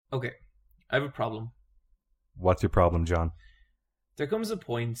Okay, I have a problem. What's your problem, John? There comes a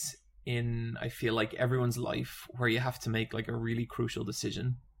point in, I feel like, everyone's life where you have to make like a really crucial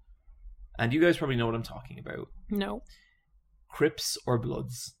decision. And you guys probably know what I'm talking about. No. Crips or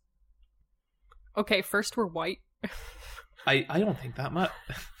Bloods? Okay, first we're white. I don't think that much.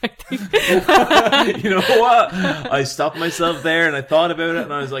 I think... You know what? I stopped myself there and I thought about it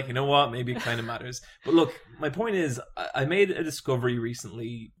and I was like, you know what? Maybe it kind of matters. But look, my point is, I made a discovery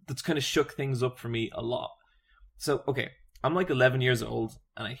recently that's kind of shook things up for me a lot. So, okay, I'm like 11 years old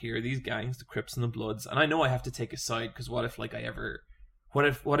and I hear these gangs, the Crips and the Bloods, and I know I have to take a side because what if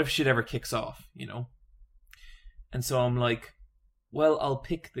what if shit ever kicks off, you know? And so I'm like, well, I'll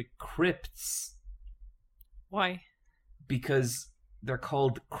pick the Crips. Why? Because they're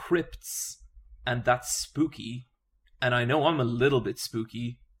called crypts, and that's spooky, and I know I'm a little bit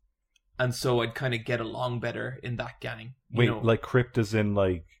spooky, and so I'd kind of get along better in that gang. Wait, know? like crypt is in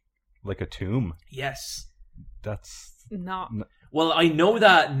like a tomb? Yes. That's... Not. Well, I know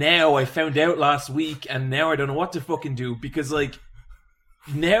that now. I found out last week, and now I don't know what to fucking do, because, like,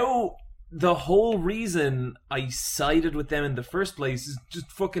 now the whole reason I sided with them in the first place is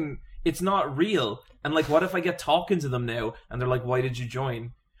just fucking... It's not real. And, like, what if I get talking to them now and they're like, why did you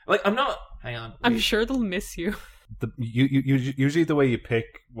join? Like, I'm not... Hang on. Wait. I'm sure they'll miss you. Usually the way you pick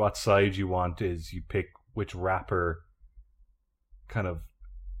what side you want is you pick which rapper kind of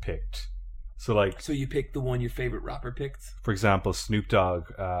picked. So, like... So you picked the one your favorite rapper picked? For example, Snoop Dogg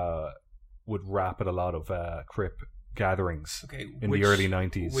would rap at a lot of Crip gatherings in the early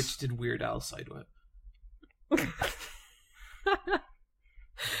 90s. Which did Weird Al side with?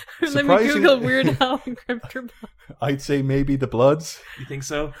 Let me Google Weird Al and Crypto. I'd say maybe the Bloods. You think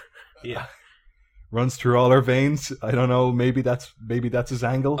so? Yeah. Runs through all our veins. I don't know. Maybe that's his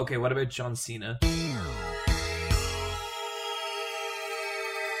angle. Okay, what about John Cena?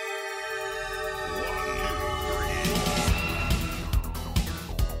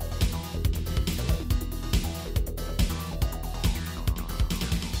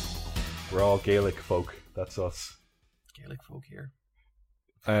 We're all Gaelic folk. That's us. Gaelic folk here.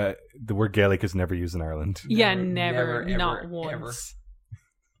 The word Gaelic is never used in Ireland. Yeah, never, ever, not ever, once. ever.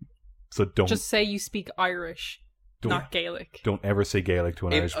 So don't Just say you speak Irish, not Gaelic. Don't ever say Gaelic to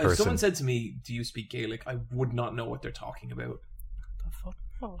an Irish person. If someone said to me, "Do you speak Gaelic?" I would not know what they're talking about. The fuck?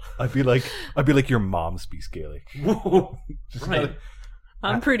 Oh. I'd be like your mom speaks Gaelic. Whoa. Right.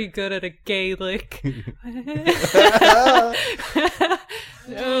 I'm pretty good at a Gaelic.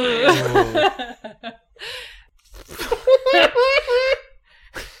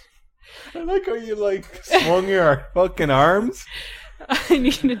 I like how you like swung your fucking arms. I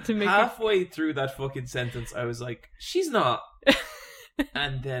needed to make halfway through that fucking sentence. I was like, "She's not,"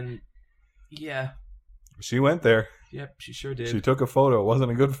 and then, yeah, she went there. Yep, she sure did. She took a photo. It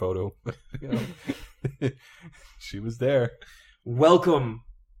wasn't a good photo. You know. She was there. Welcome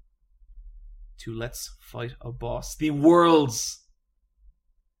to Let's Fight a Boss, the world's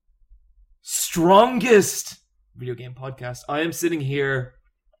strongest video game podcast. I am sitting here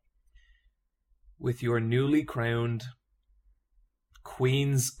with your newly crowned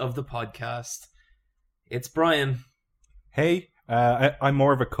queens of the podcast. It's Brian. Hey, I'm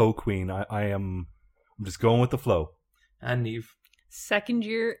more of a co-queen. I'm just going with the flow. And Niamh. Second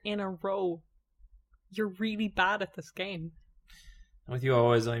year in a row. You're really bad at this game. And with you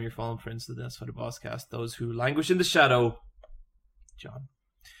always, I'm your fallen prince of the Let's Fight a Boss cast, those who languish in the shadow, John.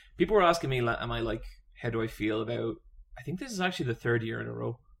 People were asking me, am I like, how do I feel about... I think this is actually the third year in a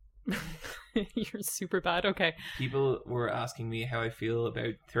row. You're super bad. Okay. People were asking me how I feel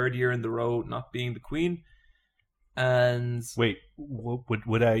about third year in the row not being the queen. And wait, would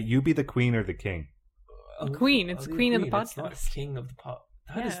you be the queen or the king? Queen. It's queen of the podcast. It's not king of the pod.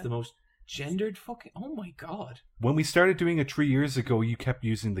 That is the most gendered fucking... Oh my god. When we started doing it 3 years ago, you kept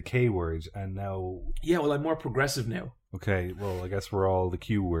using the K word, and now... Yeah, well, I'm more progressive now. Okay, well, I guess we're all the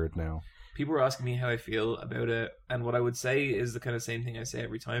Q word now. People were asking me how I feel about it, and what I would say is the kind of same thing I say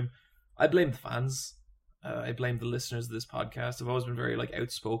every time. I blame the fans. I blame the listeners of this podcast. I've always been very like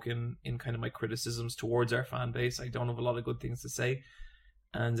outspoken in kind of my criticisms towards our fan base. I don't have a lot of good things to say,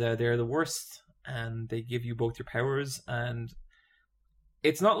 and they're the worst. And they give you both your powers, and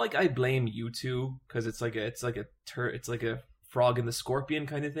it's not like I blame you two because it's like a frog and the scorpion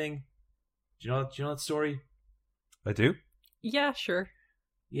kind of thing. Do you know that story? I do. Yeah, sure.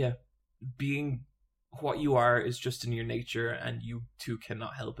 Yeah, being what you are is just in your nature, and you two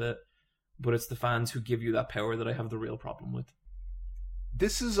cannot help it. But it's the fans who give you that power that I have the real problem with.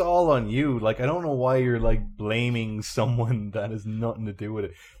 this is all on you. Like, I don't know why you're like blaming someone that has nothing to do with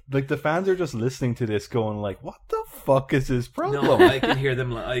it. Like, the fans are just listening to this, going like, "What the fuck is his problem?" No, I can hear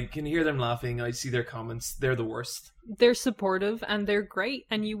them. I can hear them laughing. I see their comments. They're the worst. They're supportive and they're great,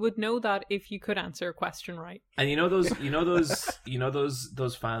 and you would know that if you could answer a question right. And those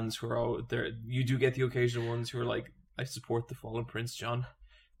fans who are all there. You do get the occasional ones who are like, "I support the fallen Prince John."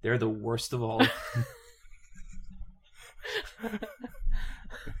 They're the worst of all.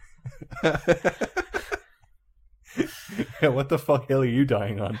 Yeah, what the fuck hill are you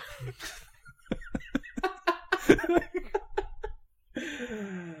dying on?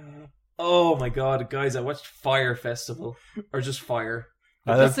 Oh my god, guys! I watched Fire Festival, or just Fire.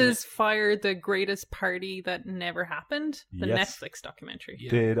 This is Fire, the Greatest Party That Never Happened, the Yes. Netflix documentary.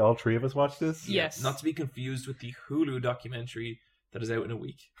 Yeah. Did all three of us watch this? Yes. Not to be confused with the Hulu documentary that is out in a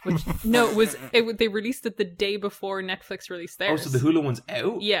week. No, they released it the day before Netflix released theirs. Oh, so the Hulu one's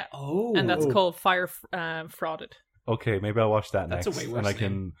out? Yeah. Oh. And that's called Fire Frauded. Okay, maybe I'll watch that That's a next, way worse and I name.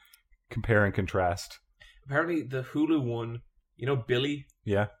 can compare and contrast. Apparently, the Hulu one, you know Billy?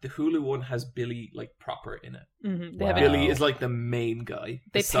 Yeah, The Hulu one has Billy, like, proper in it. Mm-hmm. They Wow. have Billy is, like, the main guy.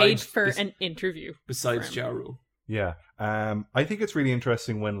 They paid for an interview. Besides for Ja him. Rule. yeah. I think it's really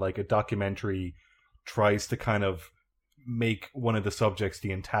interesting when like a documentary tries to kind of make one of the subjects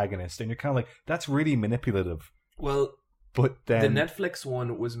the antagonist, and you're kind of like, that's really manipulative. Well, But then, the Netflix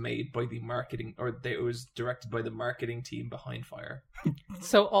one was made by the marketing, it was directed by the marketing team behind Fire.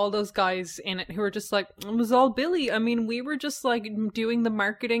 So all those guys in it who were just like, it was all Billy. I mean, we were just like doing the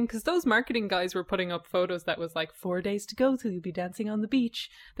marketing, because those marketing guys were putting up photos that was like 4 days to go till you'll be dancing on the beach.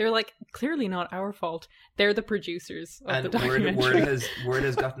 They were like, clearly not our fault. They're the producers of And the documentary. word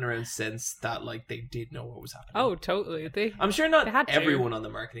has gotten around since that, like, they did know what was happening. Oh, totally. I'm sure they not had to. everyone on the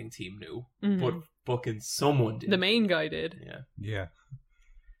marketing team knew, Mhm. but fucking someone did. The main guy did. Yeah. yeah,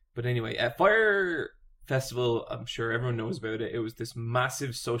 But anyway, at Fire Festival, I'm sure everyone knows about it. It was this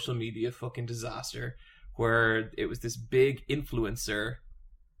massive social media fucking disaster where it was this big influencer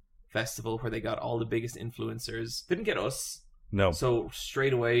festival where they got all the biggest influencers. Didn't get us. no, So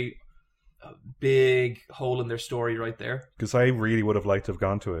straight away, a big hole in their story right there. because I really would have liked to have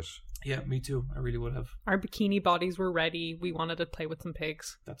gone to it. Yeah, me too. I really would have. Our bikini bodies were ready. We wanted to play with some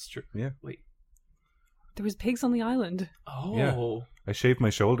pigs. That's true. Yeah. Wait. There was pigs on the island. Oh. I shaved my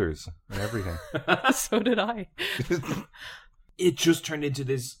shoulders and everything. So did I. It just turned into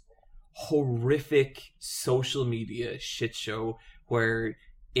this horrific social media shit show where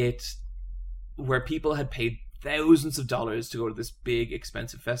people had paid thousands of dollars to go to this big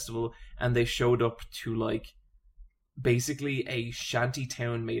expensive festival, and they showed up to like basically a shanty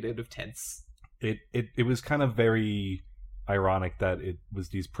town made out of tents. It was kind of very ironic that it was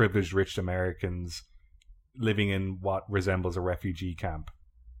these privileged rich Americans living in what resembles a refugee camp,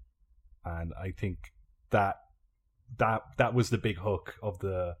 and I think that was the big hook of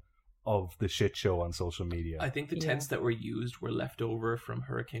the shit show on social media. I think the Yeah. tents that were used were left over from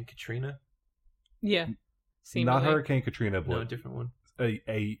Hurricane Katrina. Yeah. Not Seemingly. Hurricane Katrina, No, a but different one.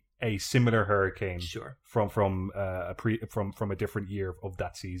 a similar hurricane Sure. from a different year of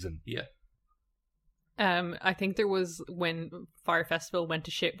that season. Yeah. I think there was when Fire Festival went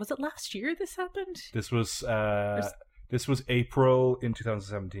to shit. Was it last year this happened? This was April in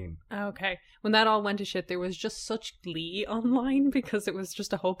 2017. Okay. When that all went to shit, there was just such glee online because it was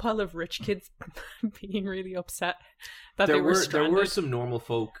just a whole pile of rich kids being really upset that they were stranded. There were some normal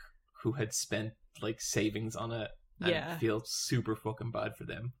folk who had spent like savings on it, and Yeah. feel super fucking bad for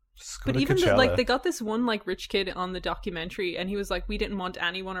them. Just go But to even Coachella. they got this one like rich kid on the documentary, and he was like, we didn't want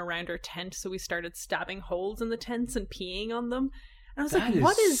anyone around our tent, so we started stabbing holes in the tents and peeing on them. And I was That like,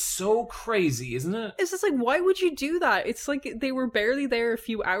 what is so crazy, isn't it? it's just like, why would you do that? It's like they were barely there a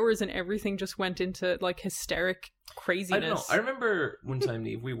few hours and everything just went into like hysteric craziness. I don't know. I remember one time,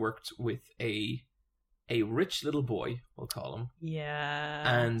 Neve, we worked with a rich little boy, we'll call him.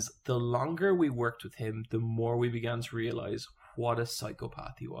 Yeah. And the longer we worked with him, the more we began to realize what a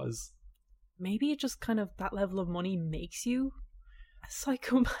psychopath he was. Maybe it just kind of that level of money makes you a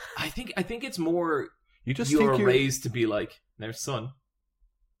psychopath. I think it's more you just you're think you're raised to be like, now son,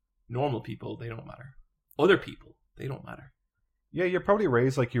 normal people, they don't matter. Other people, they don't matter. Yeah, you're probably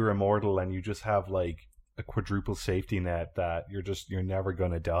raised like you're immortal and you just have like a quadruple safety net that you're never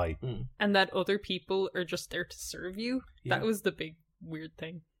gonna die. And that other people are just there to serve you. Yeah. That was the big weird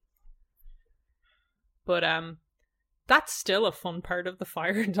thing. But that's still a fun part of the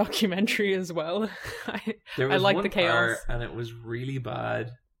Fire documentary as well. There I was like one the chaos. part, and it was really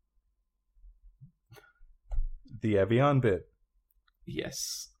bad. The Evian bit.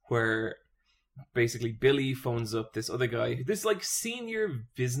 Yes, where basically Billy phones up this other guy, this like senior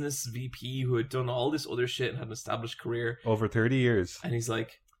business VP who had done all this other shit and had an established career. Over 30 years. And he's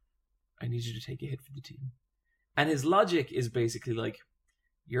like, I need you to take a hit for the team. And his logic is basically like,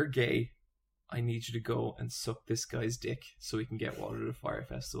 you're gay. I need you to go and suck this guy's dick so we can get water to the Fire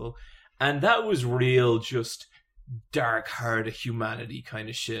Festival. And that was real, just dark heart of humanity kind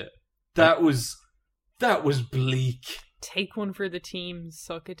of shit. That was bleak. Take one for the team,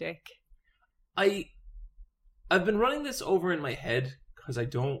 suck a dick. I've been running this over in my head because I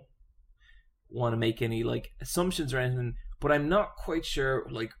don't want to make any like assumptions or anything, but I'm not quite sure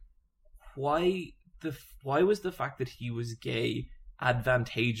like why was the fact that he was gay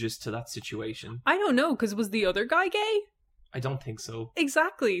advantageous to that situation? I don't know, because was the other guy gay? I don't think so.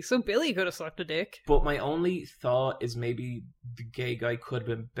 Exactly. So Billy could have sucked a dick. But my only thought is maybe the gay guy could have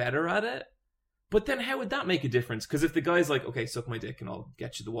been better at it. But then how would that make a difference? Because if the guy's like, okay, suck my dick and I'll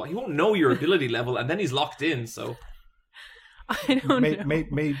get you the water, he won't know your ability level, and then he's locked in, so... I don't know.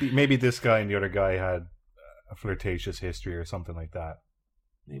 Maybe this guy and the other guy had a flirtatious history or something like that.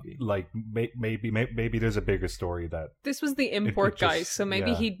 Maybe. Like, maybe there's a bigger story that... This was the import guy, just, so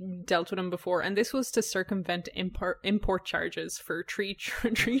maybe yeah. he dealt with him before, and this was to circumvent import charges for three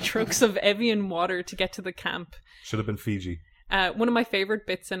trucks of Evian water to get to the camp. Should have been Fiji. One of my favorite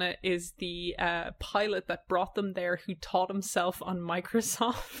bits in it is the pilot that brought them there who taught himself on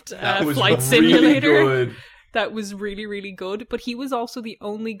Microsoft Flight Simulator. Good. That was really, really good. But he was also the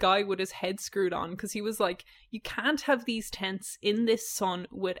only guy with his head screwed on, because he was like, you can't have these tents in this sun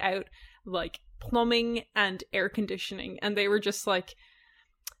without like plumbing and air conditioning. And they were just like,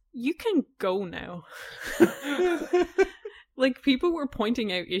 you can go now. Like, people were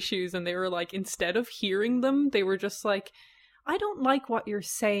pointing out issues and they were like, instead of hearing them, they were just like, I don't like what you're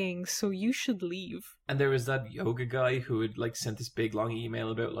saying, so you should leave. And there was that yoga guy who had like sent this big long email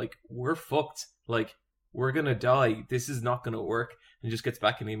about like, we're fucked. Like, we're gonna die. This is not gonna work. And just gets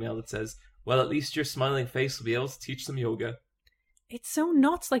back an email that says, well, at least your smiling face will be able to teach them yoga. It's so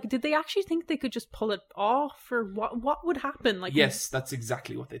nuts. Like, did they actually think they could just pull it off? Or what would happen? Like, yes, that's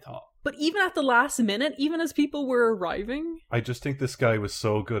exactly what they thought. But even at the last minute, even as people were arriving... I just think this guy was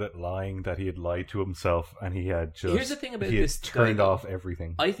so good at lying that he had lied to himself, and he had just... Here's the thing about he had this turned guy, off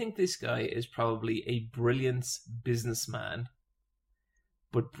everything. I think this guy is probably a brilliant businessman.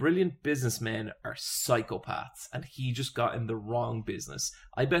 But brilliant businessmen are psychopaths, and he just got in the wrong business.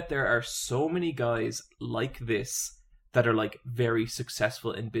 I bet there are so many guys like this that are like very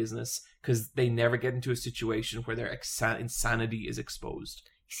successful in business because they never get into a situation where their insanity is exposed.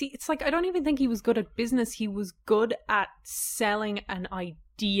 See, it's like, I don't even think he was good at business. He was good at selling an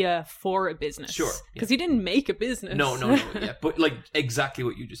idea for a business. Sure. Because he didn't make a business. No, yeah. But like exactly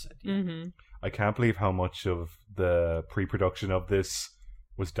what you just said. Yeah. Mm-hmm. I can't believe how much of the pre-production of this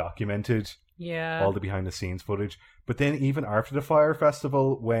was documented. Yeah. All the behind-the-scenes footage. But then even after the Fire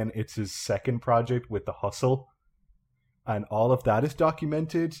Festival, when it's his second project with The Hustle, and all of that is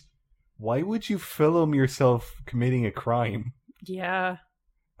documented, why would you film yourself committing a crime? Yeah.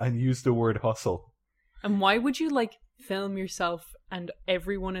 And use the word hustle? And why would you, like, film yourself and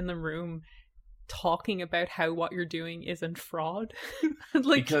everyone in the room talking about how what you're doing isn't fraud?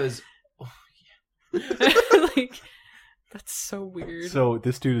 Like, because... like, that's so weird. So,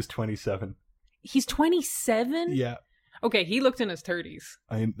 this dude is 27. He's 27? Yeah. Okay, he looked in his 30s.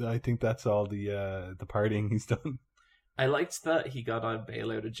 I think that's all the partying he's done. I liked that he got on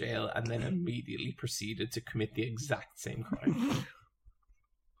bail out of jail and then immediately proceeded to commit the exact same crime.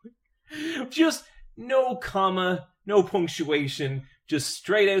 Just no comma, no punctuation, just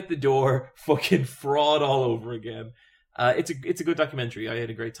straight out the door, fucking fraud all over again. It's a good documentary. I had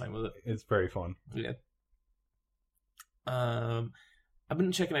a great time with it. It's very fun. Yeah. I've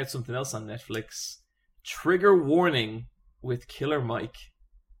been checking out something else on Netflix. Trigger Warning with Killer Mike.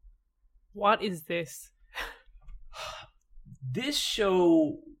 What is this? This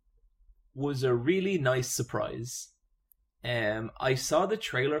show was a really nice surprise. I saw the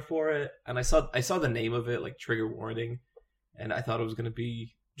trailer for it, and I saw the name of it, like Trigger Warning, and I thought it was going to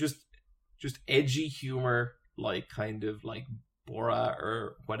be just edgy humor, like kind of like Borat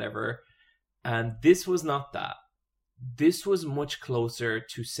or whatever. And this was not that. This was much closer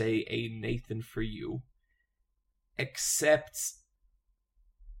to, say, a Nathan For You, except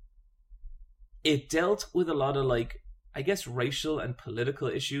it dealt with a lot of, like, I guess, racial and political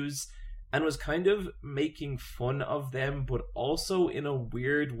issues, and was kind of making fun of them, but also in a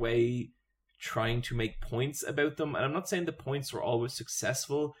weird way trying to make points about them. And I'm not saying the points were always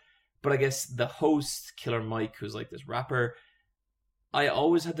successful, but I guess the host, Killer Mike, who's like this rapper, I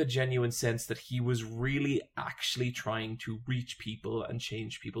always had the genuine sense that he was really actually trying to reach people and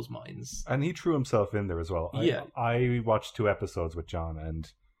change people's minds. And he threw himself in there as well. Yeah. I watched 2 episodes with John,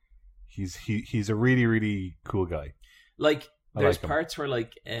 and he's a really, really cool guy. Like, there's like him. parts where,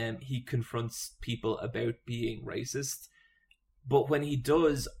 like, he confronts people about being racist, but when he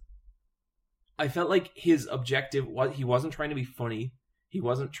does, I felt like his objective was, he wasn't trying to be funny. He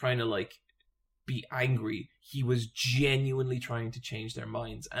wasn't trying to, like, be angry. He was genuinely trying to change their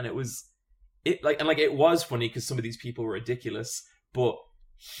minds, and it was funny because some of these people were ridiculous, but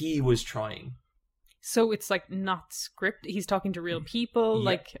he was trying. So it's like not script. He's talking to real people. Yeah.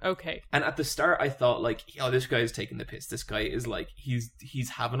 Like, okay. And at the start, I thought, like, oh, this guy is taking the piss. This guy is like, he's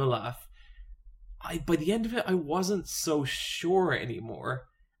having a laugh. By the end of it, I wasn't so sure anymore,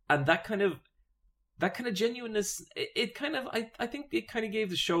 and that kind of genuineness, I think it kind of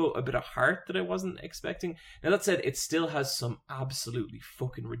gave the show a bit of heart that I wasn't expecting. Now, that said, it still has some absolutely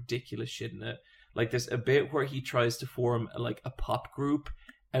fucking ridiculous shit in it. Like, there's a bit where he tries to form a pop group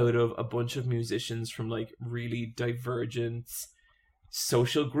out of a bunch of musicians from, like, really divergent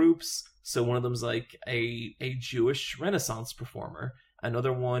social groups. So one of them's like a Jewish Renaissance performer.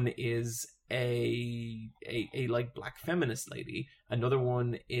 Another one is a like black feminist lady. Another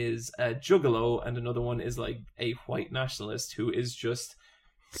one is a juggalo, and another one is like a white nationalist who is just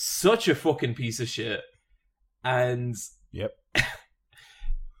such a fucking piece of shit. And Yep.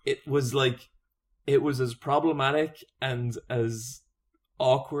 it was as problematic and as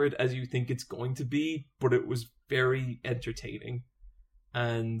awkward as you think it's going to be, but it was very entertaining.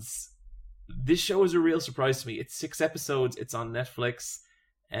 And this show is a real surprise to me. It's 6 episodes. It's on Netflix.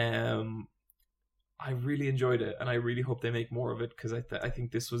 I really enjoyed it, and I really hope they make more of it, because I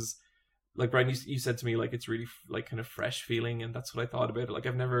think this was, like, Brian, you said to me, like, it's really like kind of fresh feeling, and that's what I thought about it. Like,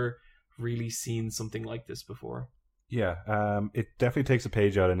 I've never really seen something like this before. Yeah, it definitely takes a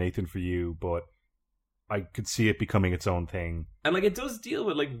page out of Nathan For You, but I could see it becoming its own thing. And, like, it does deal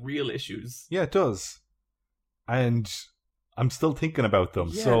with, like, real issues. Yeah, it does. And I'm still thinking about them,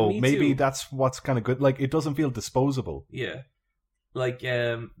 Yeah, so me maybe too. that's what's kind of good. Like, it doesn't feel disposable. Yeah. Like,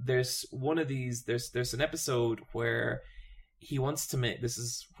 there's one of these, there's an episode where he wants to make, this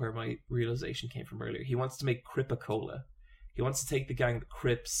is where my realization came from earlier, he wants to make Crip-A-Cola. He wants to take the gang, the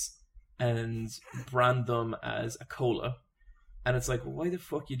Crips, and brand them as a cola. And it's like, why the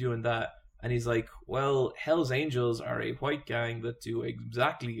fuck are you doing that? And he's like, well, Hell's Angels are a white gang that do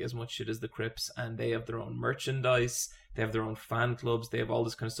exactly as much shit as the Crips, and they have their own merchandise, they have their own fan clubs, they have all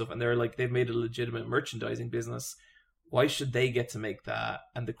this kind of stuff, and they're like, they've made a legitimate merchandising business. Why should they get to make that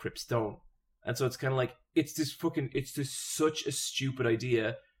and the Crips don't? And so it's kind of like, it's this such a stupid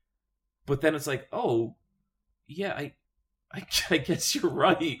idea. But then it's like, oh, yeah, I guess you're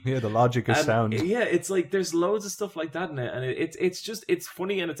right. Yeah, the logic is And, sound. yeah, it's like there's loads of stuff like that in it, and it's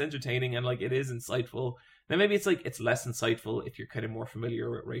funny and it's entertaining, and like it is insightful. Now maybe it's like it's less insightful if you're kind of more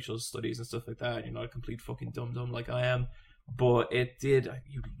familiar with racial studies and stuff like that, and you're not a complete fucking dum-dum like I am. But it did.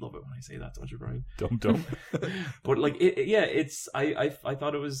 You love it when I say that, don't you, Brian? Dum-dum. But like, it's. I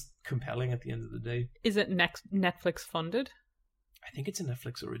thought it was compelling at the end of the day. Is it Netflix funded? I think it's a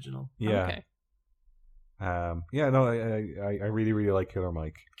Netflix original. Yeah. Okay. Yeah, no, I really, really like Killer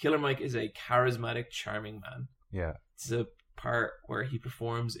Mike. Killer Mike is a charismatic, charming man. Yeah. It's a part where he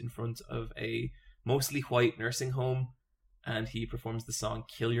performs in front of a mostly white nursing home, and he performs the song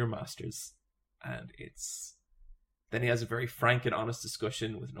 "Kill Your Masters," and then he has a very frank and honest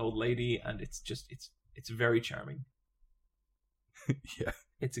discussion with an old lady, and it's very charming. Yeah.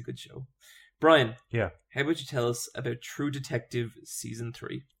 It's a good show. Brian, Yeah. how about you tell us about True Detective Season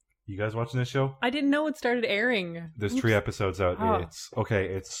 3? You guys watching this show? I didn't know it started airing. There's Oops. 3 episodes out. Ah.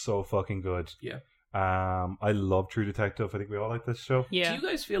 It's so fucking good. Yeah. I love True Detective. I think we all like this show. Yeah. Do you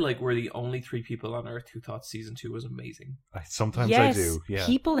guys feel like we're the only 3 people on Earth who thought Season 2 was amazing? Sometimes yes, I do. Yeah.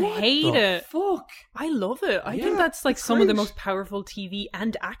 people hate What the it. fuck? I love it. I Yeah, think that's like it's some of the great. most powerful TV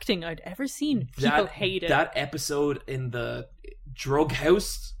and acting I'd ever seen. People hate it. That episode in the drug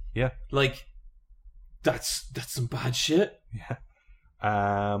house, Yeah. like, that's some bad shit. Yeah.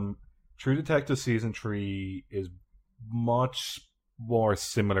 True Detective Season 3 is much more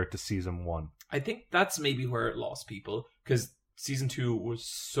similar to Season 1. I think that's maybe where it lost people, because Season 2 was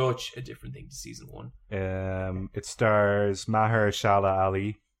such a different thing to Season 1. It stars Maher Shala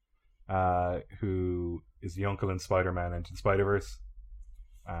Ali, who is the uncle in Spider-Man Into the Spider-Verse.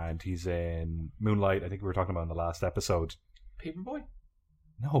 And he's in Moonlight, I think we were talking about in the last episode. Paperboy?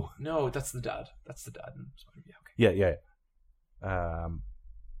 No. No, that's the dad. That's the dad. Yeah, okay. Yeah.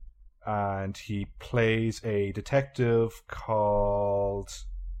 And he plays a detective called...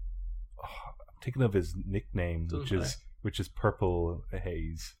 I'm thinking of his nickname, Doesn't which matter. is which is Purple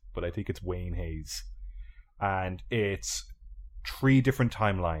Haze, but I think it's Wayne Haze. And it's 3 different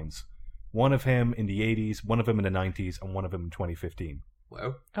timelines. One of him in the 80s, one of him in the 90s, and one of him in 2015.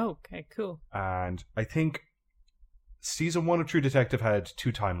 Wow. Okay, cool. And I think season 1 of True Detective had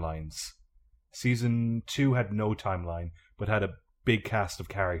 2 timelines. Season 2 had no timeline, but had a big cast of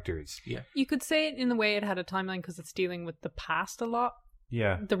characters. Yeah. You could say it in the way it had a timeline because it's dealing with the past a lot.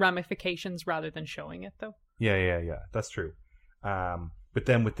 Yeah. The ramifications rather than showing it, though. Yeah. That's true. But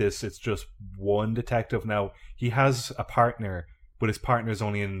then with this, it's just one detective. Now, he has a partner, but his partner's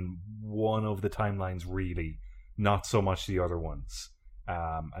only in one of the timelines, really. Not so much the other ones.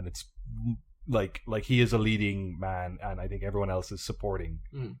 And it's like he is a leading man, and I think everyone else is supporting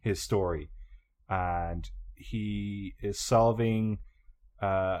his story. And he is solving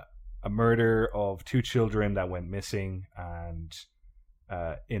a murder of 2 children that went missing and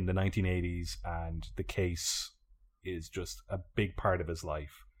in the 1980s, and the case is just a big part of his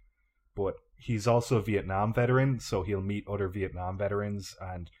life. But he's also a Vietnam veteran, so he'll meet other Vietnam veterans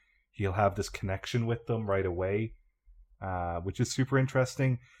and he'll have this connection with them right away, which is super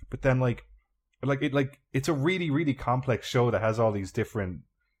interesting. But then it's a really, really complex show that has all these different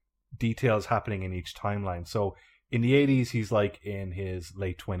details happening in each timeline. So in the 80s, he's like in his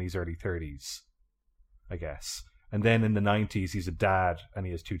late 20s, early 30s, I guess. And then in the 90s, he's a dad and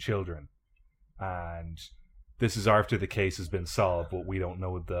he has 2 children. And this is after the case has been solved, but we don't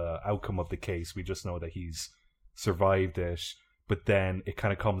know the outcome of the case. We just know that he's survived it. But then it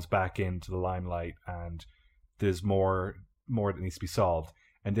kind of comes back into the limelight and there's more that needs to be solved.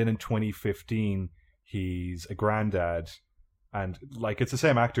 And then in 2015, he's a granddad. And it's the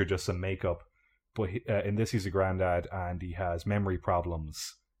same actor, just some makeup. But in this, he's a granddad and he has memory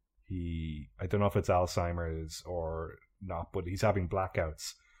problems. I don't know if it's Alzheimer's or not, but he's having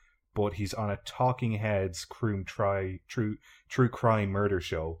blackouts. But he's on a Talking Heads true crime murder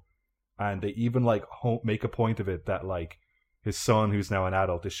show, and they even make a point of it that his son, who's now an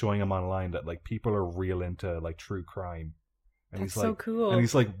adult, is showing him online that people are real into true crime. And That's he's so cool. And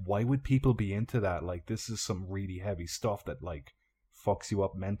he's like, why would people be into that? This is some really heavy stuff that fucks you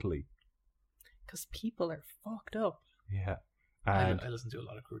up mentally. Because people are fucked up. Yeah. I listen to a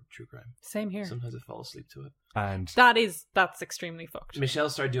lot of true crime. Same here. Sometimes I fall asleep to it. And that's extremely fucked.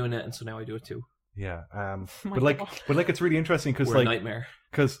 Michelle started doing it, and so now I do it too. Yeah. God. But it's really interesting because We're a nightmare.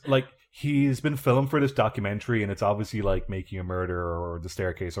 Because he's been filmed for this documentary, and it's obviously Making a Murder or The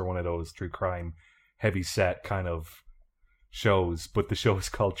Staircase or one of those true crime heavy set kind of shows. But the show is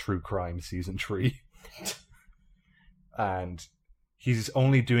called True Crime Season 3, and he's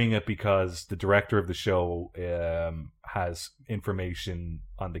only doing it because the director of the show has information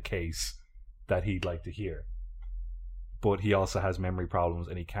on the case that he'd like to hear. But he also has memory problems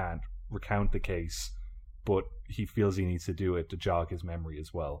and he can't recount the case, but he feels he needs to do it to jog his memory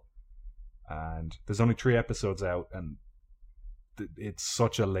as well. And there's only 3 episodes out, and it's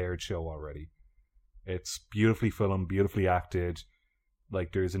such a layered show already. It's beautifully filmed, beautifully acted.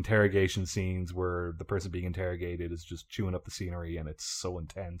 There's interrogation scenes where the person being interrogated is just chewing up the scenery, and it's so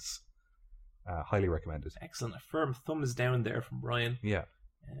intense. Highly recommended. Excellent. A firm thumbs down there from Brian. Yeah.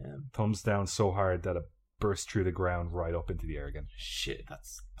 Thumbs down so hard that it burst through the ground right up into the air again. Shit,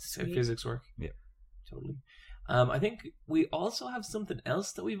 that's how physics work. Yeah. Totally. I think we also have something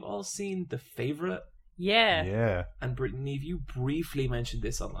else that we've all seen, The Favourite. Yeah. Yeah. And Brittany, you briefly mentioned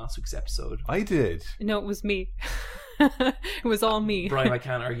this on last week's episode. I did. No, it was me. It was all me. Brian, I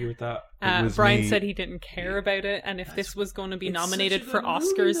can't argue with that. Brian said he didn't care about it, and if this was going to be nominated for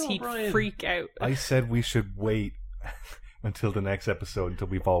Oscars, he'd freak out. I said we should wait until the next episode until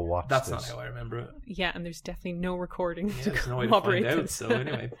we've all watched That's this. not how I remember it. Yeah, and there's definitely no recording Yeah, to there's no way to corroborate find out, this. so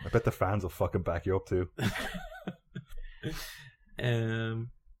anyway. I bet the fans will fucking back you up too.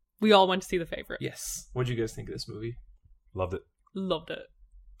 We all went to see The Favourite. Yes. What did you guys think of this movie? Loved it. Loved it.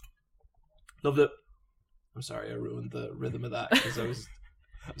 Loved it. I'm sorry I ruined the rhythm of that because I was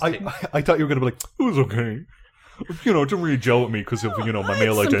I thought you were going to be like, it was okay. It didn't really gel with me because of, my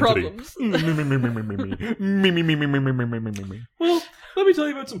male identity. me. Well, let me tell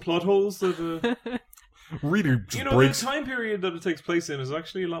you about some plot holes that... really the time period that it takes place in is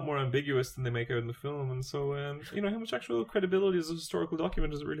actually a lot more ambiguous than they make out in the film, and so, how much actual credibility as a historical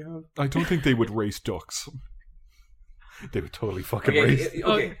document does it really have? I don't think they would race ducks. They would totally fucking race.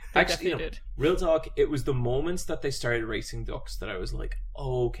 Actually, real talk, it was the moments that they started racing ducks that I was like,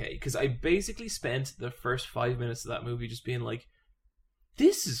 oh, okay. Because I basically spent the first 5 minutes of that movie just being like,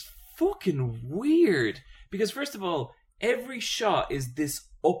 this is fucking weird. Because first of all, every shot is this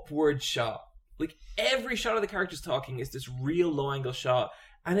upward shot. Every shot of the characters talking is this real low angle shot.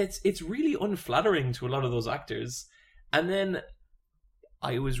 And it's really unflattering to a lot of those actors. And then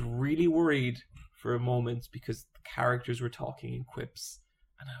I was really worried for a moment because the characters were talking in quips,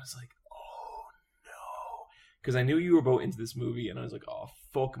 and I was like, oh no, because I knew you were both into this movie, and I was like, oh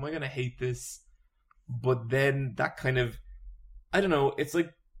fuck, am I gonna hate this? But then that kind of, I don't know, it's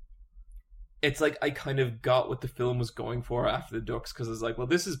like I kind of got what the film was going for after the Ducks, because I was like, well,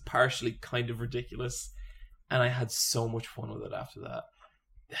 this is partially kind of ridiculous, and I had so much fun with it after that.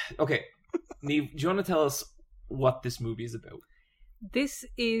 Okay, Niamh, do you want to tell us what this movie is about? This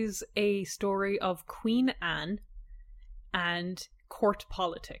is a story of Queen Anne and court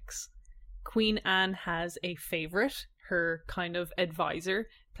politics. Queen Anne has a favourite, her kind of advisor,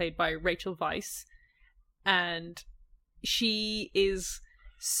 played by Rachel Weisz, and she is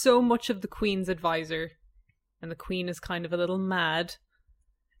so much of the Queen's advisor, and the Queen is kind of a little mad,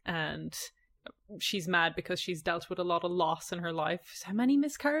 and she's mad because she's dealt with a lot of loss in her life. How many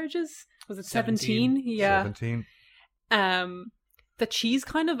miscarriages? Was it 17? Yeah. 17. That she's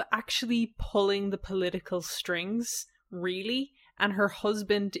kind of actually pulling the political strings, really, and her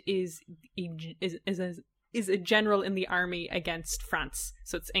husband is a general in the army against France,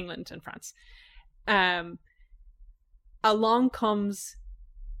 so it's England and France. Along comes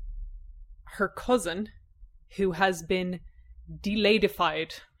her cousin, who has been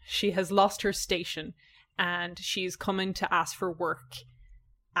deladified. She has lost her station, and she's coming to ask for work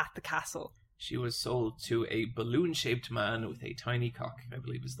at the castle. She was sold to a balloon-shaped man with a tiny cock, I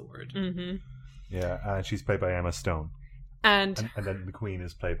believe is the word. Mm-hmm. Yeah, and she's played by Emma Stone. And then the Queen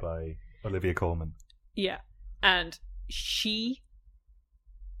is played by Olivia Colman. Yeah, and she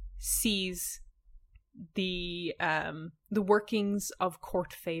sees the workings of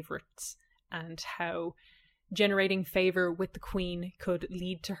court favourites and how generating favour with the Queen could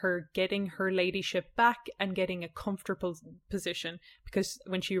lead to her getting her ladyship back and getting a comfortable position, because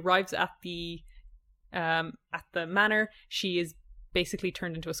when she arrives at the manor, she is basically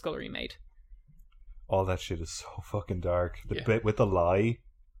turned into a scullery maid. All that shit is so fucking dark. The bit with the lye,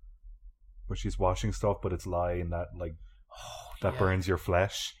 where she's washing stuff, but it's lye and that burns your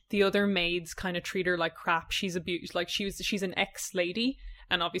flesh. The other maids kind of treat her like crap. She's abused, like she's an ex-lady,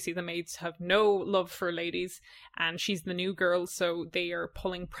 and obviously the maids have no love for ladies, and she's the new girl, so they are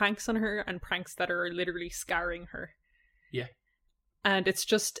pulling pranks on her, and pranks that are literally scarring her. Yeah. And it's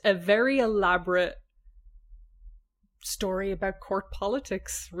just a very elaborate story about court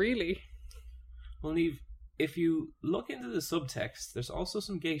politics, really. Well, Niamh, if you look into the subtext, there's also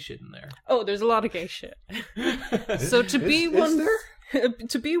some gay shit in there. Oh, there's a lot of gay shit. So to be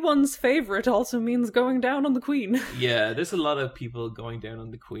one's favourite also means going down on the Queen. Yeah, there's a lot of people going down on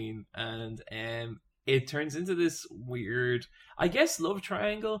the Queen, and it turns into this weird, I guess, love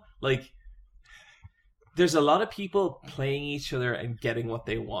triangle. Like, there's a lot of people playing each other and getting what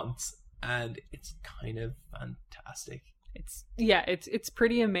they want, and it's kind of fantastic. It's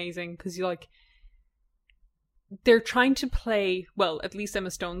pretty amazing, because you they're trying to play, well, at least Emma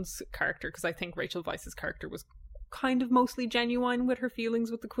Stone's character, because I think Rachel Weisz's character was kind of mostly genuine with her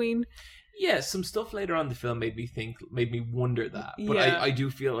feelings with the Queen. Yeah, some stuff later on in the film made me wonder that. But Yeah. I do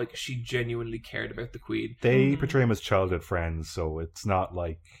feel like she genuinely cared about the Queen. They portray him as childhood friends, so it's not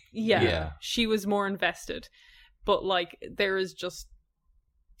like... Yeah, she was more invested. But, there is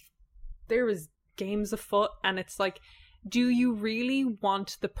games afoot, and it's like, do you really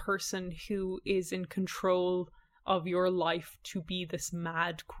want the person who is in control of your life to be this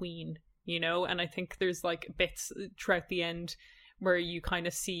mad queen? You know? And I think there's, bits throughout the end where you kind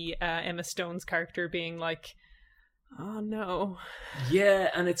of see Emma Stone's character being like, oh no. Yeah,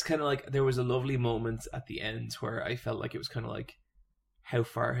 and it's kind of like, there was a lovely moment at the end where I felt like it was kind of like, how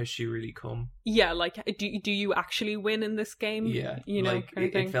far has she really come? Yeah, do you actually win in this game? Yeah, you know, kind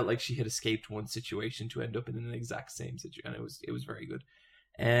of thing. It felt like she had escaped one situation to end up in an exact same situation, and it was very good.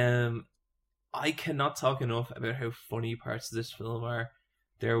 I cannot talk enough about how funny parts of this film are.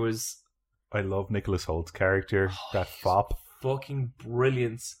 I love Nicholas Holt's character, that fop. Fucking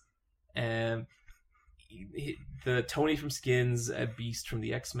brilliant. The Tony from Skins, Beast from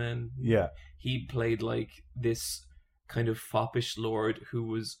the X-Men. Yeah. He played this kind of foppish lord who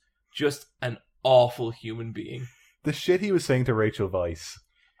was just an awful human being. The shit he was saying to Rachel Weisz,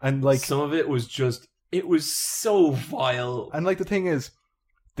 and some of it was so vile. And the thing is,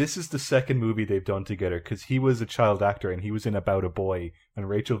 this is the second movie they've done together, because he was a child actor and he was in About a Boy, and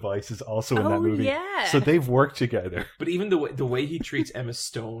Rachel Weisz is also in that movie. Yeah. So they've worked together. But even the way he treats Emma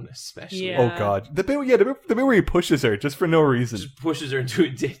Stone, especially. Yeah. Oh god, the bit where he pushes her just for no reason, just pushes her into a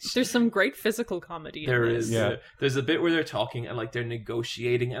ditch. There's some great physical comedy. There in this. is. Yeah. There's a bit where they're talking and they're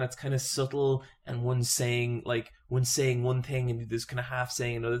negotiating, and it's kind of subtle, and one's saying one thing and this kind of half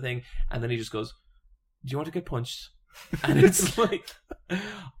saying another thing, and then he just goes, "Do you want to get punched?" And it's like,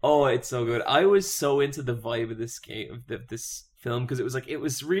 oh, it's so good. I was so into the vibe of this game, of this film, because it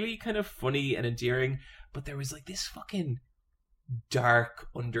was really kind of funny and endearing, but there was like this fucking dark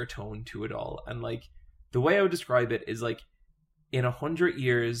undertone to it all. And like, the way I would describe it is like, in 100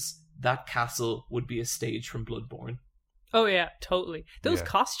 years, that castle would be a stage from Bloodborne. Oh yeah, totally. Those Yeah.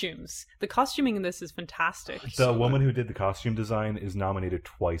 costumes. The costuming in this is fantastic. The So woman good. who did the costume design is nominated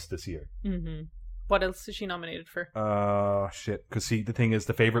twice this year. Mm-hmm. What else is she nominated for? Shit. Because see, the thing is,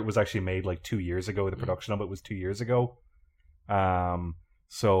 The Favorite was actually made like 2 years ago. The production of it was 2 years ago.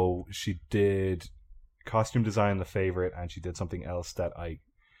 So she did costume design, The Favorite, and she did something else that I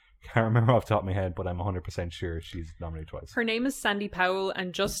can't remember off the top of my head, but I'm 100% sure she's nominated twice. Her name is Sandy Powell,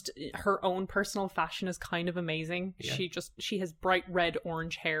 and just her own personal fashion is kind of amazing. Yeah. She has bright red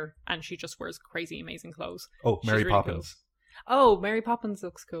orange hair, and she just wears crazy amazing clothes. Oh, She's Mary really Poppins. Oh, Mary Poppins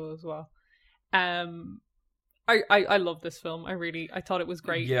looks cool as well. I love this film. I thought it was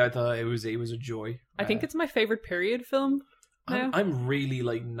great. Yeah, I thought it was a joy. I think it's my favorite period film. now. I'm really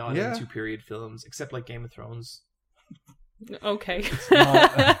like not Yeah. into period films, except like Game of Thrones. Okay.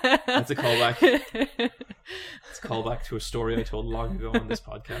 That's a callback. It's a callback to a story I told long ago on this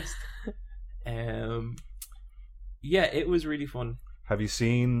podcast. Yeah, it was really fun. Have you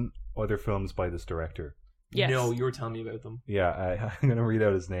seen other films by this director? Yes. No, you were telling me about them. Yeah, I'm going to read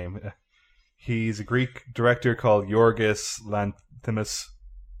out his name. He's a Greek director called Yorgos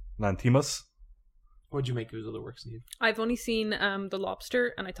Lanthimos. What'd you make of his other works, Steve? I've only seen The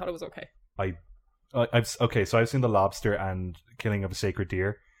Lobster, and I thought it was okay. So I've seen The Lobster and Killing of a Sacred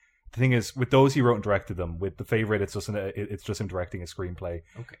Deer. The thing is, with those he wrote and directed them. With The Favorite, it's just him directing a screenplay.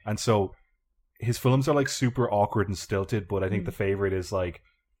 Okay. And so his films are like super awkward and stilted, but I think The Favorite is like,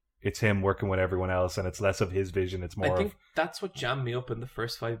 it's him working with everyone else, and it's less of his vision. It's more I think of that's what jammed me up in the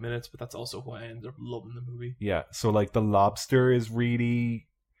first 5 minutes, but that's also why I ended up loving the movie. yeah. So like The Lobster is really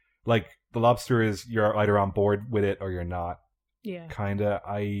like The Lobster is you're either on board with it or you're not. Yeah. Kinda.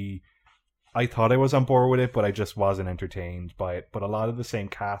 I thought I was on board with it, but I just wasn't entertained by it. But a lot of the same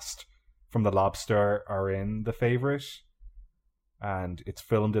cast from The Lobster are in The Favorite, and it's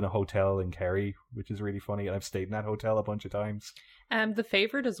filmed in a hotel in Kerry, which is really funny. And I've stayed in that hotel a bunch of times. The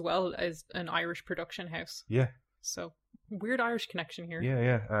Favorite as well is an Irish production house. Yeah, So weird Irish connection here.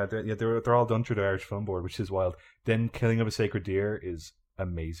 yeah. They're all done through the Irish Film Board, which is wild. Then Killing of a Sacred Deer is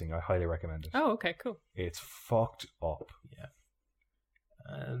amazing. I highly recommend it. Oh, okay, cool. It's fucked up.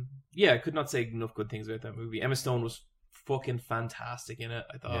 Yeah, I could not say enough good things about that movie. Emma Stone was fucking fantastic in it.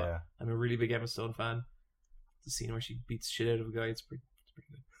 I thought. Yeah. I'm a really big Emma Stone fan. The scene where she beats shit out of a guy, it's pretty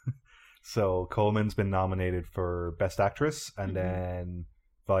good. So Coleman's been nominated for Best Actress, and Mhm. then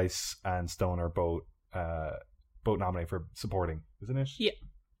Vice and Stone are both nominated for supporting, isn't it? Yeah.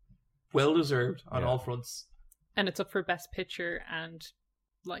 Well deserved on Yeah. all fronts. And it's up for Best Picture and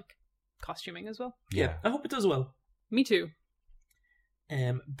like costuming as well. Yeah, I hope it does well. Me too.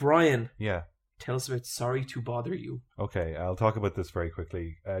 Brian, Yeah. tell us about Sorry to Bother You. Okay, I'll talk about this very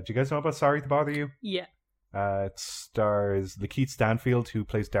quickly. Do you guys know about Sorry to Bother You? Yeah. It stars Lakeith Stanfield, who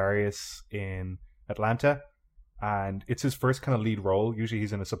plays Darius in Atlanta, and it's his first kind of lead role. Usually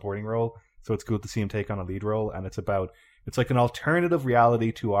he's in a supporting role, so it's good to see him take on a lead role, and it's like an alternative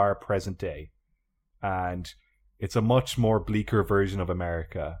reality to our present day. And it's a much more bleaker version of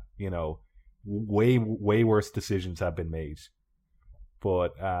America. You know, way worse decisions have been made.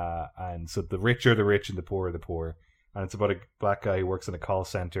 But and so the rich are the rich and the poor are the poor. And it's about a black guy who works in a call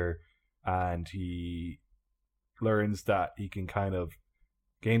center, and he learns that he can kind of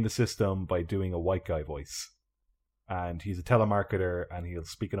game the system by doing a white guy voice. And he's a telemarketer, and he'll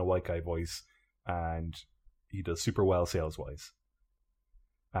speak in a white guy voice, and he does super well sales wise.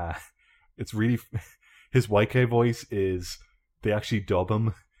 It's really his white guy voice is, they actually dub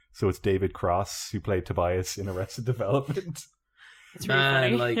him, so it's David Cross who played Tobias in Arrested Development. It's really Man,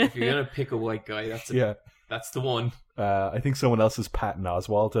 funny. like if you're gonna pick a white guy, that's the one. I think someone else is Patton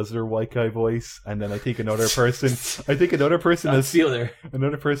Oswalt as their white guy voice, and then I think another person That's is the other.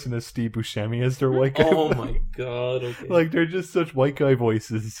 another person is Steve Buscemi as their white guy. Oh voice. my god! Okay, Like they're just such white guy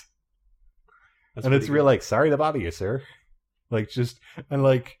voices, That's and it's pretty real good. like, sorry to bother you, sir. Like just and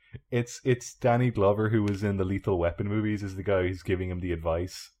like it's Danny Glover, who was in the Lethal Weapon movies, is the guy who's giving him the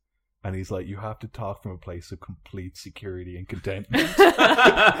advice, and he's like, you have to talk from a place of complete security and contentment.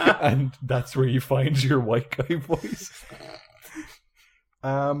 And that's where you find your white guy voice.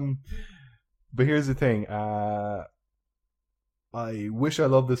 But here's the thing. I wish I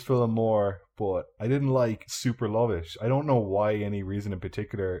loved this film more, but I didn't like super love it. I don't know why, any reason in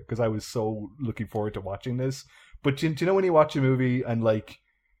particular, because I was so looking forward to watching this. But do you know when you watch a movie and like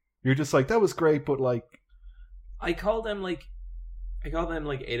you're just like, that was great, but like I call them like 8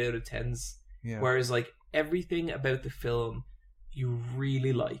 out of 10s. Yeah. Whereas like everything about the film you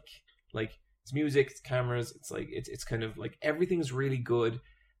really like it's music, it's cameras, it's like it's kind of like everything's really good,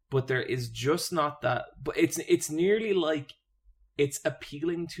 but there is just not that. But it's nearly like it's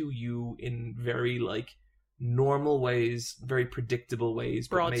appealing to you in very like normal ways, very predictable ways,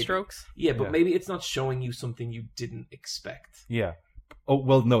 but Broad maybe, strokes. yeah, but Yeah. maybe it's not showing you something you didn't expect. Yeah. Oh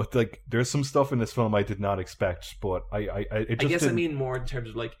well, no. Like there's some stuff in this film I did not expect, but it just I guess I didn't- mean more in terms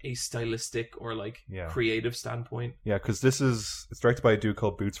of like a stylistic or like Yeah. creative standpoint. Yeah, because it's directed by a dude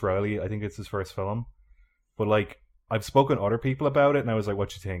called Boots Riley. I think it's his first film. But like, I've spoken to other people about it, and I was like,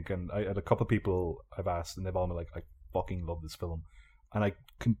 "What you think?" And I had a couple of people I've asked, and they've all been like, "I fucking love this film," and I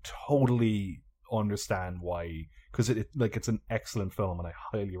can totally understand why, because it's an excellent film, and I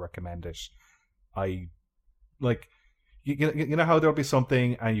highly recommend it. I like you know how there'll be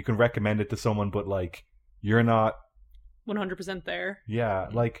something, and you can recommend it to someone, but like you're not 100% there. Yeah,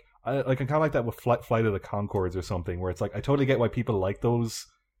 like I'm kind of like that with Flight of the Conchords or something, where it's like I totally get why people like those,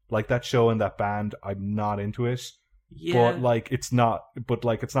 like that show and that band. I'm not into it, Yeah, but like it's not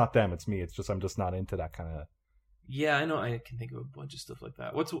them. It's me. It's just I'm just not into that kind of. yeah, I know. I can think of a bunch of stuff like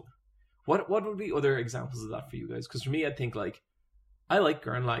that. What would be other examples of that for you guys? Because for me, I think like I like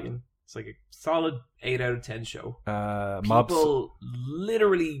Gurren Lagann. It's like a solid 8 out of 10 show. People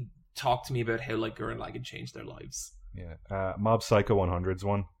literally talk to me about how like Gurren Lagann changed their lives. Mob Psycho 100's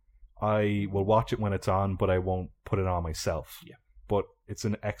one. I will watch it when it's on, but I won't put it on myself. Yeah. But it's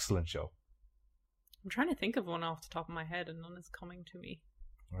an excellent show. I'm trying to think of one off the top of my head, and none is coming to me.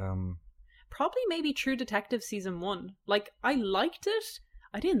 Um, Probably maybe True Detective season 1. Like, I liked it.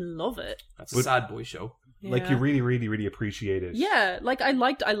 I didn't love it. That's a But- sad boy show. Like you really, really, really appreciate it. Yeah, like I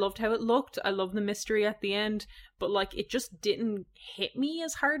loved how it looked. I loved the mystery at the end, but like it just didn't hit me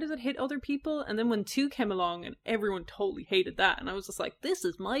as hard as it hit other people. And then when 2 came along and everyone totally hated that, and I was just like, this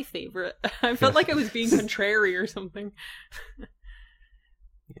is my favorite. I felt like I was being contrary or something.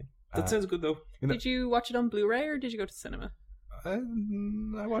 That sounds good though. Did you watch it on Blu-ray or did you go to cinema? I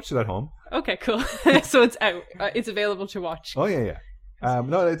watched it at home. Okay, cool. So it's out. It's available to watch. Oh yeah.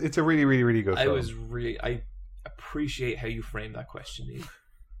 No, it's a really, really, really good film. I appreciate how you framed that question, Ian.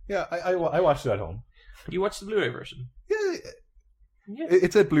 Yeah, I watched it at home. You watched the Blu-ray version. Yeah, Yeah.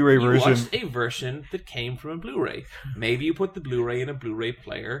 it's a Blu-ray You version. watched a version that came from a Blu-ray. Maybe you put the Blu-ray in a Blu-ray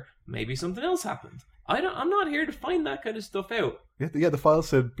player. Maybe something else happened. I'm not here to find that kind of stuff out. Yeah, the file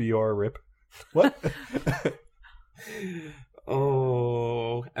said BR rip. What?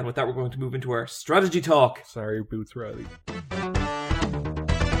 Oh, and with that, we're going to move into our strategy talk. Sorry, Boots Riley.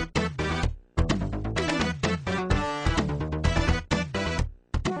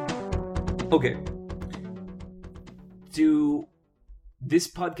 Okay. This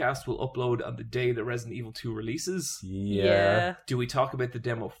podcast will upload on the day that Resident Evil 2 releases. Yeah. Do we talk about the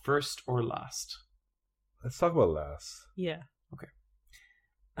demo first or last? Let's talk about last. Yeah.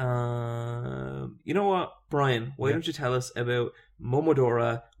 You know what, Brian? Why Yeah. don't you tell us about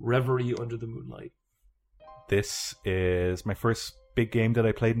Momodora Reverie Under the Moonlight? This is my first big game that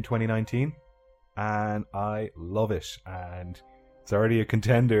I played in 2019, and I love it. And it's already a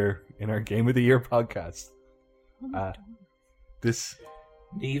contender in our Game of the Year podcast. This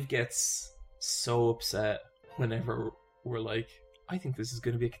Neve gets so upset whenever we're like, I think this is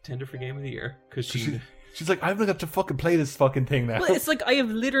going to be a contender for Game of the Year. Because she's like, I've got to fucking play this fucking thing now. Well, it's like I have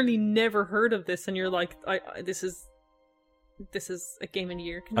literally never heard of this, and you're like, this is a Game of the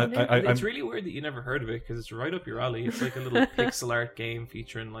Year contender. it's really weird that you never heard of it because it's right up your alley. It's like a little pixel art game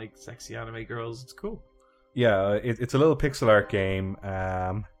featuring like sexy anime girls. It's cool. Yeah, it's a little pixel art game.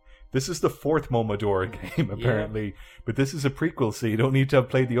 This is the 4th Momodora game, apparently. But this is a prequel, so you don't need to have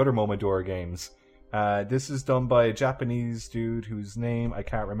played the other Momodora games. This is done by a Japanese dude whose name I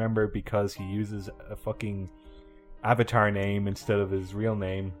can't remember because he uses a fucking avatar name instead of his real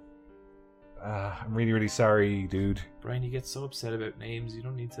name. I'm really, really sorry, dude. Brian, you get so upset about names. You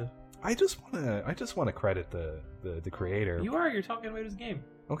don't need to. I just wanna credit the creator. You're talking about his game.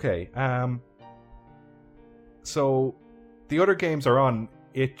 Okay. So the other games are on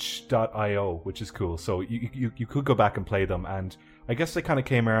itch.io, which is cool. So you could go back and play them, and I guess they kind of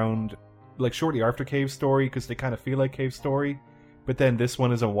came around like shortly after Cave Story because they kind of feel like Cave Story. But then this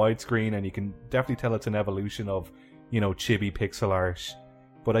one is on widescreen, and you can definitely tell it's an evolution of, chibi pixel art.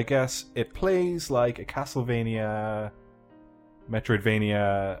 But I guess it plays like a Castlevania,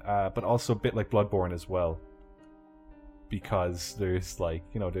 Metroidvania, but also a bit like Bloodborne as well. Because there's like,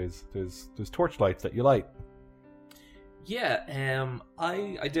 there's torchlights that you light. Yeah,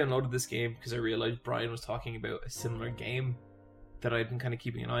 I downloaded this game because I realized Brian was talking about a similar game that I'd been kind of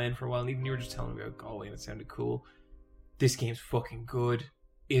keeping an eye on for a while, and even you were just telling me about Galway and it sounded cool. This game's fucking good.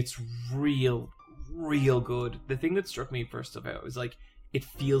 It's real good. The thing that struck me first about was like, it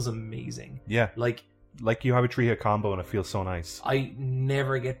feels amazing. Yeah. Like you have a 3-hit combo and it feels so nice. I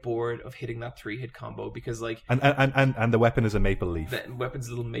never get bored of hitting that 3-hit combo because like and the weapon is a maple leaf. the weapon's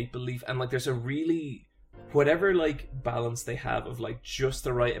a little maple leaf, and like there's a really whatever like balance they have of like just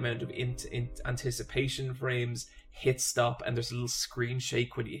the right amount of anticipation frames, hit stop, and there's a little screen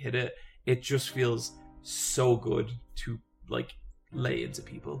shake when you hit it. It just feels so good to like lay into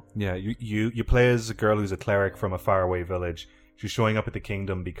people. Yeah, you play as a girl who's a cleric from a faraway village. She's showing up at the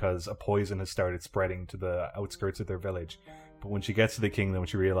kingdom because a poison has started spreading to the outskirts of their village. But when she gets to the kingdom,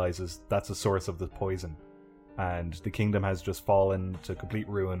 she realizes that's the source of the poison. And the kingdom has just fallen to complete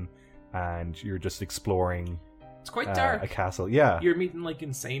ruin, and you're just exploring It's quite dark. a castle. Yeah. You're meeting like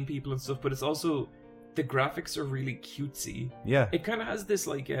insane people and stuff, but it's also, the graphics are really cutesy. Yeah. It kind of has this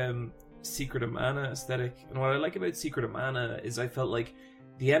like Secret of Mana aesthetic, and what I like about Secret of Mana is I felt like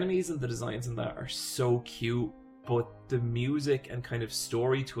the enemies and the designs in that are so cute, but the music and kind of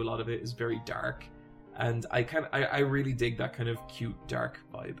story to a lot of it is very dark, and I really dig that kind of cute dark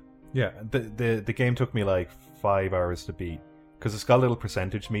vibe. Yeah, the game took me like 5 hours to beat because it's got a little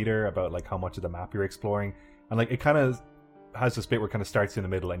percentage meter about like how much of the map you're exploring, and like it kind of has this bit where it kind of starts in the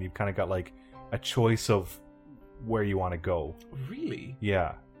middle, and you've kind of got like a choice of where you want to go. Really?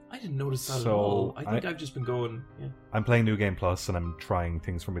 Yeah. I didn't notice that at So, all. I think I've just been going. Yeah. I'm playing New Game Plus, and I'm trying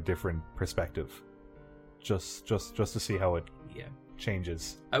things from a different perspective, just to see how it Yeah.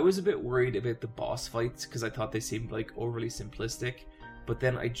 changes. I was a bit worried about the boss fights because I thought they seemed like overly simplistic. But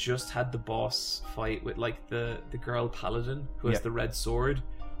then I just had the boss fight with like the girl paladin who has Yeah. the red sword.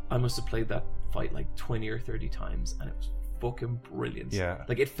 I must have played that fight like 20 or 30 times, and it was fucking brilliant. Yeah.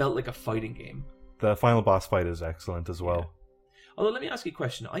 Like it felt like a fighting game. The final boss fight is excellent as well. Yeah. Although let me ask you a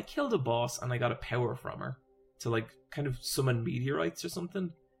question. I killed a boss and I got a power from her to like kind of summon meteorites or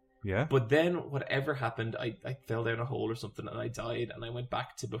something. Yeah. But then whatever happened, I fell down a hole or something and I died, and I went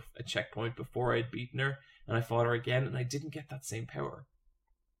back to a checkpoint before I'd beaten her, and I fought her again, and I didn't get that same power.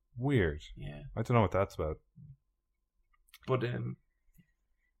 Weird. Yeah. I don't know what that's about. But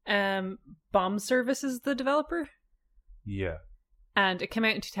Bomb Service is the developer, Yeah. and it came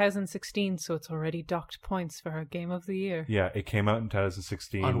out in 2016, so it's already docked points for our Game of the Year. Yeah, it came out in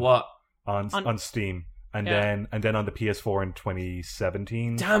 2016 on what? on Steam, and Yeah. then on the PS4 in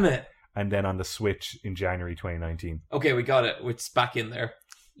 2017, Damn it. and then on the Switch in January 2019. Okay, we got it. It's back in there.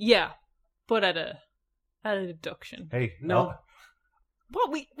 Yeah, but at a deduction. Hey, No. What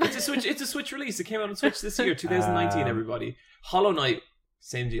we? It's a Switch release. It came out on Switch this year, 2019. Everybody, Hollow Knight,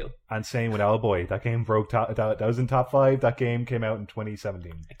 same deal. and same with Owlboy. That game broke that was in top 5. That game came out in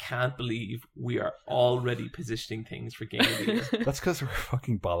 2017. I can't believe we are already positioning things for Game of the Year. That's because we're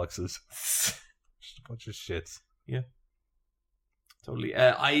fucking bollockses. Just a bunch of shits. Totally.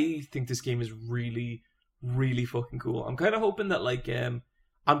 I think this game is really, really fucking cool. I'm kind of hoping that like I'm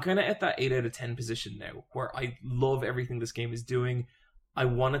kind of at that 8 out of 10 position now, where I love everything this game is doing. I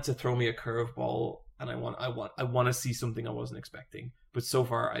want it to throw me a curveball, and I want to see something I wasn't expecting. But so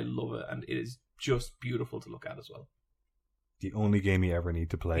far, I love it, and it is just beautiful to look at as well. The only game you ever need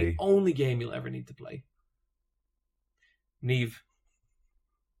to play. The only game you'll ever need to play. Neve.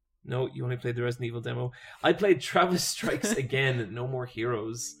 No, you only played the Resident Evil demo. I played Travis Strikes Again, No More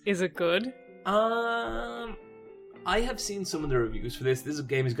Heroes. Is it good? I have seen some of the reviews for this. This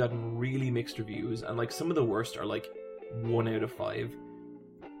game has gotten really mixed reviews, and like some of the worst are like 1 out of 5.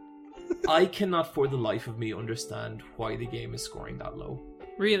 I cannot for the life of me understand why the game is scoring that low.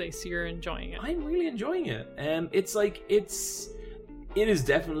 Really? So you're enjoying it? I'm really enjoying it.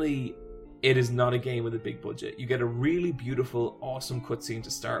 It is not a game with a big budget. You get a really beautiful, awesome cutscene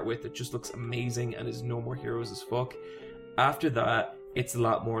to start with that just looks amazing and is No More Heroes as fuck. After that, it's a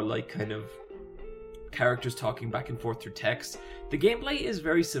lot more like kind of characters talking back and forth through text. The gameplay is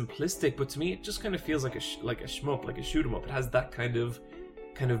very simplistic, but to me it just kind of feels like a shmup, like a shoot 'em up. It has that kind of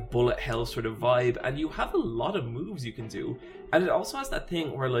bullet hell sort of vibe, and you have a lot of moves you can do. And it also has that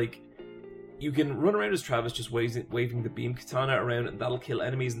thing where like you can run around as Travis just waving the beam katana around, and that'll kill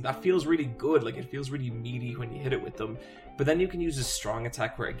enemies, and that feels really good. Like it feels really meaty when you hit it with them. But then you can use a strong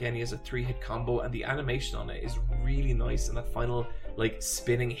attack where again he has a 3-hit combo, and the animation on it is really nice, and that final like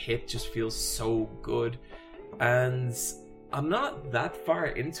spinning hit just feels so good. And I'm not that far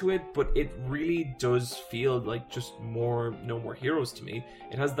into it, but it really does feel like just more No More Heroes to me.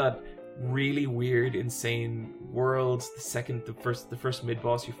 It has that really weird, insane world. The first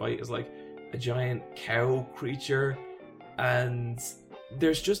mid-boss you fight is like a giant cow creature, and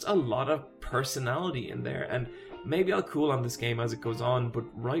there's just a lot of personality in there. And Maybe I'll cool on this game as it goes on, but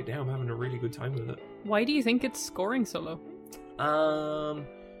right now I'm having a really good time with it. Why do you think it's scoring so low?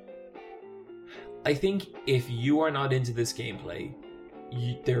 I think if you are not into this gameplay,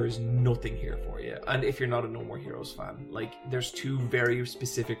 there is nothing here for you. And if you're not a No More Heroes fan, like, there's two very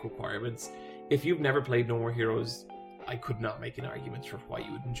specific requirements. If you've never played No More Heroes, I could not make an argument for why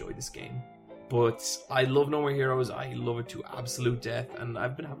you would enjoy this game. But I love No More Heroes. I love it to absolute death, and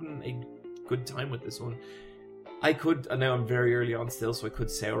I've been having a good time with this one. I could, and now I'm very early on still, so I could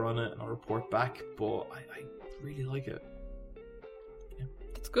sour on it and I'll report back, but I really like it. Yeah.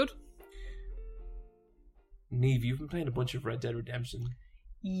 That's good. Neve, you've been playing a bunch of Red Dead Redemption.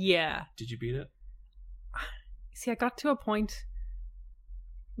 Yeah. Did you beat it? See, I got to a point.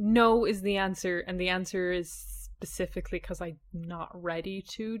 No is the answer, and the answer is specifically because I'm not ready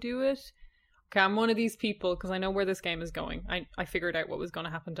to do it. Okay, I'm one of these people, because I know where this game is going. I figured out what was going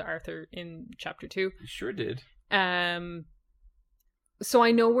to happen to Arthur in Chapter 2. You sure did. So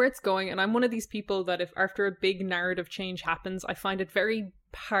I know where it's going, and I'm one of these people that if after a big narrative change happens, I find it very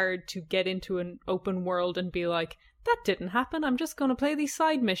hard to get into an open world and be like, that didn't happen, I'm just going to play these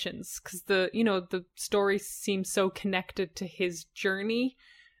side missions, because the story seems so connected to his journey.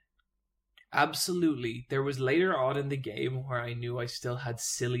 Absolutely. There was later on in the game where I knew I still had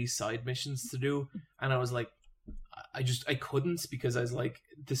silly side missions to do, and I was like, I couldn't, because I was like,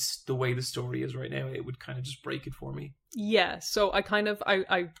 the way the story is right now, it would kind of just break it for me. Yeah, so I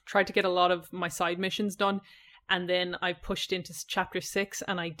tried to get a lot of my side missions done, and then I pushed into Chapter 6,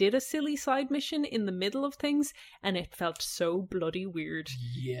 and I did a silly side mission in the middle of things, and it felt so bloody weird.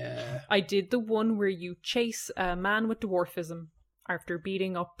 Yeah. I did the one where you chase a man with dwarfism after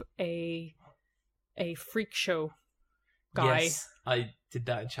beating up a freak show guy. Yes, I did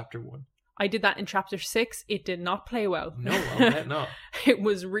that in Chapter 1. I did that in Chapter 6. It did not play well. No, I'll bet not. It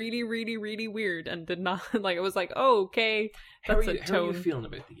was really, really, really weird and did not, like, it was like, oh, okay, that's a tone. How are you feeling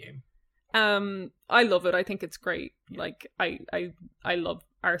about the game? I love it. I think it's great. Yeah. Like, I love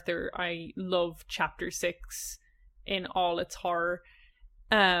Arthur. I love Chapter 6 in all its horror.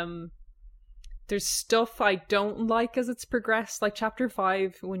 There's stuff I don't like as it's progressed. Like Chapter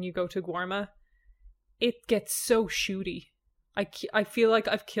 5, when you go to Guarma, it gets so shooty. I feel like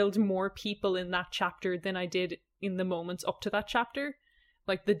I've killed more people in that chapter than I did in the moments up to that chapter.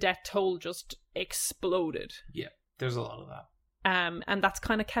 Like, the death toll just exploded. Yeah, there's a lot of that. And that's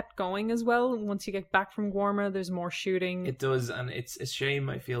kind of kept going as well. Once you get back from Guarma, there's more shooting. It does, and it's a shame,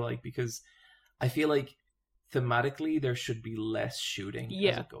 I feel like, because I feel like thematically there should be less shooting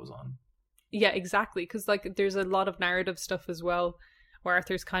as it goes on. Yeah, exactly, because like there's a lot of narrative stuff as well, where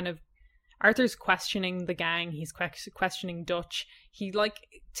Arthur's questioning the gang, he's questioning Dutch. He like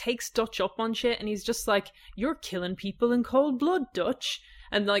takes Dutch up on shit, and he's just like, you're killing people in cold blood, Dutch.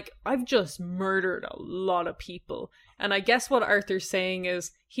 And like, I've just murdered a lot of people. And I guess what Arthur's saying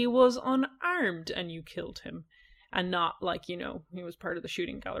is, he was unarmed and you killed him. And not like, he was part of the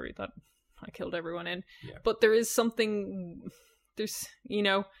shooting gallery that I killed everyone in. Yeah. But there is something,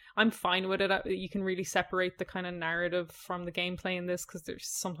 I'm fine with it. You can really separate the kind of narrative from the gameplay in this, because they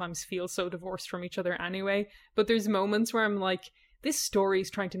sometimes feel so divorced from each other anyway. But there's moments where I'm like, this story is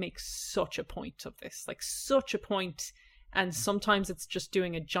trying to make such a point of this, like such a point, and sometimes it's just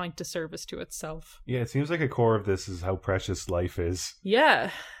doing a giant disservice to itself. Yeah, it seems like a core of this is how precious life is.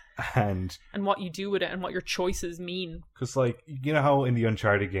 Yeah. And what you do with it and what your choices mean. Because, like, you know how in the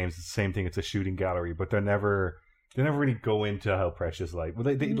Uncharted games it's the same thing, it's a shooting gallery, but they never really go into how precious life. Well,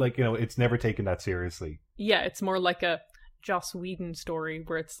 they like, it's never taken that seriously. Yeah, it's more like a Joss Whedon story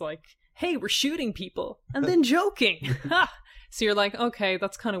where it's like, hey, we're shooting people and then joking. So you're like, okay,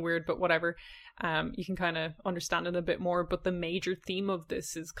 that's kind of weird, but whatever. You can kind of understand it a bit more, but the major theme of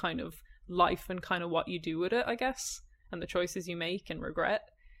this is kind of life and kind of what you do with it, I guess, and the choices you make and regret.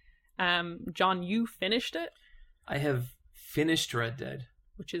 John, you finished it? I have finished Red Dead.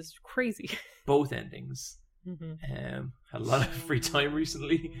 Which is crazy. Both endings. Mm-hmm. Had a lot of free time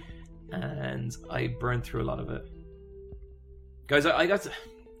recently, and I burned through a lot of it. Guys, I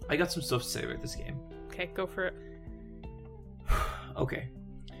got some stuff to say about this game. Okay, go for it. Okay.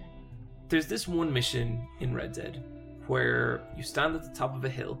 There's this one mission in Red Dead where you stand at the top of a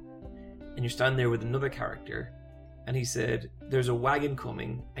hill and you're standing there with another character, and he said, there's a wagon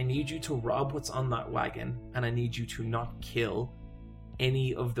coming. I need you to rob what's on that wagon, and I need you to not kill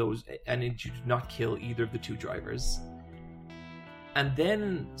any of those. I need you to not kill either of the two drivers. And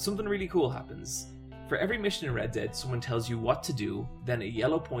then something really cool happens. For every mission in Red Dead, someone tells you what to do, then a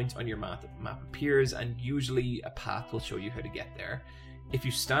yellow point on your map appears, and usually a path will show you how to get there. If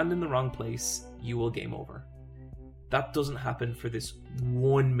you stand in the wrong place, you will game over. That doesn't happen for this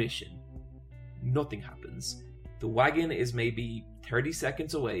one mission. Nothing happens. The wagon is maybe 30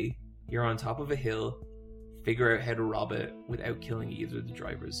 seconds away. You're on top of a hill. Figure out how to rob it without killing either of the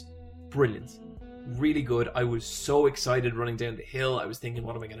drivers. Brilliant. Really good. I was so excited running down the hill. I was thinking,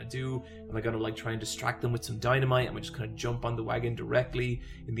 what am I going to do? Am I going to like try and distract them with some dynamite? Am I just going to jump on the wagon directly?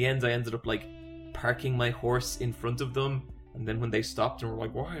 In the end, I ended up like parking my horse in front of them. And then when they stopped and were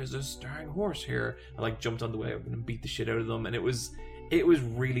like, why is this dang horse here? I like jumped on the wagon and beat the shit out of them. And it was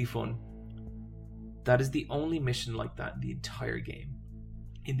really fun. That is the only mission like that in the entire game.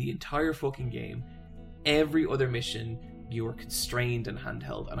 In the entire fucking game, every other mission, you are constrained and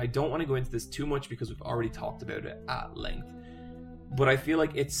handheld. And I don't want to go into this too much because we've already talked about it at length. But I feel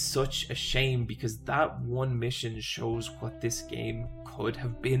like it's such a shame because that one mission shows what this game could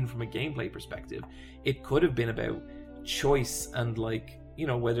have been from a gameplay perspective. It could have been about choice and like, you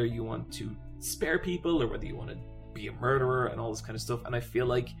know, whether you want to spare people or whether you want to be a murderer and all this kind of stuff. And I feel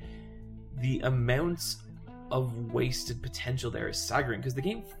like the amount of wasted potential there is staggering because the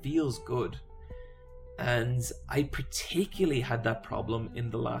game feels good. And I particularly had that problem in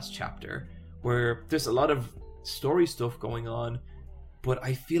the last chapter where there's a lot of story stuff going on, but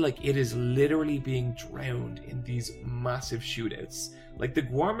I feel like it is literally being drowned in these massive shootouts. Like the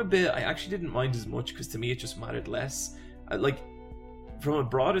Guarma bit, I actually didn't mind as much because to me it just mattered less. Like from a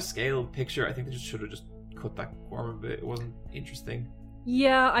broader scale picture, I think they just should have just cut that Guarma bit. It wasn't interesting.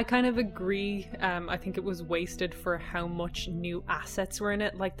 Yeah, I kind of agree. I think it was wasted for how much new assets were in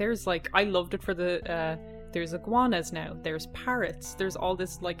it. Like, there's like, I loved it for the, there's iguanas now, there's parrots, there's all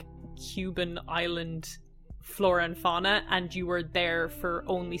this like Cuban island flora and fauna, and you were there for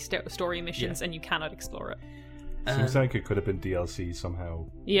only story missions and you cannot explore it. Seems like it could have been DLC somehow.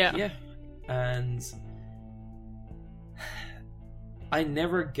 Yeah. And I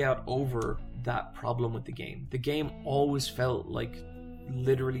never got over that problem with the game. The game always felt like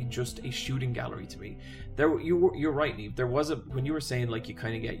literally just a shooting gallery to me. You're right, Neve. There was when you were saying like you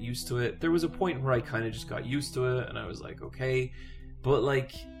kind of get used to it, there was a point where I kind of just got used to it and I was like, okay, but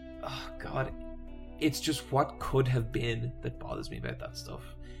like, oh god, it's just what could have been that bothers me about that stuff.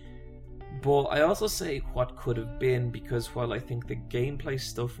 But I also say what could have been because while I think the gameplay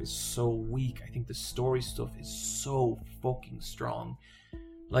stuff is so weak, I think the story stuff is so fucking strong.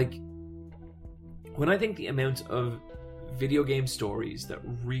 Like, when I think the amount of video game stories that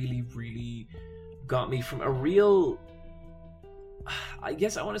really, really got me from a real, I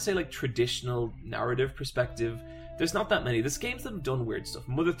guess I want to say like traditional narrative perspective, there's not that many. There's games that have done weird stuff.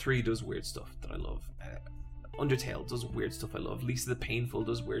 Mother 3 does weird stuff that I love. Undertale does weird stuff I love. Lisa the Painful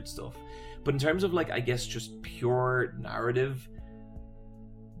does weird stuff. But in terms of like, I guess just pure narrative,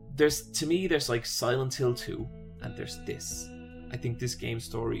 to me there's like Silent Hill 2 and there's this. I think this game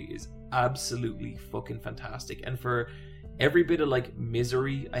story is absolutely fucking fantastic. And for every bit of like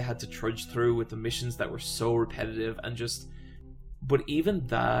misery I had to trudge through with the missions that were so repetitive and just, but even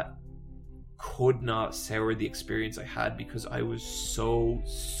that could not sour the experience I had because I was so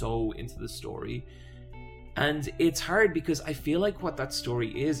into the story. And it's hard because I feel like what that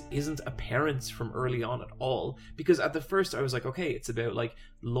story isn't apparent from early on at all. Because at the first I was like, okay, it's about like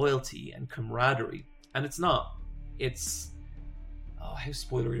loyalty and camaraderie. And it's not. It's... Oh, how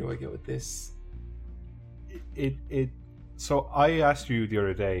spoilery do I get with this? So I asked you the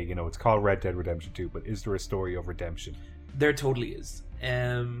other day, you know, it's called Red Dead Redemption 2, but is there a story of redemption? There totally is.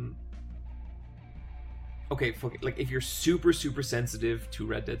 Okay, fuck it. Like, if you're super sensitive to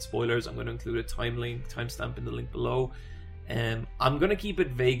Red Dead spoilers, I'm going to include a timestamp in the link below. I'm going to keep it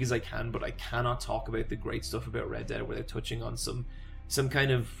vague as I can, but I cannot talk about the great stuff about Red Dead without touching on some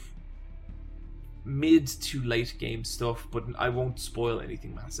kind of mid to late game stuff, but I won't spoil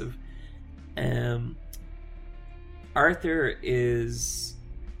anything massive. Arthur is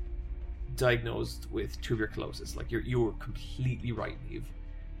diagnosed with tuberculosis. Like, you were completely right, Neve.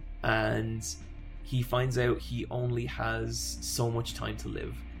 And he finds out he only has so much time to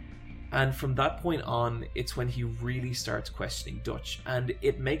live. And from that point on, it's when he really starts questioning Dutch. And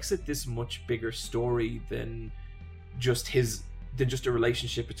it makes it this much bigger story than just a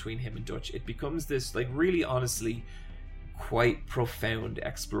relationship between him and Dutch. It becomes this, like, really honestly quite profound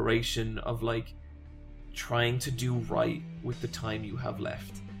exploration of, like, trying to do right with the time you have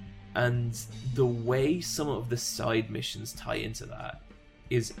left. And the way some of the side missions tie into that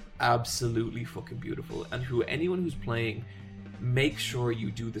is absolutely fucking beautiful. And anyone who's playing, make sure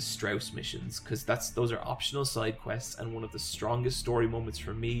you do the Strauss missions, because those are optional side quests, and one of the strongest story moments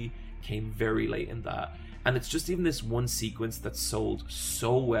for me came very late in that. And it's just even this one sequence that's sold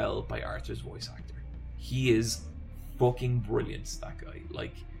so well by Arthur's voice actor. He is fucking brilliant, that guy.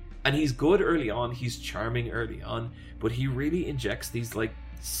 Like, and he's good early on, he's charming early on, but he really injects these like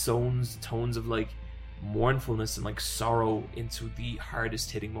tones of like mournfulness and like sorrow into the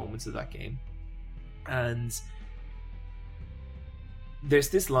hardest hitting moments of that game. And there's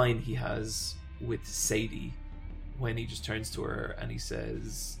this line he has with Sadie when he just turns to her and he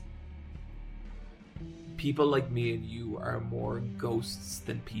says, "People like me and you are more ghosts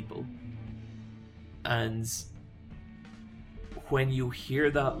than people." And when you hear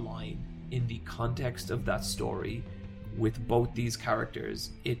that line in the context of that story with both these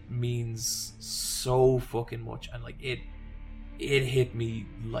characters, it means so fucking much. And like it hit me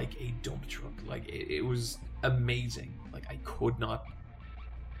like a dump truck. Like it was amazing. Like I could not,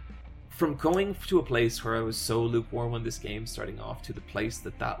 from going to a place where I was so lukewarm on this game starting off to the place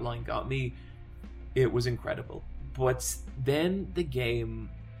that line got me, it was incredible. But then the game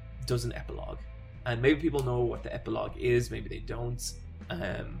does an epilogue, and maybe people know what the epilogue is, maybe they don't.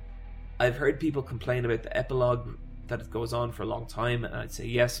 I've heard people complain about the epilogue, that it goes on for a long time, and I'd say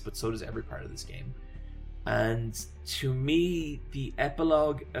yes, but so does every part of this game. And to me, the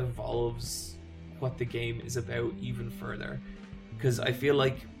epilogue evolves what the game is about even further, because I feel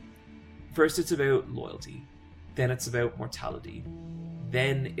like first it's about loyalty, then it's about mortality,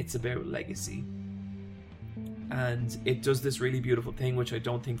 then it's about legacy. And it does this really beautiful thing, which I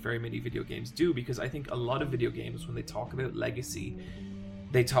don't think very many video games do, because I think a lot of video games, when they talk about legacy,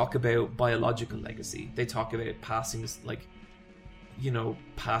 they talk about biological legacy. They talk about passing, like, you know,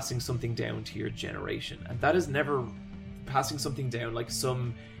 passing something down to your generation. And that is never passing something down like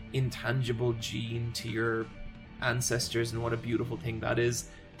some intangible gene to your ancestors, and what a beautiful thing that is.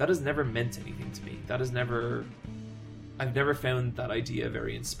 That has never meant anything to me. I've never found that idea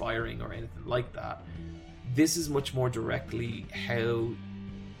very inspiring or anything like that. This is much more directly how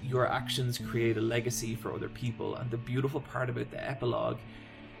your actions create a legacy for other people. And the beautiful part about the epilogue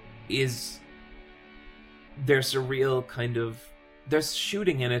is there's a real kind of, there's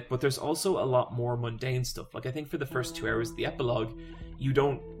shooting in it, but there's also a lot more mundane stuff. Like I think for the first 2 hours of the epilogue, I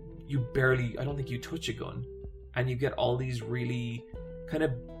don't think you touch a gun, and you get all these really kind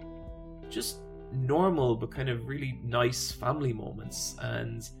of just normal but kind of really nice family moments.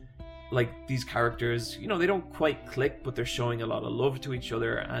 And like these characters, you know, they don't quite click, but they're showing a lot of love to each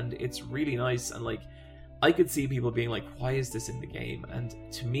other, and it's really nice. And like I could see people being like, why is this in the game? And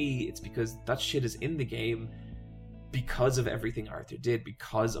to me, it's because that shit is in the game because of everything Arthur did,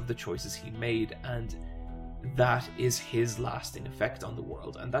 because of the choices he made, and that is his lasting effect on the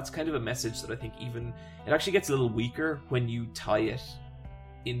world. And that's kind of a message that I think even, it actually gets a little weaker when you tie it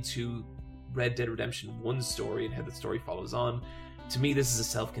into Red Dead Redemption 1's story and how the story follows on. To me, this is a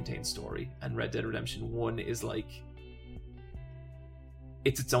self-contained story, and Red Dead Redemption 1 is like,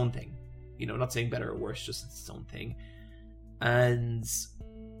 it's its own thing. You know, not saying better or worse, just it's its own thing. And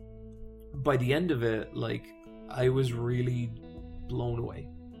by the end of it, like, I was really blown away.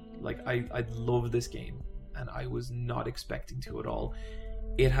 Like, I love this game, and I was not expecting to at all.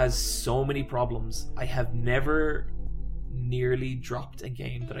 It has so many problems. I have never nearly dropped a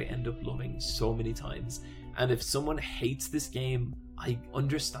game that I end up loving so many times. And if someone hates this game, I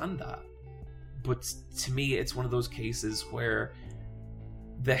understand that. But to me, it's one of those cases where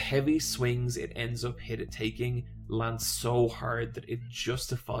the heavy swings it ends up taking land so hard that it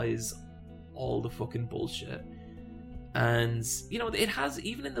justifies all the fucking bullshit. And, you know, it has,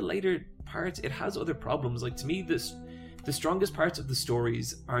 even in the later parts, it has other problems. Like, to me, the strongest parts of the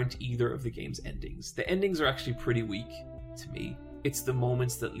stories aren't either of the game's endings. The endings are actually pretty weak to me. It's the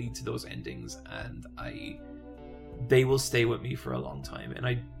moments that lead to those endings, and they will stay with me for a long time. And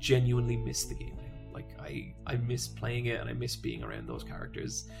I genuinely miss the game now. Like, I miss playing it, and I miss being around those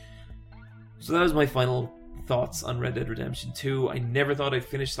characters. So that was my final thoughts on Red Dead Redemption 2. I never thought I'd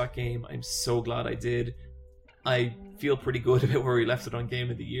finish that game. I'm so glad I did. I feel pretty good about where we left it on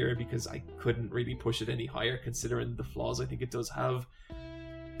Game of the Year, because I couldn't really push it any higher considering the flaws I think it does have.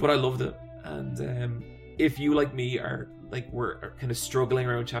 But I loved it. And if you, like me, are kind of struggling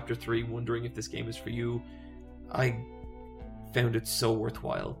around Chapter 3, wondering if this game is for you, I found it so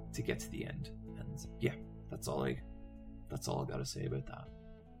worthwhile to get to the end. And yeah, that's all I gotta say about that.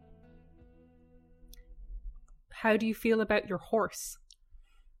 How do you feel about your horse?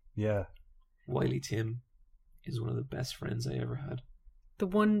 Yeah. Wily Tim is one of the best friends I ever had. The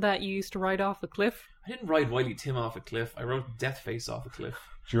one that you used to ride off a cliff? I didn't ride Wily Tim off a cliff. I rode Deathface off a cliff.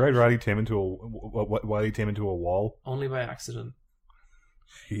 Did you ride Wily Tim into a wall? Only by accident.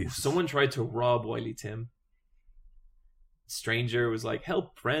 Jeez. Someone tried to rob Wily Tim. Stranger was like,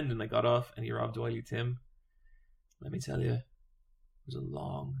 "Help, friend," and I got off, and he robbed Wily Tim. Let me tell you, it was a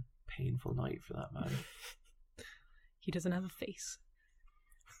long, painful night for that man. He doesn't have a face.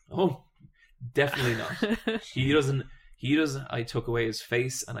 Oh, definitely not. He He does. I took away his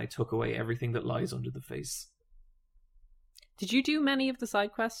face, and I took away everything that lies under the face. Did you do many of the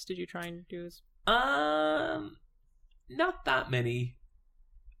side quests? Did you try and do as... Not that many.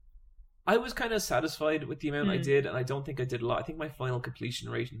 I was kind of satisfied with the amount I did, and I don't think I did a lot. I think my final completion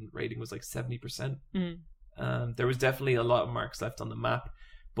rating was like 70%. There was definitely a lot of marks left on the map,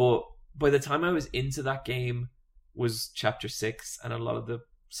 but by the time I was into that game was chapter 6, and a lot of the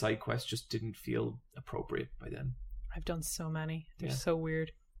side quests just didn't feel appropriate by then. I've done so many. They're so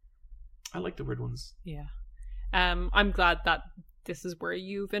weird. I like the weird ones. Yeah. I'm glad that this is where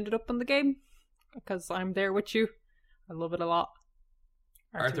you've ended up on the game, because I'm there with you. I love it a lot.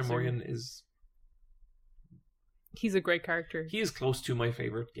 Arthur Morgan is... He's a great character. He is close to my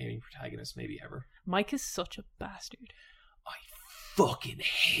favorite gaming protagonist maybe ever. Mike is such a bastard. I fucking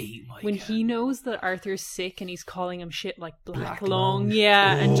hate Mike. When he knows that Arthur's sick and he's calling him shit like Black Lung.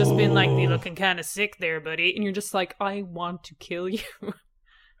 Yeah, and just being like, you're looking kind of sick there, buddy. And you're just like, I want to kill you.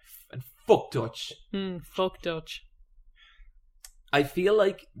 And fuck Dutch. Fuck Dutch. I feel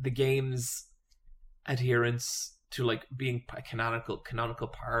like the game's adherence to like being a canonical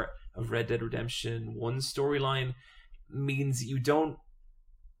part of Red Dead Redemption 1 storyline means you don't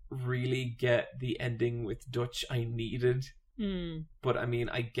really get the ending with Dutch I needed. But I mean,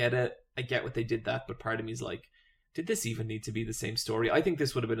 I get it. I get what they did that, but part of me is like, did this even need to be the same story? I think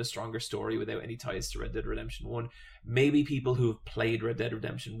this would have been a stronger story without any ties to Red Dead Redemption 1. Maybe people who have played Red Dead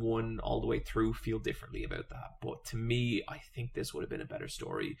Redemption 1 all the way through feel differently about that. But to me, I think this would have been a better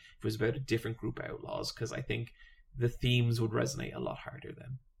story if it was about a different group of outlaws, because I think the themes would resonate a lot harder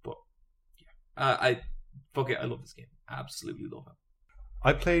then. But yeah, fuck it. I love this game. Absolutely love it.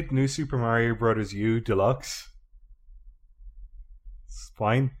 I played New Super Mario Bros. U Deluxe. It's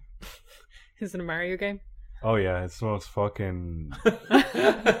fine. Is it a Mario game? Oh yeah, it's the most fucking...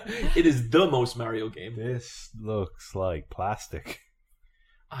 It is the most Mario game. This looks like plastic.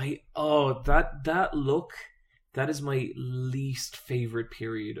 That look, that is my least favorite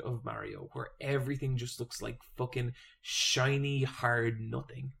period of Mario, where everything just looks like fucking shiny, hard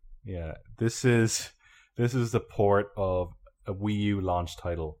nothing. Yeah, this is the port of a Wii U launch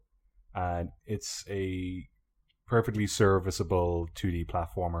title, and it's a perfectly serviceable 2D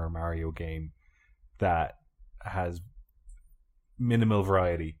platformer Mario game that has minimal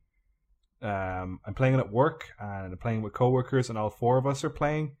variety. I'm playing it at work, and I'm playing with coworkers, and all 4 of us are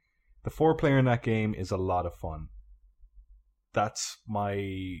playing. The 4-player in that game is a lot of fun. That's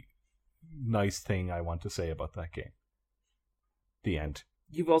my nice thing I want to say about that game. The end.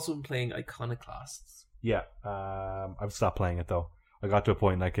 You've also been playing Iconoclasts. Yeah, I've stopped playing it though. I got to a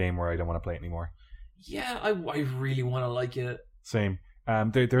point in that game where I don't want to play it anymore. Yeah, I really want to like it. Same.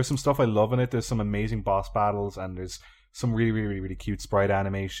 There's some stuff I love in it. There's some amazing boss battles, and there's some really, really, really cute sprite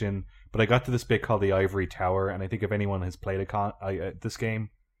animation. But I got to this bit called the Ivory Tower, and I think if anyone has played this game,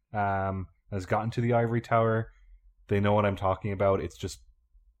 has gotten to the Ivory Tower, they know what I'm talking about. It's just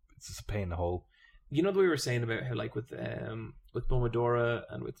a pain in the hole. You know, we were saying about how, like, with Momodora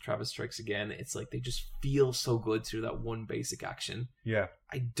and with Travis Strikes Again, it's like they just feel so good through that one basic action. Yeah.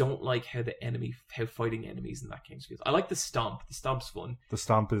 I don't like how fighting enemies in that game feels. I like the stomp. The stomp's fun. The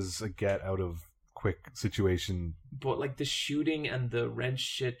stomp is a get out of quick situation. But like the shooting and the wrench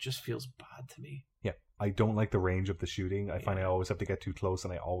shit just feels bad to me. Yeah. I don't like the range of the shooting. I find I always have to get too close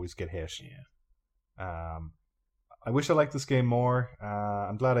and I always get hit. Yeah. I wish I liked this game more.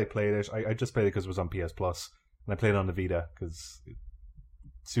 I'm glad I played it. I just played it because it was on PS Plus, and I played it on the Vita because it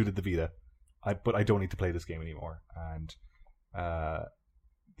suited the Vita. But I don't need to play this game anymore. And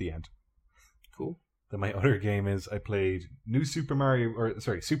the end. Cool. Then my other game is I played Super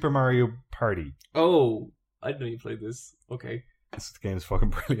Mario Party. Oh, I didn't know you played this. Okay. This game is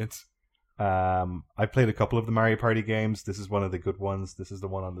fucking brilliant. I played a couple of the Mario Party games. This is one of the good ones. This is the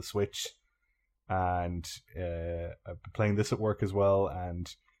one on the Switch. And I've been playing this at work as well, and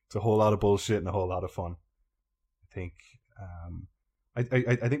it's a whole lot of bullshit and a whole lot of fun. I think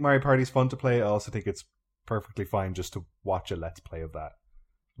I think Mario Party is fun to play. I also think it's perfectly fine just to watch a let's play of that.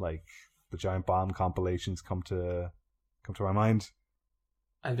 Like the Giant Bomb compilations come to my mind.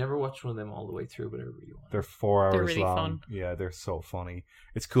 I've never watched one of them all the way through, but I really want. They're 4 hours They're really long. fun. Yeah, they're so funny.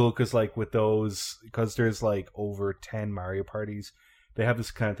 It's cool because like with those, because there's like over 10 Mario parties. They have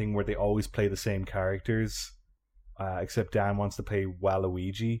this kind of thing where they always play the same characters, except Dan wants to play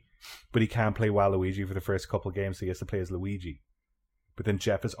Waluigi, but he can't play Waluigi for the first couple of games, so he has to play as Luigi. But then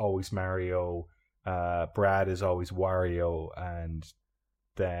Jeff is always Mario, Brad is always Wario, and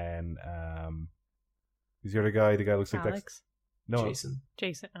then who's the other guy? The guy looks like Alex? No, Jason.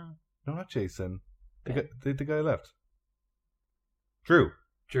 Oh. No, not Jason. The guy left. Drew.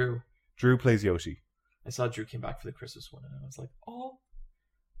 Drew plays Yoshi. I saw Drew came back for the Christmas one, and I was like, oh.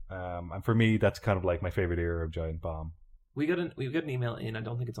 And for me, that's kind of like my favorite era of Giant Bomb. We got an email in. I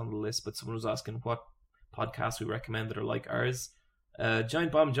don't think it's on the list, but someone was asking what podcasts we recommend that are like ours.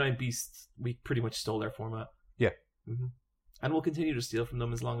 Giant Bomb, Giant Beast. We pretty much stole their format. Yeah, and we'll continue to steal from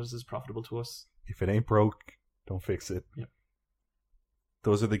them as long as it's profitable to us. If it ain't broke, don't fix it. Yeah.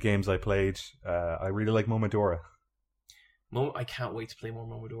 Those are the games I played. I really like Momodora. I can't wait to play more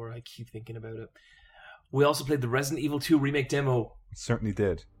Momodora. I keep thinking about it. We also played the Resident Evil 2 remake demo. It certainly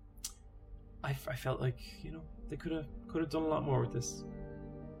did. I felt like, they could have done a lot more with this.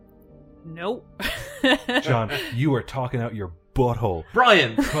 Nope. John, you are talking out your butthole.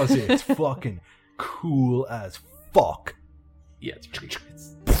 Brian! Because it's fucking cool as fuck. Yeah, it's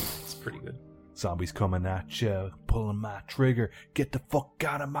pretty good. Zombies coming at you, pulling my trigger. Get the fuck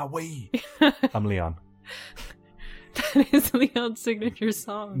out of my way. I'm Leon. That is Leon's signature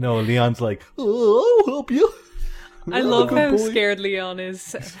song. No, Leon's like, oh, I'll help you. I love Good how boy. scared Leon is.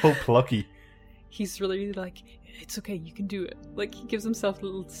 So plucky. He's really like, it's okay, you can do it. Like, he gives himself a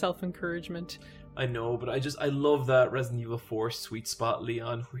little self-encouragement. I know, but I love that Resident Evil 4 sweet spot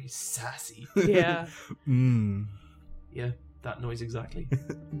Leon where he's sassy. Yeah. Yeah, that noise exactly.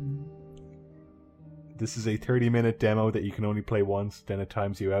 This is a 30-minute demo that you can only play once, then it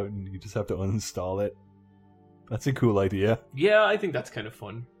times you out and you just have to uninstall it. That's a cool idea. Yeah, I think that's kind of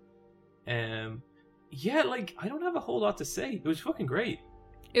fun. Yeah, like, I don't have a whole lot to say. It was fucking great.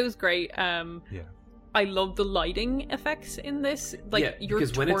 It was great. Yeah. I love the lighting effects in this. Like, yeah, your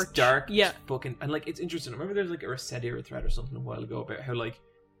because torch, when it's dark, yeah, it's fucking... And, like, it's interesting. I remember there was, like, a Reset Era thread or something a while ago about how, like,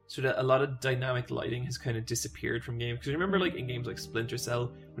 sort of a lot of dynamic lighting has kind of disappeared from games. Because I remember, like, in games like Splinter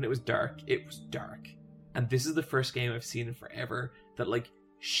Cell, when it was dark. And this is the first game I've seen in forever that, like,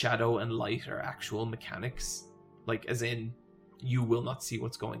 shadow and light are actual mechanics. Like, as in, you will not see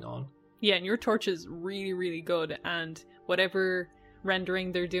what's going on. Yeah, and your torch is really, really good. And whatever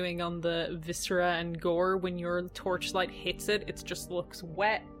rendering they're doing on the viscera and gore, when your torchlight hits it, it just looks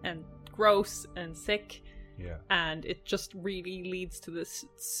wet and gross and sick. Yeah. And it just really leads to this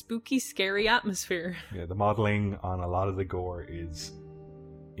spooky, scary atmosphere. Yeah, the modeling on a lot of the gore is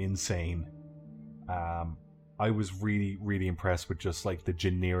insane. I was really, really impressed with just like the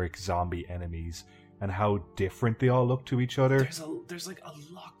generic zombie enemies and how different they all look to each other. There's like a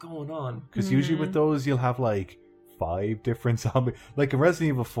lot going on. Because usually with those, you'll have like 5 different zombies. Like in Resident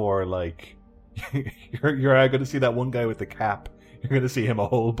Evil 4, like you're going to see that one guy with the cap. You're going to see him a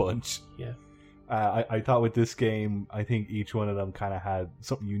whole bunch. Yeah. I thought with this game, I think each one of them kind of had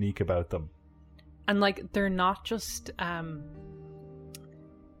something unique about them. And like, they're not just,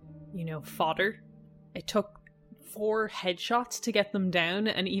 fodder. It took 4 headshots to get them down,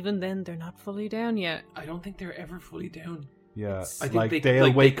 and even then, they're not fully down yet. I don't think they're ever fully down. Yeah, I think like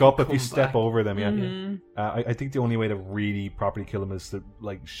they'll wake up if come you step back. over them. Yeah, Mhm. I think the only way to really properly kill them is to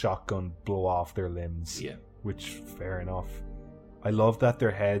like shotgun blow off their limbs. Yeah. Which fair enough. I love that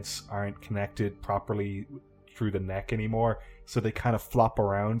their heads aren't connected properly through the neck anymore, so they kind of flop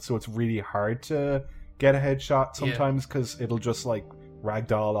around. So it's really hard to get a headshot sometimes because it'll just like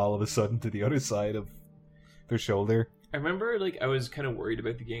ragdoll all of a sudden to the other side of their shoulder. I remember, like, I was kind of worried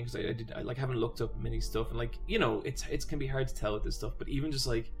about the game because I haven't looked up many stuff, and like, it can be hard to tell with this stuff, but even just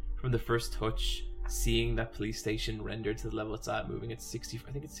like from the first touch, seeing that police station rendered to the level it's at, moving at 60,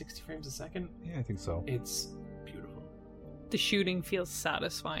 I think it's 60 frames a second. Yeah, I think so. It's beautiful. The shooting feels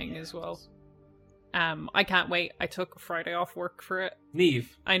satisfying as well. I can't wait. I took Friday off work for it.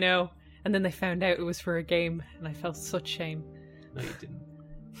 Neve. I know. And then they found out it was for a game, and I felt such shame. No, you didn't.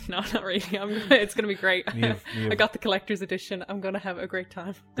 No, not really. It's going to be great. Neve. I got the collector's edition. I'm going to have a great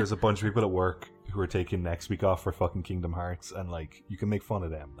time. There's a bunch of people at work who are taking next week off for fucking Kingdom Hearts, and like you can make fun of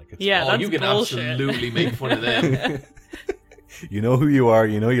them. Like, it's Yeah, Oh, that's you can bullshit. absolutely make fun of them. You know who you are.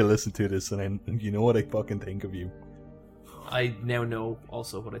 You know you listen to this, and you know what I fucking think of you. I now know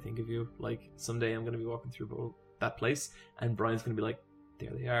also what I think of you. Like, someday I'm going to be walking through that place, and Brian's going to be like,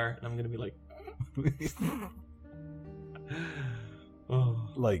 there they are, and I'm going to be like, oh.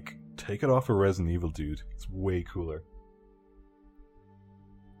 Like, take it off a Resident Evil, dude. It's way cooler.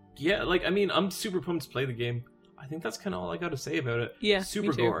 Yeah, like, I mean, I'm super pumped to play the game. I think that's kind of all I got to say about it. Yeah, Super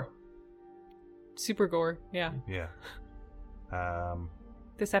me too. gore. Super Gore, yeah. Yeah.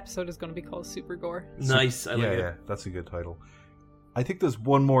 This episode is going to be called Super Gore. Nice, I like it. Yeah, that's a good title. I think there's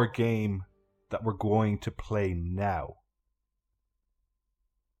one more game that we're going to play now.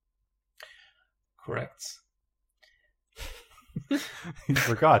 Correct. You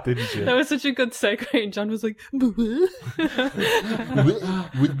forgot, didn't you? That was such a good segue, and John was like,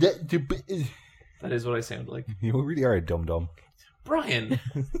 That is what I sound like. You really are a dum-dum. Brian!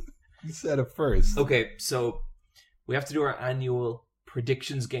 You said it first. Okay, so we have to do our annual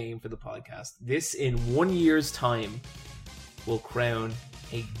predictions game for the podcast. This, in 1 year's time, will crown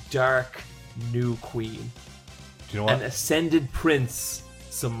a dark new queen. Do you know what? An ascended prince,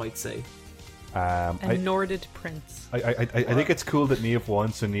 some might say. A Norded prince. I think it's cool that Niamh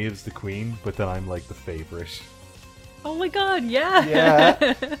won, so Niamh's the queen, but then I'm like the favorite. Oh my god, yeah.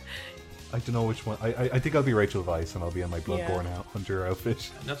 Yeah. I don't know which one. I think I'll be Rachel Weisz, and I'll be in my Bloodborne Hunter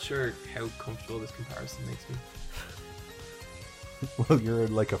outfit. I'm not sure how comfortable this comparison makes me. Well, you're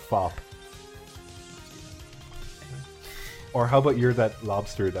like a fop. Or how about you're that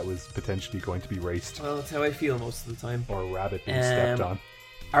lobster that was potentially going to be raced? Well, that's how I feel most of the time. Or a rabbit being stepped on.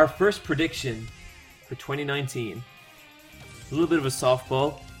 Our first prediction for 2019, a little bit of a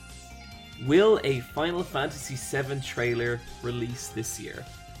softball. Will a Final Fantasy VII trailer release this year?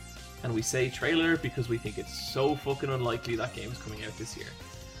 And we say trailer because we think it's so fucking unlikely that game's coming out this year.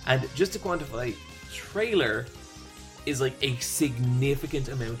 And just to quantify, trailer is like a significant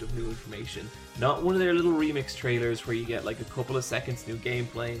amount of new information. Not one of their little remix trailers where you get like a couple of seconds new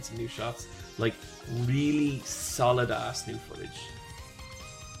gameplay and some new shots. Like really solid ass new footage.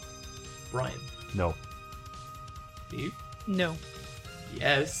 Brian. No. Steve? No.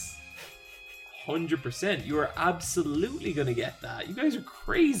 Yes. 100%. You are absolutely gonna get that. You guys are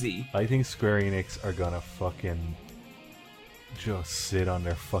crazy. I think Square Enix are gonna fucking just sit on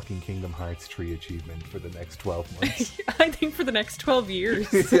their fucking Kingdom Hearts 3 achievement for the next 12 months. I think for the next 12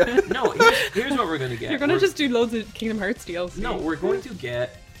 years. No, here's what we're gonna get. You're gonna just do loads of Kingdom Hearts DLC. No, we're going to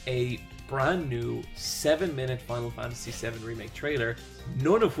get a brand new 7-minute Final Fantasy VII Remake trailer,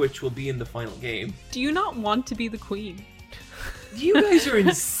 none of which will be in the final game. Do you not want to be the queen? You guys are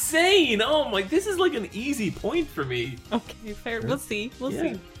insane! Oh my, this is like an easy point for me. Okay, fair. We'll see. We'll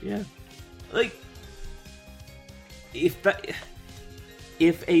see. Yeah. Like, if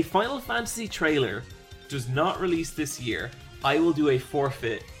a Final Fantasy trailer does not release this year, I will do a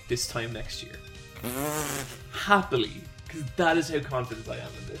forfeit this time next year. Happily, because that is how confident I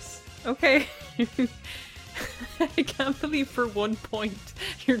am in this. Okay. I can't believe for 1 point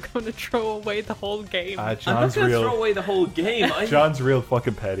you're going to throw away the whole game. I'm not John's going to real. throw away the whole game. John's real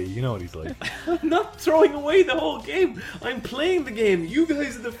fucking petty. You know what he's like. I'm not throwing away the whole game. I'm playing the game. You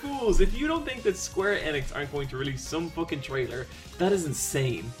guys are the fools. If you don't think that Square Enix aren't going to release some fucking trailer, that is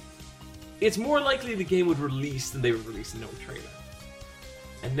insane. It's more likely the game would release than they would release no trailer.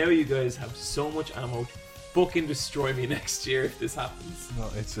 And now you guys have so much ammo to fucking destroy me next year if this happens. No,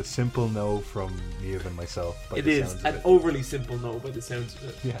 it's a simple no from Niamh and myself. It is an overly simple no by the sounds of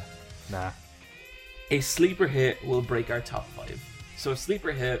it. Yeah. Nah. A sleeper hit will break our top 5. So a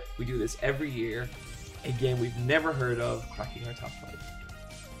sleeper hit, we do this every year. A game we've never heard of cracking our top 5.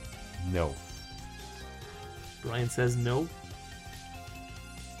 No. Brian says no.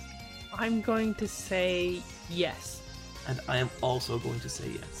 I'm going to say yes. And I am also going to say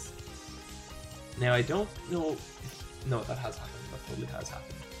yes. Now, I don't know... No, that has happened. That totally has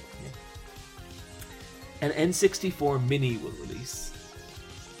happened. Yeah. An N64 Mini will release.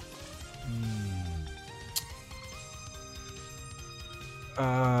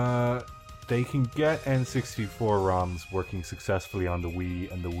 They can get N64 ROMs working successfully on the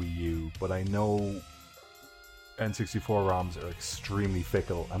Wii and the Wii U, but I know N64 ROMs are extremely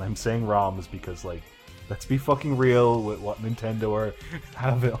fickle, and I'm saying ROMs because, like, let's be fucking real with what Nintendo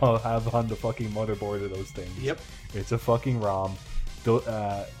have on the fucking motherboard of those things. Yep. It's a fucking ROM.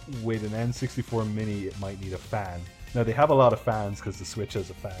 With an N64 Mini, it might need a fan. Now, they have a lot of fans because the Switch has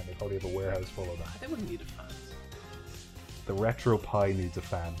a fan. They probably have a warehouse full of them. They wouldn't need a fan. The Retro Pi needs a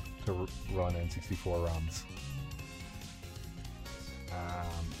fan to run N64 ROMs.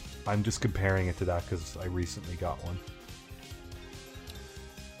 I'm just comparing it to that because I recently got one.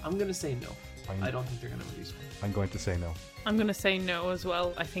 I'm going to say no. I don't think they're going to release one. I'm going to say no. I'm going to say no as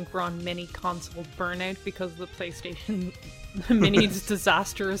well. I think we're on mini console burnout because of the PlayStation Mini's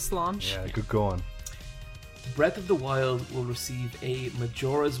disastrous launch. Yeah, good going. Breath of the Wild will receive a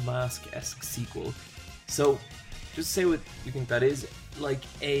Majora's Mask-esque sequel. So, just say what you think that is. Like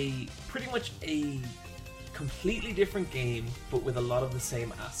pretty much a completely different game, but with a lot of the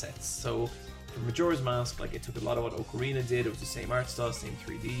same assets. So, for Majora's Mask, like, it took a lot of what Ocarina did. It was the same art style, same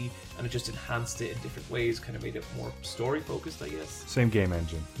 3D, and it just enhanced it in different ways, kind of made it more story focused, I guess. Same game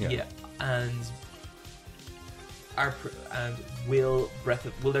engine. Yeah. And will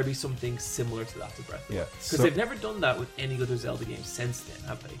there be something similar to that to Breath of the Yeah. Wild? Because they've never done that with any other Zelda games since then,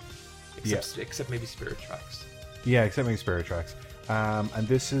 have they? Except maybe Spirit Tracks. Yeah, except maybe Spirit Tracks. And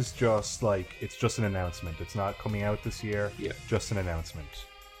this is just like, it's just an announcement. It's not coming out this year. Yeah. Just an announcement.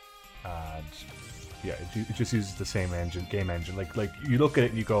 And Yeah, it just uses the same game engine. Like you look at it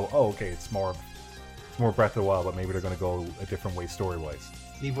and you go, oh, okay, it's more Breath of the Wild, but maybe they're going to go a different way story wise.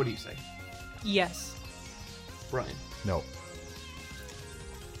 Neve, what do you say? Yes. Brian? No.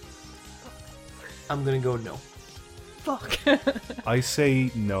 I'm gonna go no. Fuck. I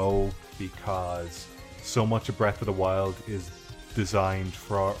say no because so much of Breath of the Wild is designed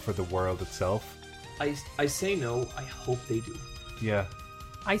for the world itself. I say no. I hope they do. Yeah.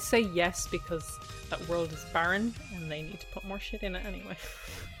 I say yes because that world is barren and they need to put more shit in it anyway.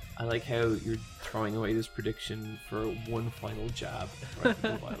 I like how you're throwing away this prediction for one final jab at Breath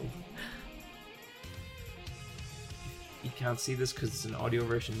of the Wild. You can't see this because it's an audio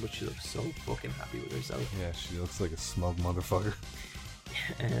version, but she looks so fucking happy with herself. Yeah, she looks like a smug motherfucker.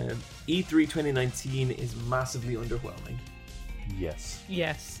 E3 2019 is massively underwhelming. Yes.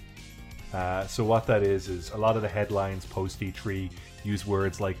 Yes. So what that is a lot of the headlines post E3 use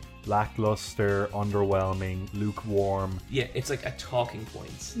words like lackluster, underwhelming, lukewarm, Yeah, it's like a talking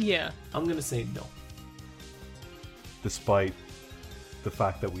point. Yeah. I'm gonna say no. despite the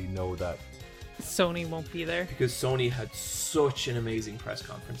fact that we know that. Sony won't be there. Because Sony had such an amazing press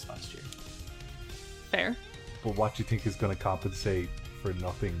conference last year. Fair. But what do you think is going to compensate for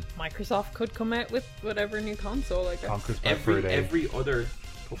nothing? Microsoft could come out with whatever new console, I guess. Conquers back for a day. Every other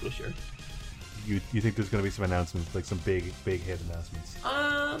publisher. You think there's going to be some announcements, like some big hit announcements?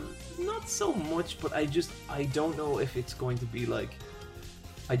 Not so much, but I don't know if it's going to be like.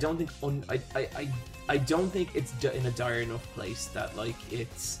 I don't think I don't think it's in a dire enough place that like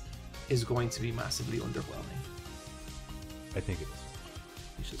it's is going to be massively underwhelming. I think it is.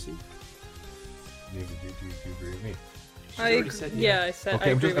 We shall see. Do you agree with me? She's already said yeah, I said. Okay,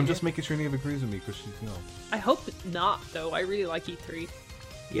 I I'm agree with just you. making sure Neve agrees with me because she's I hope not, though. I really like E3.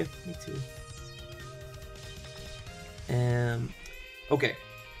 Yeah, me too. Okay.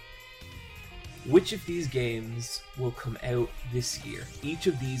 Which of these games will come out this year? Each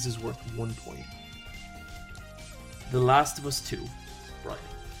of these is worth 1 point. The Last of Us 2, Brian.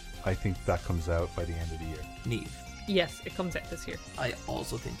 I think that comes out by the end of the year. Neve. Yes, it comes out this year. I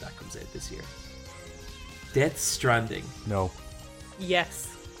also think that comes out this year. Death Stranding. No, Yes.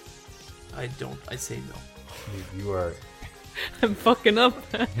 I say no. you are. I'm fucking up.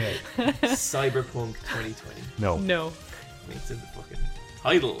 Yeah, Cyberpunk 2020. no, No. I mean, it's in the fucking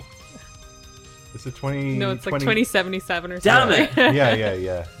title. it's a 20. No, it's like 2077 or Damn something. it! Yeah.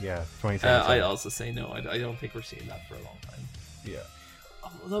 2017. I also say no. I don't think we're seeing that for a long time. Yeah,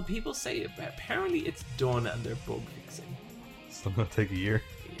 Although people say apparently it's done and they're bug fixing. still gonna take a year.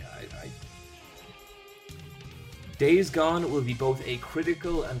 Yeah, Days Gone will be both a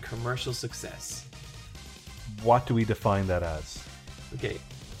critical and commercial success. What do we define that as? Okay.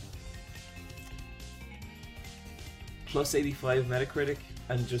 Plus 85 Metacritic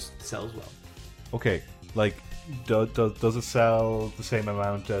and just sells well. Okay, like does it sell the same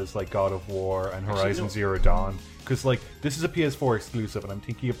amount as like God of War and Actually, Horizon no. Zero Dawn? Because like this is a PS4 exclusive, and I'm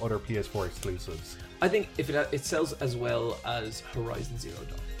thinking of other PS4 exclusives. I think if it sells as well as Horizon Zero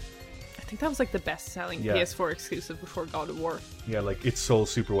Dawn. I think that was like the best-selling Yeah. PS4 exclusive before God of War. Yeah, like it sold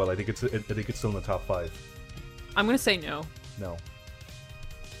super well. I think it's still in the top 5. I'm gonna say no. No,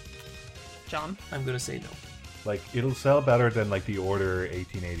 John? I'm gonna say no. like it'll sell better than like the Order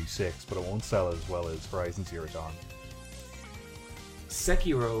 1886, but it won't sell as well as Horizon Zero Dawn.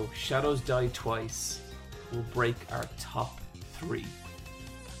 Sekiro Shadows Die Twice will break our top 3.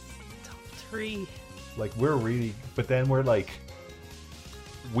 Top 3. Like we're really, but then we're like,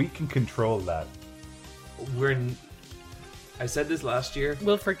 we can control that. I said this last year.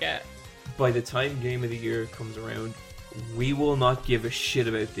 We'll forget. By the time Game of the Year comes around, we will not give a shit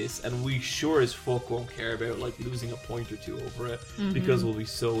about this, and we sure as fuck won't care about like losing a point or two over it because we'll be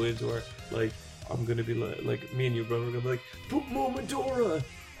so into it. Like I'm gonna be like me and your brother are gonna be like, put more Medora,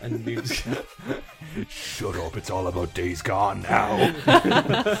 and we just Shut up! It's all about Days Gone now.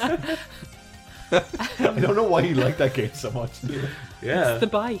 I don't know why you like that game so much. yeah. The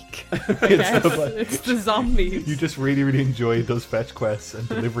bike. It's the bike. It's the zombies. You just really enjoy those fetch quests and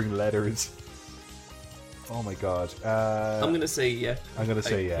delivering letters. Oh my god. I'm gonna say yeah. I'm gonna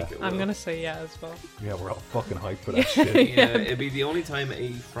say yeah. think it I'm will. gonna say yeah as well. Yeah, we're all fucking hyped for that shit. Yeah, it'd be the only time a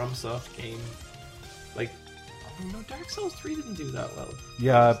FromSoft game, like, oh no, Dark Souls 3 didn't do that well.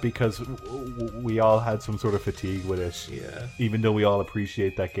 Yeah, because we all had some sort of fatigue with it. Yeah, Even though we all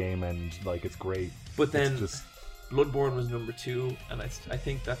appreciate that game and like it's great. but then It's just Bloodborne was number 2, and I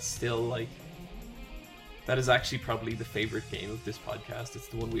think that's still like, that is actually probably the favorite game of this podcast. It's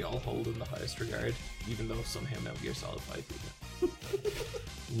the one we all hold in the highest regard, even though somehow Metal Gear Solid 5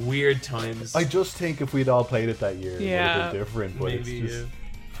 didn't. Weird times. I just think if we'd all played it that year, it would Yeah. have been different. But Maybe, it's just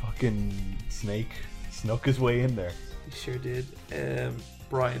fucking Snake. Snuck his way in there. He sure did.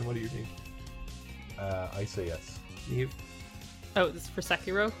 Brian, what do you think? I say yes. Neve? Oh, this is for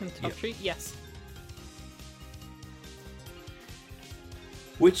Sekiro in the top Yeah. 3? Yes.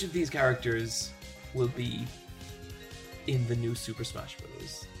 Which of these characters will be in the new Super Smash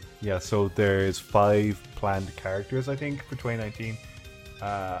Bros? Yeah, so there's 5 planned characters, I think, for 2019.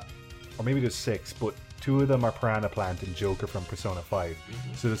 Or maybe there's 6, but 2 of them are Piranha Plant and Joker from Persona 5.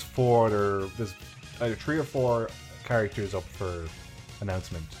 So there's either 3 or 4 characters up for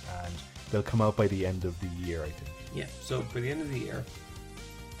announcement, and they'll come out by the end of the year, I think. Yeah, so by the end of the year,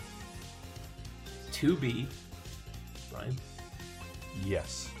 2B, Brian,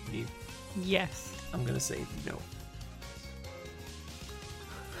 Yes. Neve, Yes. I'm gonna say no.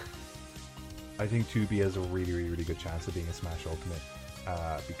 I think 2B has a really, really, really good chance of being a Smash Ultimate,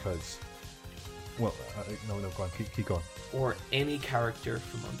 because... Well, no, go on, keep going. Or any character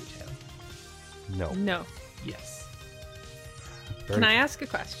from Undertale. No. No. Yes. Can I ask a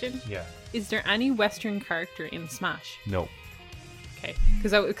question? Yeah. Is there any Western character in Smash? No. Okay,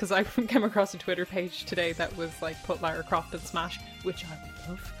 because I came across a Twitter page today that was like put Lara Croft in Smash, which I would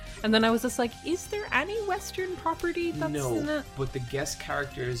love. And then I was just like, is there any Western property that's in No, it? but the guest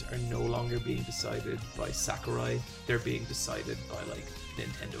characters are no longer being decided by Sakurai. They're being decided by, like,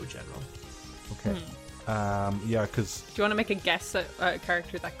 Nintendo General. Okay. Yeah, because... Do you want to make a guess at a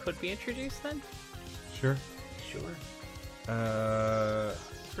character that could be introduced then? Sure. Sure.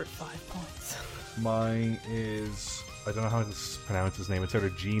 For 5 points. Mine is... I don't know how to pronounce his name. It's either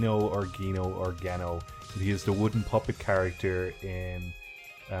Gino or Gino or Gano. He is the wooden puppet character in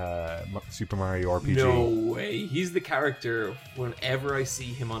Super Mario RPG. No way. He's the character, whenever I see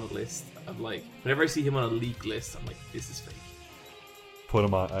him on a list, I'm like, whenever I see him on a leak list, I'm like, this is fake. Put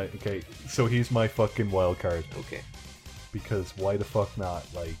him on. Okay, so he's my fucking wild card. Okay. Because why the fuck not?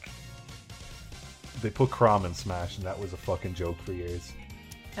 Like, they put Chrom in Smash, and that was a fucking joke for years.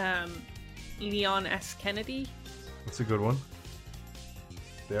 Leon S. Kennedy. That's a good one.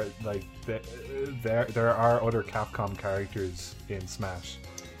 There are other Capcom characters in Smash.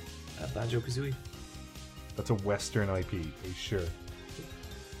 Banjo-Kazooie. That's a Western IP. Are you sure?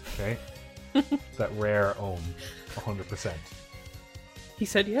 Okay. That Rare own 100%. He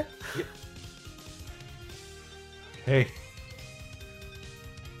said yeah. Yep. Hey.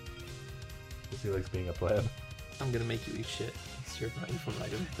 He likes being a pleb. I'm gonna make you eat shit. It's your Brian from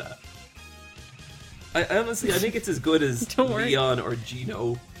right about that. I honestly, I think it's as good as Don't worry. Leon or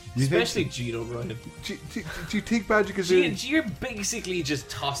Gino. You think- Especially Gino, Brian. Do you think Banjo-Kazooie... You're basically just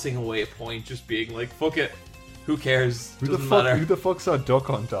tossing away a point, just being like, fuck it. Who cares? Who Doesn't matter. the fuck saw Duck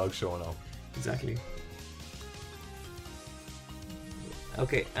Hunt Dog showing up? Exactly.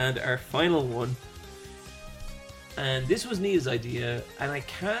 Okay, and our final one. And this was Neve's idea, and I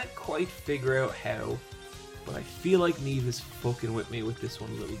can't quite figure out how, but I feel like Neve is fucking with me with this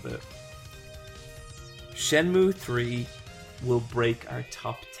one a little bit. Shenmue 3 will break our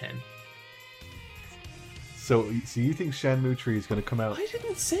top 10. So you think Shenmue 3 is going to come out? I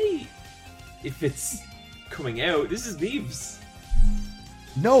didn't say if it's coming out. This is Neve's.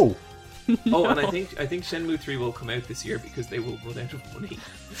 No! Oh, and I think Shenmue 3 will come out this year because they will run out of money.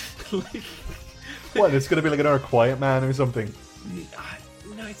 Like, What, it's going to be like another Quiet Man or something?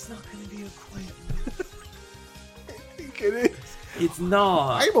 no, it's not going to be a quiet. I think it is. It's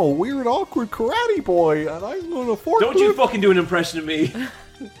not. I'm a weird, awkward karate boy, and I'm going to fork. Don't you fucking do an impression of me.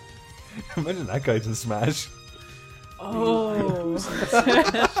 Imagine that guy's in Smash. Oh.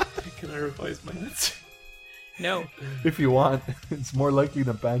 Can I revise my answer? No. If you want, it's more likely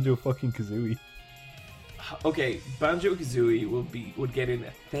than Banjo fucking Kazooie. Okay, Banjo-Kazooie would get in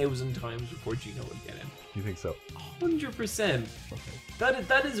 1,000 times before Gino would get in. You think so? 100%. Okay.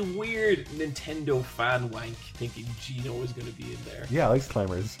 That is weird Nintendo fan wank thinking Gino is going to be in there. Yeah, I like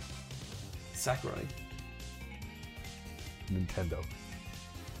climbers. Sakurai. Nintendo.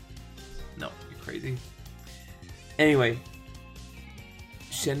 No, you're crazy. Anyway,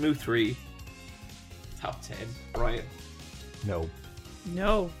 Shenmue 3, top 10. Brian. No.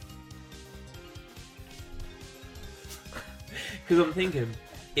 No. Because I'm thinking,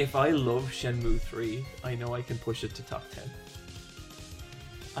 if I love Shenmue 3, I know I can push it to top 10.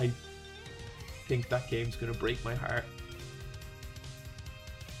 I think that game's going to break my heart.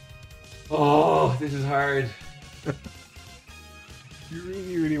 Oh, this is hard. You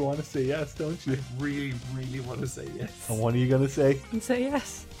really, really want to say yes, don't you? I really, really want to say yes. And what are you going to say? And say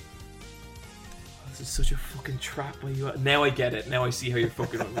yes. This is such a fucking trap by you. Now I get it. Now I see how you're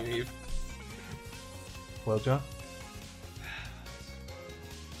fucking with me, Eve. Well, John?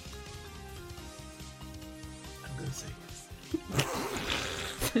 I'm going to say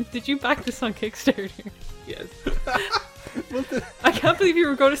yes. Did you back this on Kickstarter? Yes. I can't believe you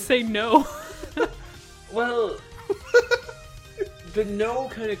were going to say no. Well, the no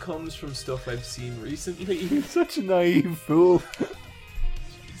kind of comes from stuff I've seen recently. You're such a naive fool.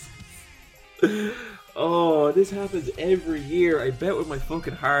 Oh, this happens every year. I bet with my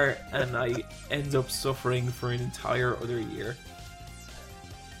fucking heart, and I end up suffering for an entire other year.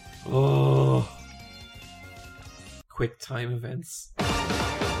 Oh. Quick time events.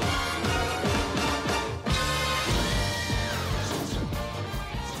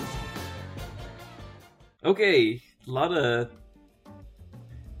 Okay, a lot of,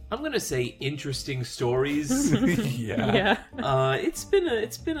 I'm gonna say, interesting stories. Yeah. It's been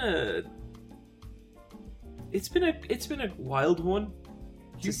a wild one,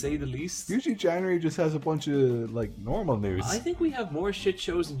 to say the least. Usually January just has a bunch of like normal news. I think we have more shit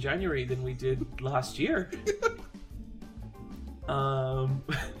shows in January than we did last year.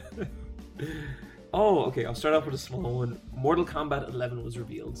 Oh, okay. I'll start off with a small one. Mortal Kombat 11 was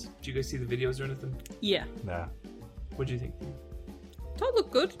revealed. Did you guys see the videos or anything? Yeah. Nah. What do you think? That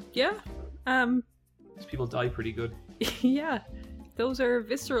looked good. Yeah. These people die pretty good. Yeah. Those are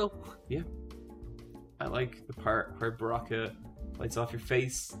visceral. Yeah. I like the part where Baraka bites off your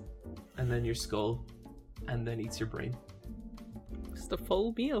face, and then your skull, and then eats your brain. It's the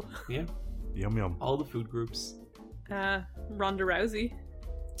full meal. Yeah. Yum yum. All the food groups. Ronda Rousey.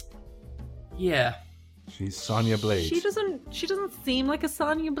 Yeah. She's Sonya Blade. She doesn't seem like a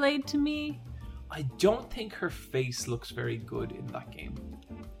Sonya Blade to me. I don't think her face looks very good in that game.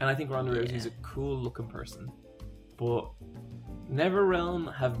 And I think Ronda Rousey's a cool looking person. But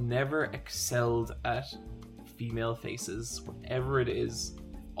NetherRealm have never excelled at female faces. Whatever it is,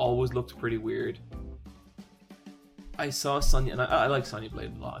 always looked pretty weird. I saw Sonya, and I like Sonya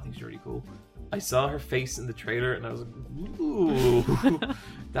Blade a lot. I think she's really cool. I saw her face in the trailer, and I was like, ooh,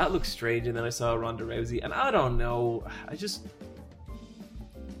 that looks strange. And then I saw Ronda Rousey, and I don't know.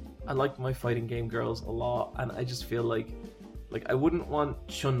 I like my fighting game girls a lot, and I just feel like I wouldn't want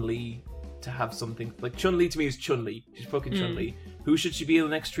Chun-Li to have something like Chun-Li. To me is Chun-Li. She's fucking Chun-Li. Who should she be in the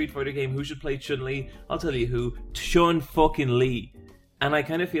next Street Fighter game? Who should play Chun-Li? I'll tell you who. Chun-fucking-Li. And I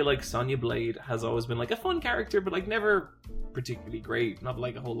kind of feel like Sonya Blade has always been like a fun character, but like never particularly great. Not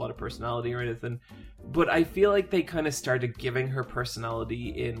like a whole lot of personality or anything. But I feel like they kind of started giving her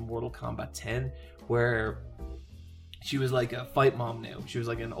personality in Mortal Kombat 10, where she was like a fight mom now. She was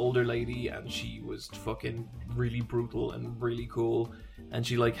like an older lady, and she was fucking really brutal and really cool, and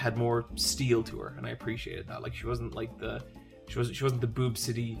she like had more steel to her, and I appreciated that. Like she wasn't like she wasn't the boob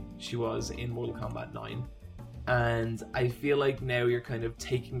city she was in Mortal Kombat 9. And I feel like now you're kind of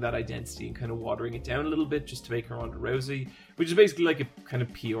taking that identity and kind of watering it down a little bit just to make her Ronda Rousey, which is basically like a kind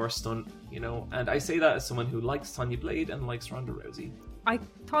of PR stunt, you know. And I say that as someone who likes Sonya Blade and likes Ronda Rousey. I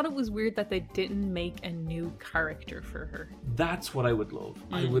thought it was weird that they didn't make a new character for her. That's what I would love.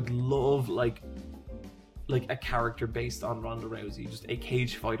 I would love like a character based on Ronda Rousey, just a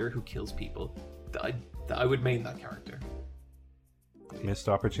cage fighter who kills people. I would main that character. Missed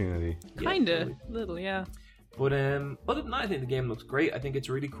opportunity. Yeah, Kinda, totally. little, yeah. But other than that, I think the game looks great. I think it's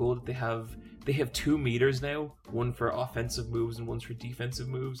really cool that they have 2 meters now, one for offensive moves and one's for defensive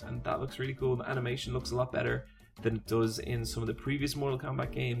moves, and that looks really cool. The animation looks a lot better than it does in some of the previous Mortal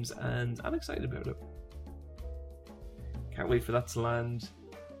Kombat games, and I'm excited about it. Can't wait for that to land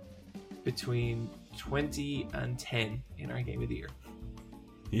between 20 and 10 in our Game of the Year.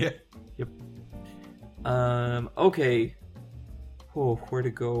 Yeah. Yep. Okay. Oh, where to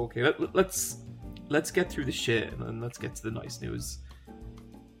go? Okay, let's get through the shit and then let's get to the nice news.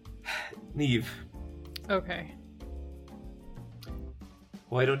 Neve, Okay.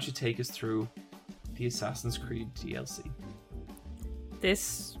 why don't you take us through the Assassin's Creed DLC?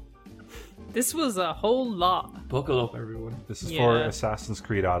 This was a whole lot. Buckle up, everyone. This is Yeah. for Assassin's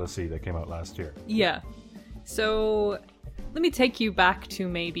Creed Odyssey that came out last year. Yeah. So, let me take you back to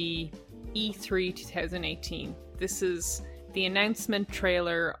maybe E3 2018. This is the announcement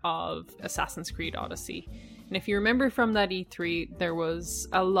trailer of Assassin's Creed Odyssey. And if you remember from that E3, there was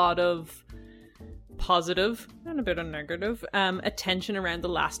a lot of positive and a bit of negative attention around the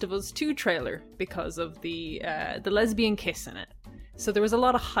Last of Us 2 trailer because of the lesbian kiss in it. So there was a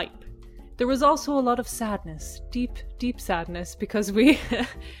lot of hype. There was also a lot of sadness, deep sadness, because we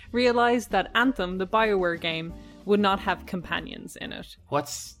realized that Anthem, the BioWare game, would not have companions in it.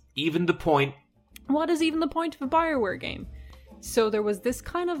 What's even the point? What is even the point of a BioWare game? So there was this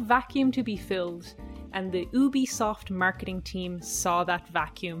kind of vacuum to be filled, and the Ubisoft marketing team saw that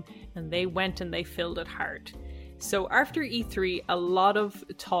vacuum, and they went and they filled it hard. So after E3, a lot of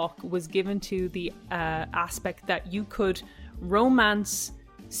talk was given to the aspect that you could romance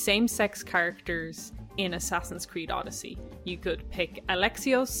same-sex characters in Assassin's Creed Odyssey. You could pick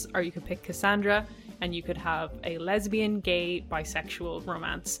Alexios, or you could pick Cassandra, and you could have a lesbian, gay, bisexual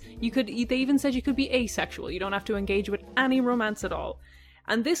romance. They even said you could be asexual. You don't have to engage with any romance at all.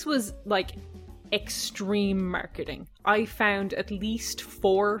 And this was like extreme marketing. I found at least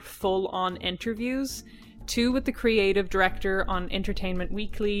 4 full-on interviews, 2 with the creative director on Entertainment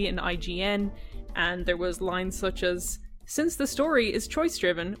Weekly and IGN, and there was lines such as, "Since the story is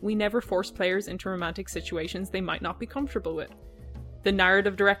choice-driven, we never force players into romantic situations they might not be comfortable with." The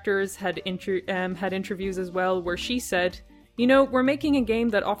narrative directors had interviews as well where she said, "You know, we're making a game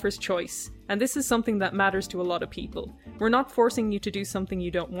that offers choice, and this is something that matters to a lot of people. We're not forcing you to do something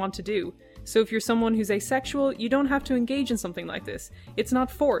you don't want to do. So if you're someone who's asexual, you don't have to engage in something like this. It's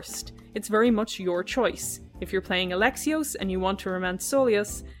not forced. It's very much your choice. If you're playing Alexios and you want to romance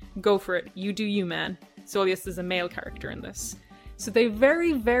Solius, go for it. You do you, man." Solius is a male character in this. So they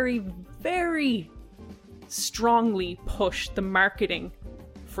very, very, very strongly push the marketing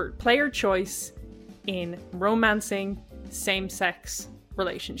for player choice in romancing same-sex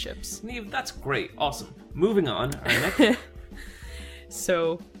relationships. Neve, that's great. Awesome. Moving on. Our next...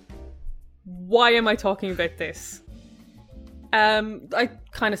 So, why am I talking about this? I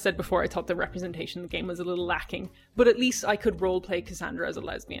kind of said before I thought the representation in the game was a little lacking, but at least I could roleplay Cassandra as a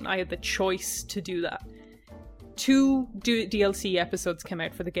lesbian. I had the choice to do that. 2 DLC episodes came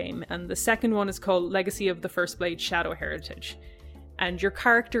out for the game, and the second one is called Legacy of the First Blade: Shadow Heritage. And your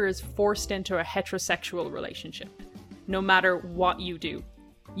character is forced into a heterosexual relationship, no matter what you do.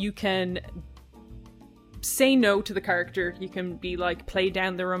 You can say no to the character, you can be like, play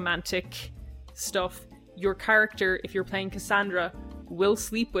down the romantic stuff. Your character, if you're playing Cassandra, will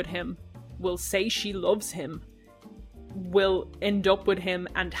sleep with him, will say she loves him, will end up with him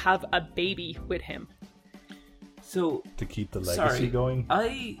and have a baby with him. So, to keep the legacy going?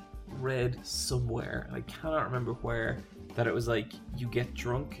 I read somewhere, I cannot remember where, that it was like, you get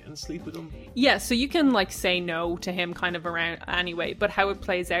drunk and sleep with him? Yeah, so you can like say no to him kind of around anyway, but how it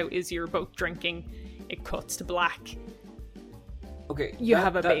plays out is you're both drinking, it cuts to black. Okay. You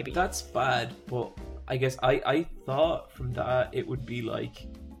have a baby. That's bad, but I guess I thought from that it would be like,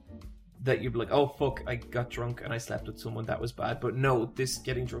 that you'd be like, oh fuck, I got drunk and I slept with someone, that was bad. But no, this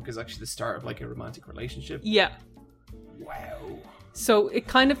getting drunk is actually the start of like a romantic relationship. Yeah. Wow. So it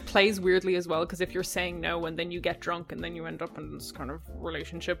kind of plays weirdly as well, because if you're saying no and then you get drunk and then you end up in this kind of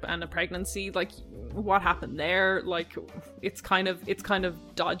relationship and a pregnancy, like what happened there? Like it's kind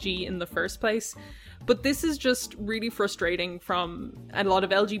of dodgy in the first place. But this is just really frustrating from a lot of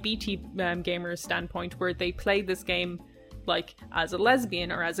LGBT gamers' standpoint, where they play this game like as a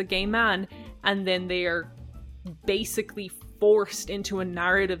lesbian or as a gay man, and then they are basically forced into a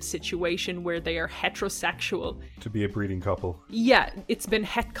narrative situation where they are heterosexual. To be a breeding couple. Yeah, it's been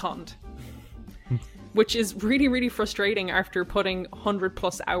hetconned. Which is really, really frustrating after putting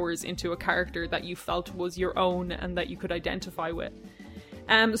 100+ hours into a character that you felt was your own and that you could identify with.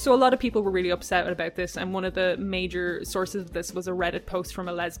 So a lot of people were really upset about this, and one of the major sources of this was a Reddit post from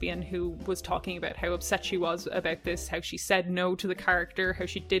a lesbian who was talking about how upset she was about this, how she said no to the character, how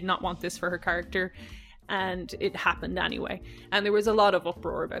she did not want this for her character, and it happened anyway. And there was a lot of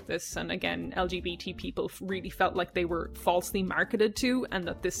uproar about this, and again, LGBT people really felt like they were falsely marketed to, and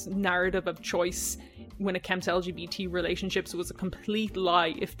that this narrative of choice when it came to LGBT relationships was a complete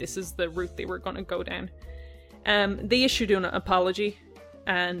lie if this is the route they were going to go down. They issued an apology,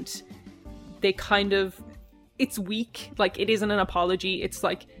 and they kind of, it's weak, like it isn't an apology, it's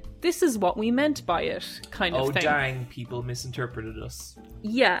like, this is what we meant by it kind of thing. Oh dang, people misinterpreted us.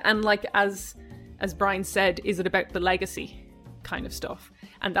 Yeah, and like as Brian said, is it about the legacy kind of stuff?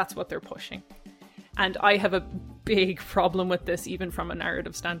 And that's what they're pushing. And I have a big problem with this, even from a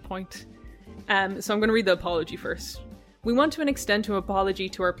narrative standpoint. So I'm going to read the apology first. We want to extend an apology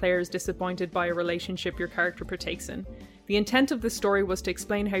to our players disappointed by a relationship your character partakes in. The intent of this story was to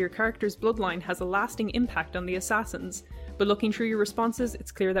explain how your character's bloodline has a lasting impact on the assassins, but looking through your responses,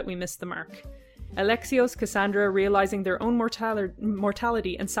 it's clear that we missed the mark. Alexios, Cassandra, realizing their own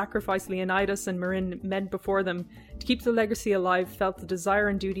mortality and sacrifice Leonidas and Marin meant before them to keep the legacy alive, felt the desire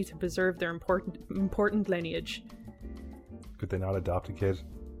and duty to preserve their important lineage. Could they not adopt a kid?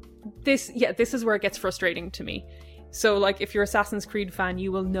 This is where it gets frustrating to me. So, like, if you're Assassin's Creed fan,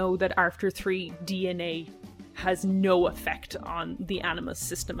 you will know that after 3, DNA has no effect on the Animus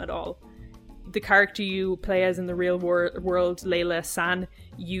system at all. The character you play as in the real world, Layla San,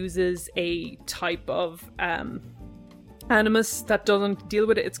 uses a type of Animus that doesn't deal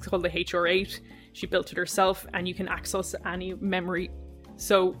with it. It's called the HR8. She built it herself, and you can access any memory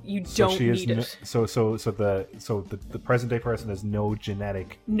So you So don't she is need it. so the present day person has no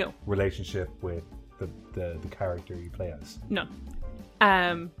genetic No, relationship with the character you play as.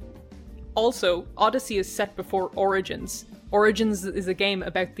 none. Also, Odyssey is set before Origins. Origins is a game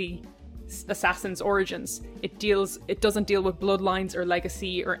about the assassin's origins. It doesn't deal with bloodlines or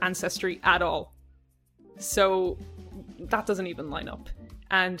legacy or ancestry at all. So that doesn't even line up.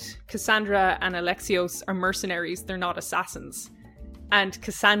 And Cassandra and Alexios are mercenaries, they're not assassins. And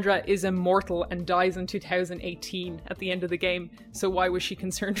Cassandra is immortal and dies in 2018 at the end of the game, so why was she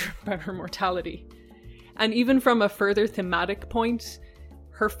concerned about her mortality? And even from a further thematic point,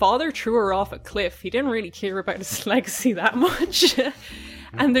 her father threw her off a cliff. He didn't really care about his legacy that much.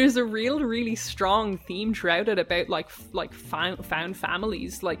 And there's a really strong theme throughout it about like found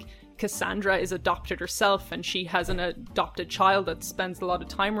families. Like Cassandra is adopted herself, and she has an adopted child that spends a lot of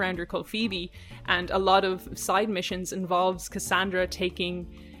time around her called Phoebe. And a lot of side missions involves Cassandra taking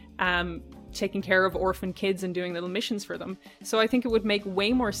care of orphan kids and doing little missions for them. So I think it would make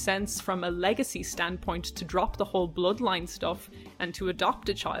way more sense from a legacy standpoint to drop the whole bloodline stuff and to adopt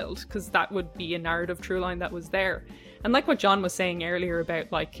a child, because that would be a narrative through line that was there. And like what John was saying earlier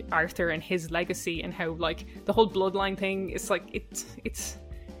about like Arthur and his legacy and how like the whole bloodline thing is like it's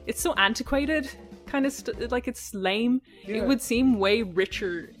so antiquated, kind of like it's lame. Yeah. It would seem way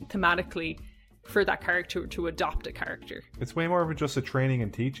richer thematically for that character to adopt a character. It's way more of just a training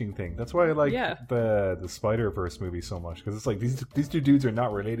and teaching thing. That's why I like the Spider-Verse movie so much, because it's like these two dudes are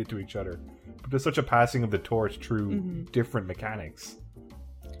not related to each other, but there's such a passing of the torch through different mechanics.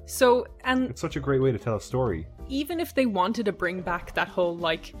 So, and it's such a great way to tell a story. Even if they wanted to bring back that whole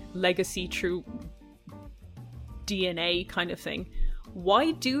like legacy through DNA kind of thing,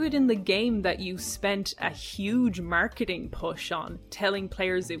 why do it in the game that you spent a huge marketing push on, telling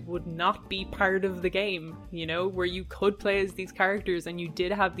players it would not be part of the game, you know, where you could play as these characters and you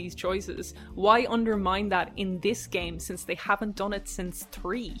did have these choices? Why undermine that in this game, since they haven't done it since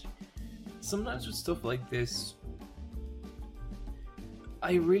 3? Sometimes with stuff like this,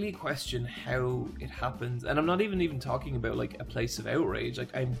 I really question how it happens. And I'm not even talking about like a place of outrage.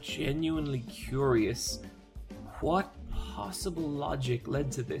 Like, I'm genuinely curious what possible logic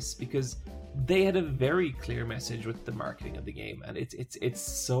led to this, because they had a very clear message with the marketing of the game, and it's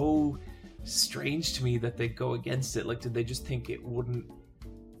so strange to me that they go against it. Like, did they just think it wouldn't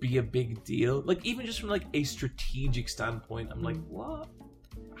be a big deal? Like, even just from like a strategic standpoint, I'm like, what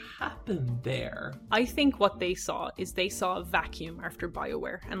happened there? I think what they saw is they saw a vacuum after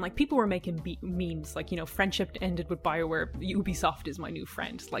BioWare, and like people were making memes like, you know, friendship ended with BioWare, Ubisoft is my new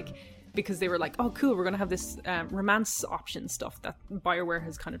friend, like, because they were like, oh cool, we're gonna have this romance option stuff that BioWare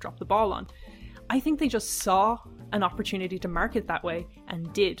has kind of dropped the ball on. I think they just saw an opportunity to market that way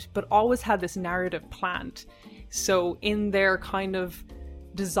and did, but always had this narrative planned. So in their kind of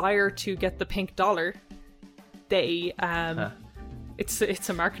desire to get the pink dollar, they it's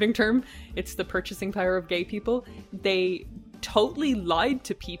a marketing term, it's the purchasing power of gay people, they totally lied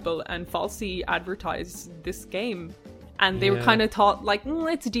to people and falsely advertised this game. And they were kind of thought like,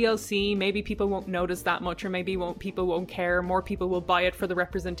 it's DLC, maybe people won't notice that much, or maybe people won't care, more people will buy it for the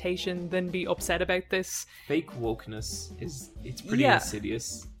representation than be upset about this. Fake wokeness it's pretty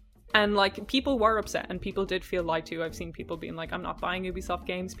insidious. And like, people were upset and people did feel lied to. I've seen people being like, I'm not buying Ubisoft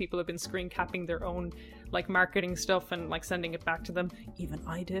games. People have been screen capping their own like marketing stuff and like sending it back to them. Even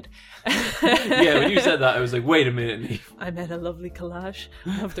I did. Yeah, when you said that, I was like, wait a minute. I made a lovely collage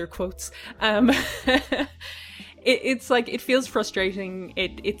of their quotes. It's like, it feels frustrating.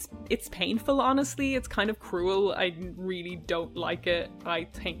 It's painful, honestly. It's kind of cruel. I really don't like it. I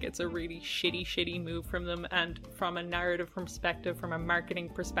think it's a really shitty move from them, and from a narrative perspective, from a marketing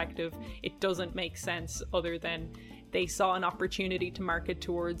perspective, it doesn't make sense, other than they saw an opportunity to market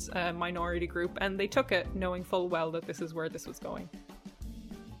towards a minority group and they took it, knowing full well that this is where this was going.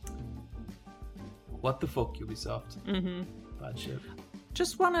 What the fuck, Ubisoft? Bad shit.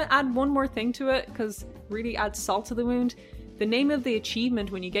 Just want to add one more thing to it, because really adds salt to the wound. The name of the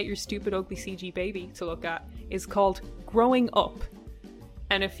achievement when you get your stupid ugly CG baby to look at is called Growing Up.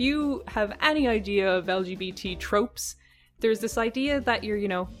 And if you have any idea of LGBT tropes, there's this idea that you're, you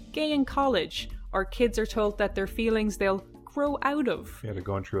know, gay in college, or kids are told that their feelings they'll grow out of. Yeah, they're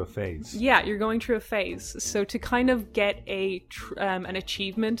going through a phase. Yeah, you're going through a phase. So to kind of get an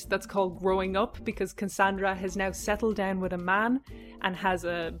achievement that's called Growing Up, because Cassandra has now settled down with a man and has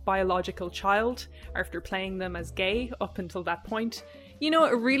a biological child after playing them as gay up until that point, you know,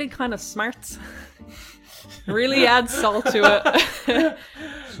 it really kind of smarts. Really adds salt to it.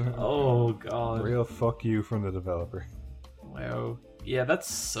 Oh god. Real fuck you from the developer. Wow. Yeah, that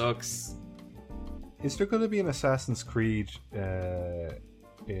sucks. Is there going to be an Assassin's Creed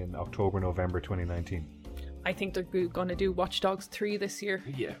in October, November 2019. I think they're going to do Watch Dogs 3 this year.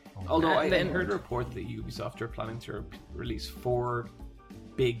 Yeah. Although I then- heard a report that Ubisoft are planning to release 4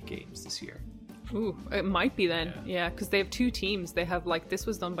 big games this year. Ooh, it might be then. Yeah, because they have 2 teams. They have, like, this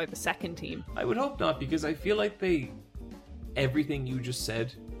was done by the second team. I would hope not, because I feel like everything you just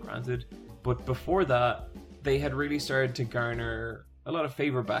said, granted, but before that, they had really started to garner a lot of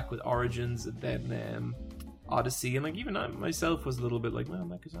favor back with Origins and then Odyssey, and like even I myself was a little bit like, well,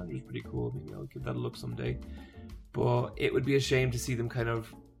 my Cassandra's pretty cool, maybe I'll give that a look someday. But it would be a shame to see them kind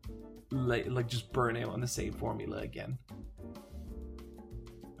of like just burn out on the same formula again.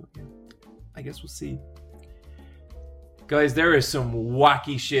 But yeah, I guess we'll see. Guys, there is some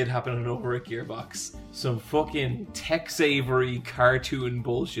wacky shit happening over at Gearbox. Some fucking Tex-Avery cartoon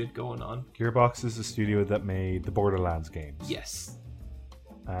bullshit going on. Gearbox is the studio that made the Borderlands games. Yes.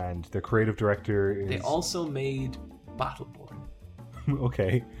 And their creative director is... They also made Battleborn.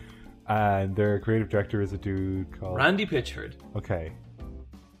 Okay. And their creative director is a dude called... Randy Pitchford. Okay.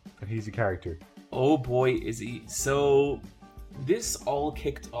 And he's a character. Oh boy, is he. So, this all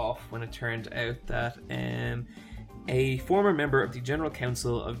kicked off when it turned out that a former member of the General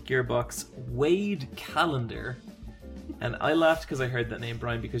Council of Gearbox, Wade Callender, and I laughed because I heard that name,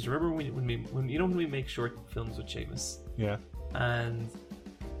 Brian, because you remember when we make short films with Seamus? Yeah. And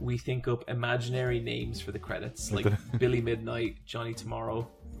we think up imaginary names for the credits, like Billy Midnight, Johnny Tomorrow.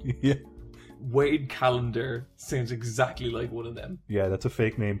 Yeah. Wade Callender sounds exactly like one of them. Yeah, that's a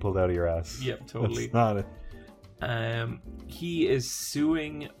fake name pulled out of your ass. Yep, totally. That's not it. He is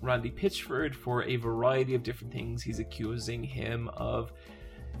suing Randy Pitchford for a variety of different things. He's accusing him of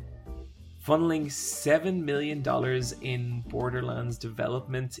funneling $7 million in Borderlands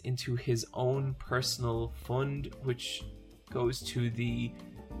development into his own personal fund, which goes to the...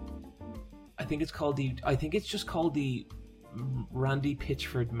 I think it's just called the Randy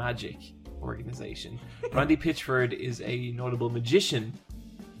Pitchford Magic organization. Randy Pitchford is a notable magician,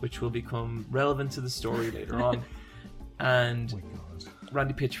 which will become relevant to the story later on. And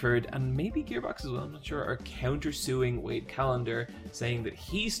Randy Pitchford, and maybe Gearbox as well, I'm not sure, are countersuing Wade Callender, saying that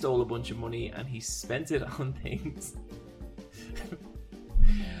he stole a bunch of money and he spent it on things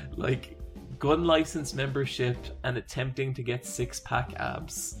like gun license membership and attempting to get 6-pack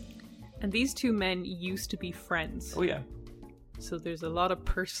abs. And these 2 men used to be friends. Oh yeah. So there's a lot of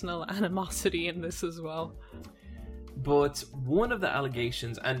personal animosity in this as well. But one of the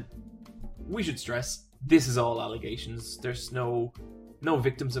allegations, and we should stress, this is all allegations. There's no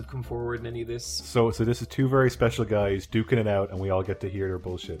victims have come forward in any of this. So this is 2 very special guys duking it out, and we all get to hear their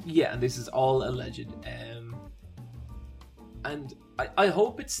bullshit. Yeah, and this is all alleged. And I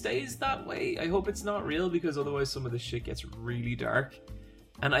hope it stays that way. I hope it's not real, because otherwise some of this shit gets really dark.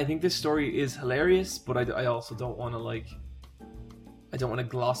 And I think this story is hilarious, but I also don't want to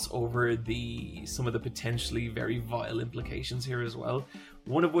gloss over some of the potentially very vile implications here as well.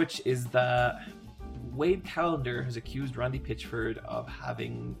 One of which is that Wade Callender has accused Randy Pitchford of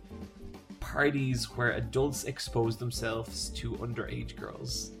having parties where adults expose themselves to underage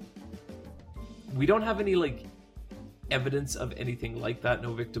girls. We don't have any evidence of anything like that.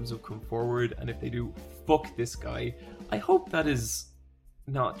 No victims have come forward, and if they do, fuck this guy. I hope that is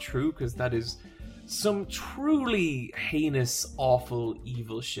not true, because that is some truly heinous, awful,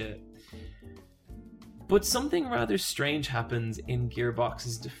 evil shit. But something rather strange happens in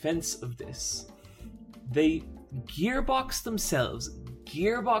Gearbox's defense of this. Gearbox themselves,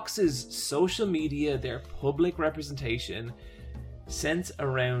 Gearbox's social media, their public representation, sent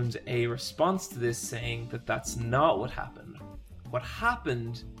around a response to this saying that that's not what happened. What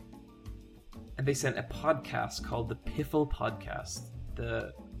happened, and they sent a podcast called the Piffle Podcast,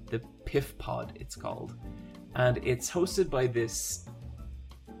 the Piff Pod it's called, and it's hosted by this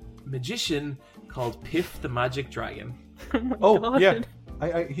magician called Piff the Magic Dragon. Oh my God.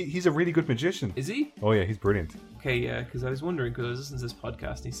 Yeah, he's a really good magician. Is he? Oh yeah, he's brilliant. Okay, yeah, because I was wondering, because I was listening to this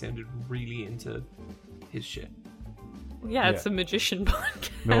podcast and he sounded really into his shit. Yeah, it's a magician podcast.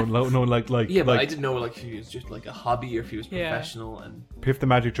 No, like yeah, but like, I didn't know if he was just like a hobby or if he was professional. And Piff the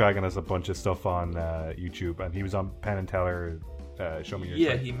Magic Dragon has a bunch of stuff on YouTube, and he was on Penn and Teller. Show me your yeah,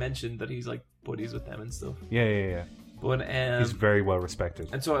 site. he mentioned that he's like buddies with them and stuff. Yeah. But he's very well respected.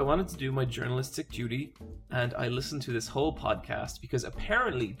 And so I wanted to do my journalistic duty, and I listened to this whole podcast because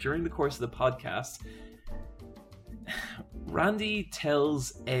apparently during the course of the podcast, Randy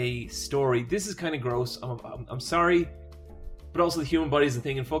tells a story. This is kind of gross. I'm sorry, but also the human body is a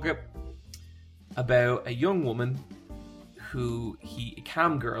thing, and fuck it. About a young woman a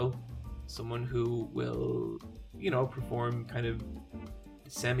cam girl, someone who will, perform kind of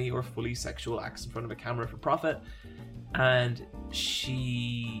semi or fully sexual acts in front of a camera for profit. And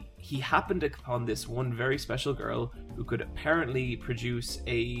he happened upon this one very special girl who could apparently produce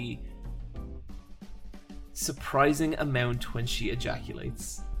a surprising amount when she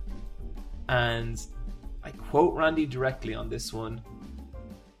ejaculates. And I quote Randy directly on this one: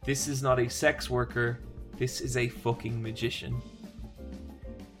 "This is not a sex worker, this is a fucking magician."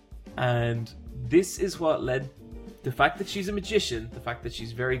 And this is what led the fact that she's a magician, the fact that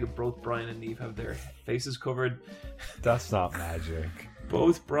she's very good. Both Brian and Neve have their faces covered. That's not magic.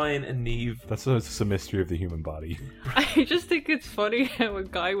 Both Brian and Neve. That's just a mystery of the human body. I just think it's funny how a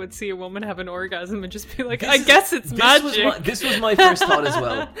guy would see a woman have an orgasm and just be like, I guess it's magic. This was my first thought as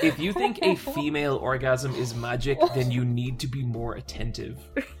well. If you think a female orgasm is magic, then you need to be more attentive.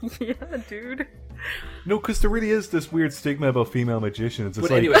 Yeah, dude. No, because there really is this weird stigma about female magicians. It's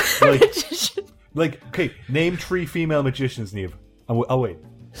But like, anyway. like, okay, name 3 female magicians, Neve. I'll wait.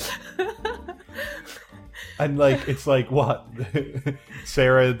 And like, it's like, what?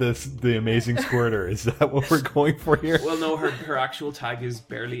 Sarah, the amazing squirter. Is that what we're going for here? Well, no, her actual tag is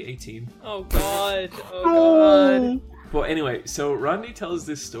barely 18. Oh god. Oh god. But anyway, so Randy tells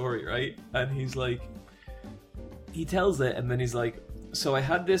this story, right? And he's like, he tells it, and then he's like, so I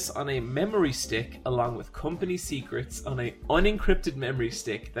had this on a memory stick along with company secrets on a unencrypted memory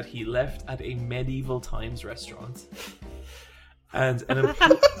stick that he left at a medieval times restaurant. And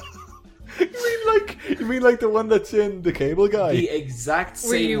You mean like the one that's in The Cable Guy? the exact same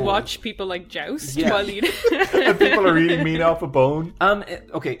Where you one. watch people like joust Yeah. while you... And people are eating meat off a bone?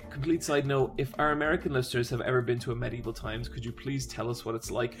 Okay, complete side note. If our American listeners have ever been to a medieval times, could you please tell us what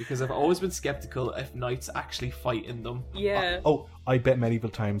it's like? Because I've always been skeptical if knights actually fight in them. Yeah. Oh, I bet medieval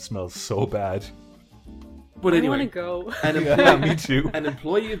times smells so bad. But I anyway, want to go. an Yeah, me too. An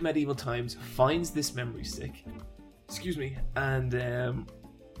employee of medieval times finds this memory stick. Excuse me. And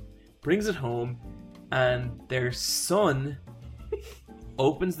brings it home, and their son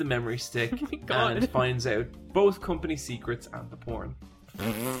opens the memory stick God. and finds out both company secrets and the porn.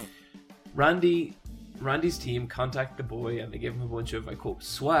 Randy's team contact the boy, and they give him a bunch of, I quote,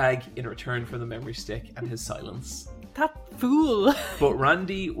 swag in return for the memory stick and his silence. That fool. But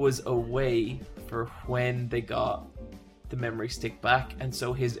Randy was away for when they got the memory stick back, and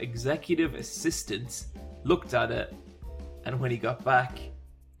so his executive assistant looked at it, and when he got back,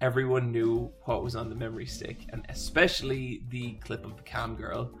 everyone knew what was on the memory stick, and especially the clip of the cam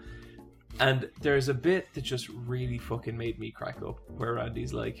girl. And there's a bit that just really fucking made me crack up, where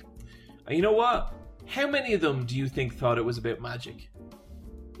Randy's like, you know what? How many of them do you think thought it was about magic?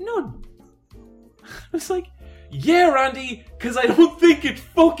 None. It's like, yeah, Randy, because I don't think it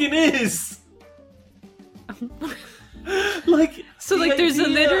fucking is. Like, So the like there's a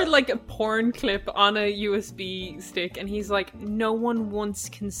idea- literal like a porn clip on a USB stick, and he's like, no one once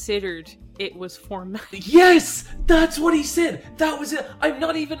considered it was for magic. Yes, that's what he said. That was it. I'm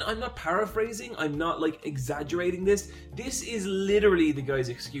not paraphrasing. I'm not like exaggerating this. This is literally the guy's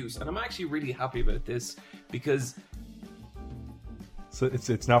excuse, and I'm actually really happy about this because So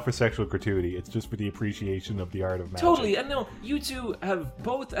it's not for sexual gratuity. It's just for the appreciation of the art of magic. totally. And no, you two have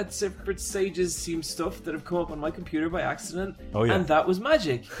both at separate stages seen stuff that have come up on my computer by accident. Oh, yeah. And that was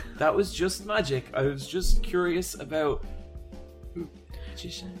magic. That was just magic. I was just curious about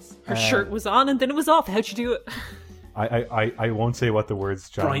magicians. Her shirt was on and then it was off. How'd you do it? I won't say what the words,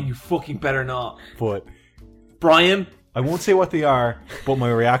 John. Brian, you fucking better not. But Brian. I won't say what they are, but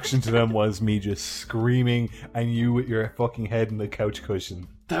my reaction to them was me just screaming and you with your fucking head in the couch cushion.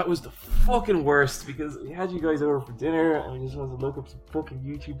 That was the fucking worst because we had you guys over for dinner and we just wanted to look up some fucking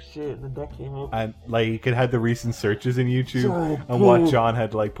YouTube shit and then that came up. And like it had the recent searches in YouTube So and what cool. John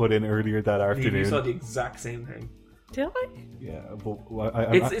had like put in earlier that You saw afternoon. the exact same thing. Did I? Yeah, but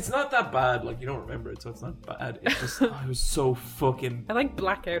It's not that bad. Like, you don't remember it, so it's not bad. It's just, it was so fucking... I like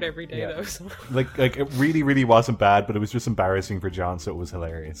blackout every day Yeah. though. So. like it really wasn't bad, but it was just embarrassing for John, so it was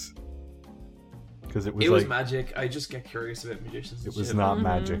hilarious. Because it was It like was magic. I just get curious about magicians. it and was shit. not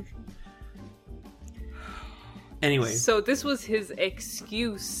magic. Anyway, So this was his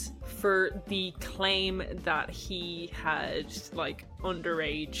excuse for the claim that he had like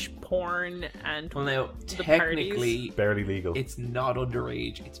underage porn and well now, the technically, Barely legal. it's not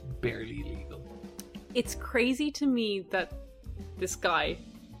underage. It's barely legal. it's crazy to me that this guy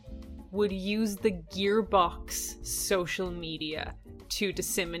would use the Gearbox social media to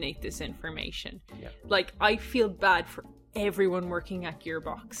disseminate this information. Yeah. Like, I feel bad for everyone working at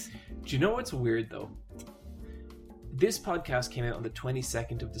Gearbox. Do you know what's weird, though? This podcast came out on the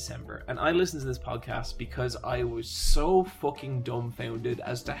 22nd of December, and I listened to this podcast because I was so fucking dumbfounded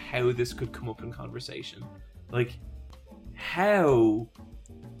as to how this could come up in conversation. Like, how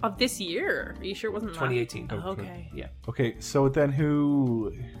Of this year? Are you sure it wasn't 2018. that? Okay. Yeah. Okay, so then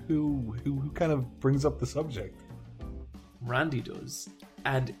who kind of brings up the subject? Randy does.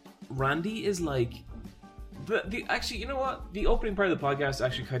 And Randy is like... Actually, you know what? The opening part of the podcast I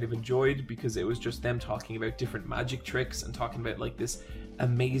actually kind of enjoyed because it was just them talking about different magic tricks and talking about like this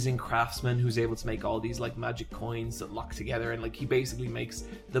amazing craftsman who's able to make all these like magic coins that lock together, and like he basically makes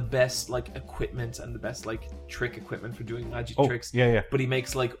the best like equipment and the best like trick equipment for doing magic tricks. Yeah. But he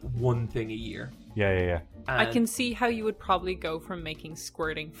makes like one thing a year. Yeah. I can see how you would probably go from making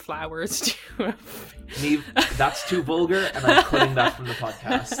squirting flowers to Neve, that's too vulgar, and I'm cutting that from the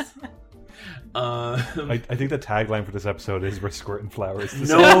podcast. I think the tagline for this episode is "We're squirting flowers."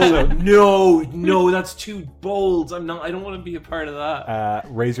 No, that's too bold. I don't want to be a part of that.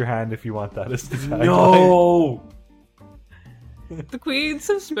 Raise your hand if you want that as the tagline. No. The queens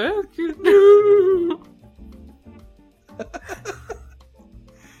have spoken.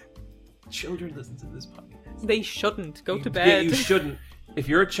 Children listen to this podcast. They shouldn't go to Yeah, bed. you shouldn't. If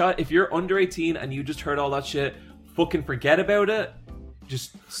you're a child, if you're under 18 and you just heard all that shit, fucking forget about it.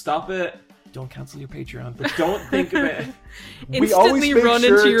 Just stop it. Don't cancel your Patreon, but don't think of it. Instantly make run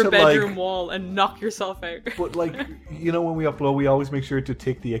sure into your to, bedroom like- wall and knock yourself out. But like, you know, when we upload, we always make sure to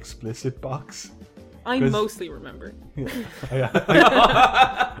tick the explicit box. I 'Cause- mostly remember.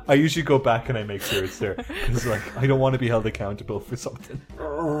 I usually go back and I make sure it's there because like I don't want to be held accountable for something.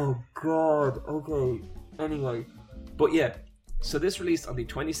 Oh god. Okay. Anyway, but yeah. So this released on the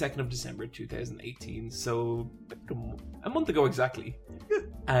 22nd of December 2018. So a month ago exactly.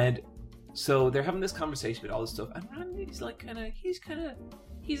 And so they're having this conversation about all this stuff, and Randy's like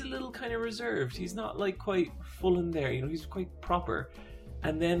he's a little kind of reserved. He's not like quite full in there, you know. He's quite proper.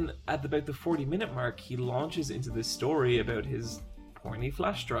 And then at about the 40-minute mark, he launches into this story about his porny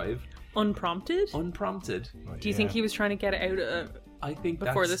flash drive, Unprompted? unprompted. Do you think he was trying to get it out I think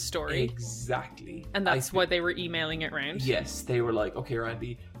before that's this story? Exactly. and I that's think- why they were emailing it round? Yes, they were like, okay,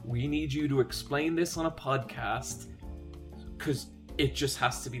 Randy, we need you to explain this on a podcast because it just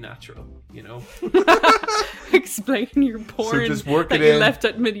has to be natural, you know? Explain your porn just work that it you in. left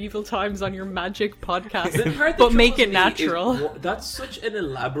at medieval times on your magic podcast, The part that but make troubles it me natural. is, that's such an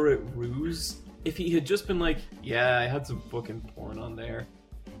elaborate ruse. If he had just been like, yeah, I had some fucking porn on there.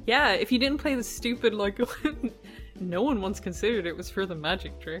 Yeah, if you didn't play the stupid, like, no one once considered it was for the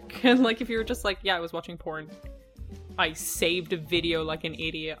magic trick. And, like, if you were just like, yeah, I was watching porn, I saved a video like an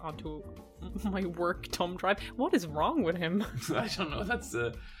idiot onto my work thumb drive. What is wrong with him? I don't know, that's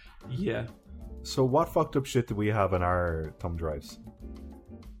yeah. So what fucked up shit do we have in our thumb drives?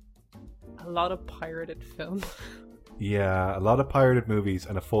 A lot of pirated film. Yeah, a lot of pirated movies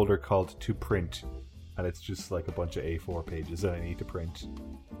and a folder called To Print, and it's just like a bunch of A4 pages that I need to print.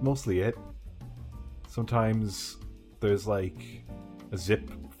 Mostly it. Sometimes there's like a zip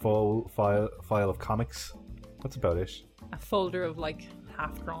file of comics. That's about it. A folder of, like,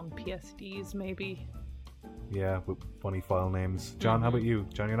 half-drawn PSDs, maybe. Yeah, with funny file names. John, how about you?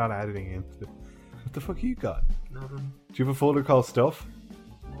 John, you're not editing in. What the fuck you got? Nothing. Do you have a folder called Stuff?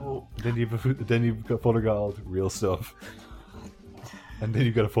 Oh, Then you've got a folder called Real Stuff. And then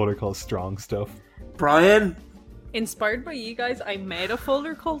you've got a folder called Strong Stuff. Brian! Inspired by you guys, I made a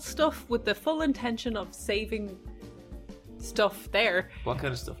folder called Stuff with the full intention of saving stuff there. What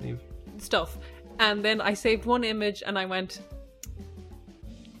kind of stuff, Neve? Stuff. And then I saved one image and I went,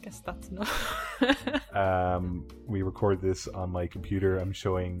 I guess that's enough. We record this on my computer. I'm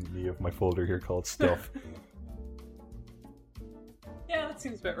showing me of my folder here called Stuff. Yeah, that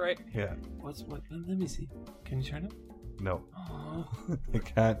seems about right. Yeah. What? Let me see. Can you turn it? No. Oh, I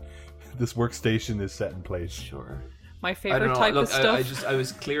can't. This workstation is set in place. sure. My I favorite don't know. type Look, of stuff. I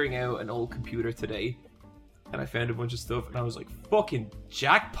was clearing out an old computer today, and I found a bunch of stuff, and I was like, "Fucking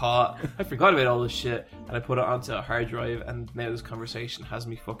jackpot!" I forgot about all this shit, and I put it onto a hard drive, and now this conversation has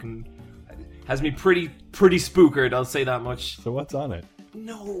me pretty spookered. I'll say that much. So what's on it?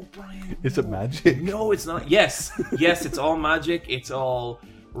 No, Brian. Is it magic? No, it's not. Yes, it's all magic. It's all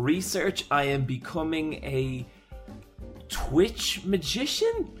research. I am becoming a Twitch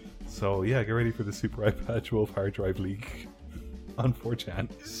magician. So yeah, get ready for the Super iPad Wolf hard drive leak on 4chan.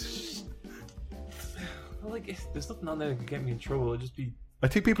 Like, there's nothing on there that could get me in trouble. It'll just be. I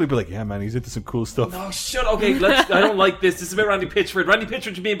think people would be like, yeah, man, he's into some cool stuff. No, shut. Okay, I don't like this. This is about Randy Pitchford. Randy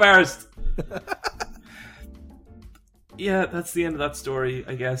Pitchford should be embarrassed. Yeah, that's the end of that story,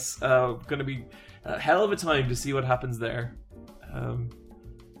 I guess. Gonna be a hell of a time to see what happens there.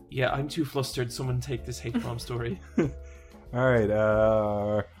 Yeah, I'm too flustered. Someone take this hate bomb story. Alright,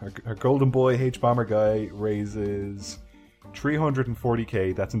 our golden boy H-Bomber guy raises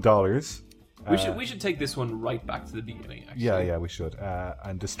 $340k, that's in dollars, We should take this one right back to the beginning. Actually. Yeah, we should.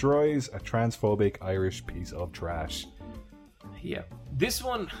 And destroys a transphobic Irish piece of trash. Yeah. This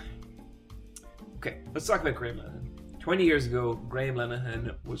one... Okay, let's talk about Graham Linehan. 20 years ago, Graham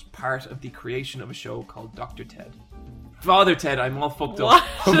Linehan was part of the creation of a show called Dr. Ted. Father Ted, I'm all fucked What? up.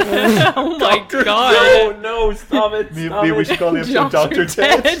 Oh my god. No, stop it. Stop Maybe we it. should call the episode Dr.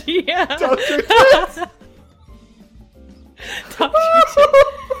 Ted. Yeah. Dr. Ted! Dr.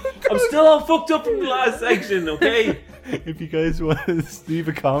 Ted. I'm still all fucked up from the last section, okay? If you guys want to leave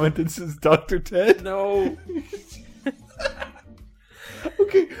a comment that says Dr. Ted. No.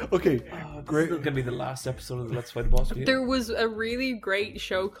 Okay. This Great. is going to be the last episode of the Let's Fight the Boss video. There was a really great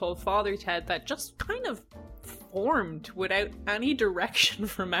show called Father Ted that just kind of formed without any direction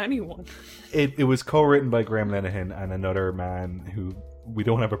from anyone. It was co-written by Graham Linehan and another man who we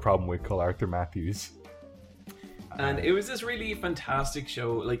don't have a problem with called Arthur Matthews. And it was this really fantastic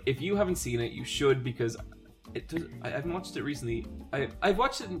show. Like, if you haven't seen it, you should, because I haven't watched it recently. I've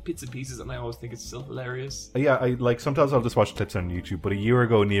watched it in bits and pieces, and I always think it's still hilarious. Yeah, I like sometimes I'll just watch clips on YouTube. But a year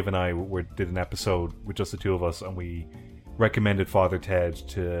ago, Neve and I did an episode with just the two of us, and we recommended Father Ted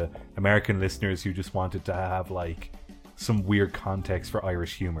to American listeners who just wanted to have like some weird context for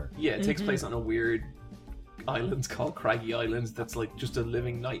Irish humor. Yeah, it takes place on a weird island called Craggy Islands. That's like just a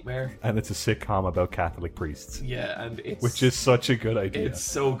living nightmare. And it's a sitcom about Catholic priests, Yeah, and it's which is such a good idea. it's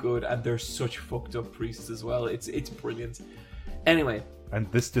so good, and they're such fucked up priests as well. It's brilliant. Anyway, And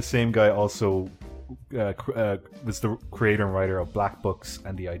the same guy also was the creator and writer of Black Books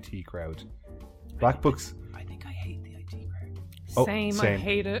and the IT Crowd. Black Books. I think I hate the IT crowd. Oh, Same, I same.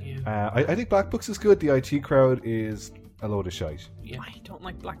 hate it. Yeah. I think Black Books is good. The IT Crowd is a load of shite. I don't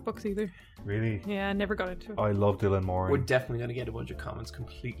like Black Books either. Really? Yeah, I never got into it. I love Dylan We're Moran. definitely going to get a bunch of comments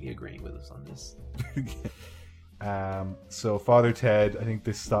completely agreeing with us on this. So Father Ted, I think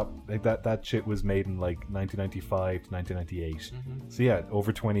this stopped. Like that shit was made in like 1995 to 1998. So yeah,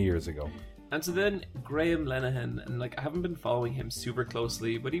 over 20 years ago. And so then Graham Linehan, and like I haven't been following him super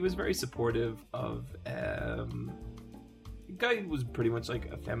closely, but he was very supportive of the guy who was pretty much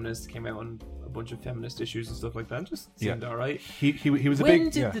like a feminist, came out on a bunch of feminist issues and stuff like that, and just seemed alright. He was a When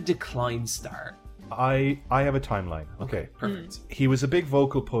big. did the decline start? I have a timeline. Okay. Perfect. He was a big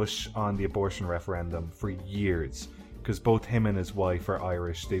vocal push on the abortion referendum for years because both him and his wife are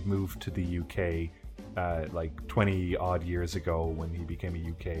Irish. They moved to the UK like 20 odd years ago when he became a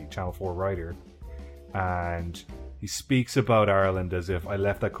UK Channel 4 writer. And he speaks about Ireland as if I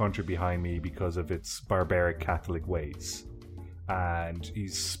left that country behind me because of its barbaric Catholic ways. And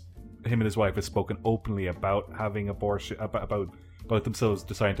him and his wife have spoken openly about having abortion, about themselves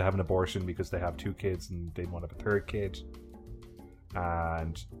deciding to have an abortion because they have 2 kids and they want to have a 3rd kid.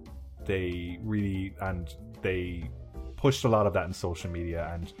 And they pushed a lot of that in social media.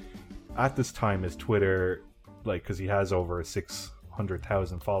 And at this time, his Twitter, like, because he has over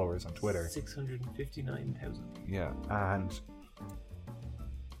 600,000 followers on Twitter. 659,000. Yeah, and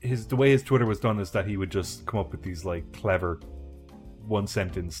the way his Twitter was done is that he would just come up with these like clever one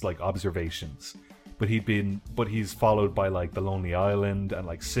sentence like observations. But he's followed by like The Lonely Island and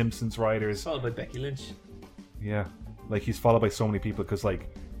like Simpsons writers. Followed by Becky Lynch. Yeah, like he's followed by so many people because like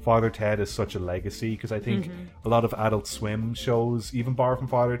Father Ted is such a legacy. Because I think a lot of Adult Swim shows even borrow from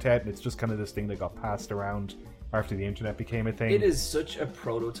Father Ted, and it's just kind of this thing that got passed around after the internet became a thing. It is such a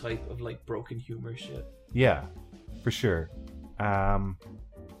prototype of like broken humor shit. Yeah, for sure. And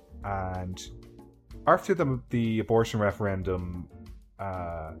after the abortion referendum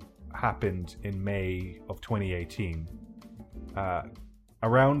happened in May of 2018,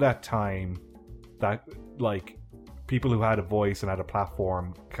 around that time, that like people who had a voice and had a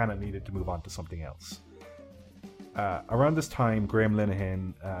platform kind of needed to move on to something else. Around this time, Graham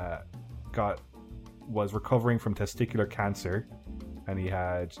Linehan was recovering from testicular cancer, and he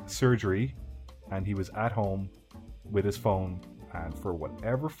had surgery, and he was at home with his phone, and for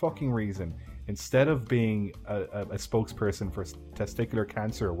whatever fucking reason, instead of being a spokesperson for testicular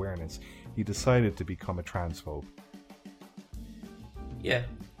cancer awareness, he decided to become a transphobe. Yeah,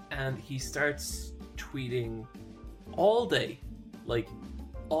 and he starts tweeting all day, like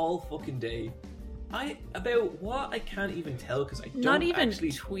all fucking day. About what I can't even tell because I don't Not even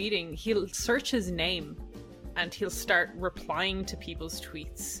actually tweeting. He'll search his name and he'll start replying to people's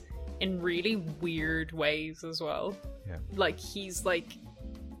tweets in really weird ways as well. Yeah. Like he's like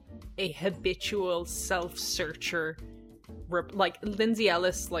a habitual self-searcher. Like Lindsay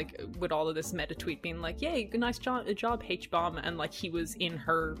Ellis, like with all of this meta tweet being like, "Yay, good nice job, H-bomb," and like he was in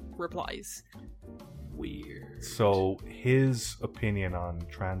her replies. weird. So his opinion on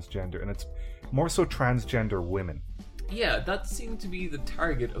transgender, and it's more so transgender women. Yeah, that seemed to be the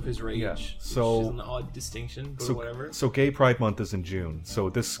target of his rage. Yeah, which so- is an odd distinction, but whatever. So Gay Pride Month is in June. So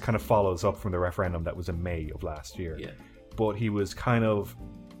this kind of follows up from the referendum that was in May of last year. Yeah. But he was kind of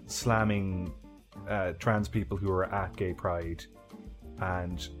slamming trans people who were at Gay Pride,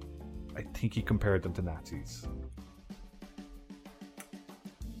 and I think he compared them to Nazis.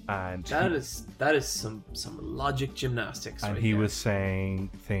 And That is some logic gymnastics. and right he there. was saying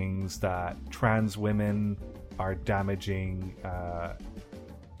things that trans women are damaging. I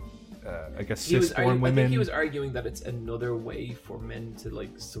guess cis-born I women. think he was arguing that it's another way for men to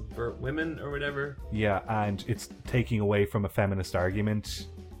like subvert women or whatever. Yeah, and it's taking away from a feminist argument,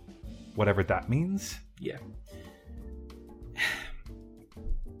 whatever that means. Yeah.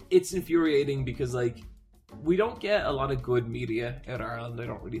 It's infuriating because like we don't get a lot of good media out of Ireland, I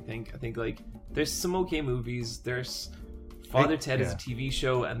don't really think. I think like there's some okay movies, there's Father Ted is a TV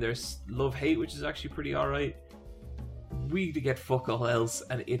show, and there's Love Hate, which is actually pretty alright. We get fuck all else,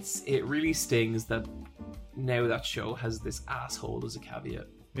 and it really stings that now that show has this asshole as a caveat.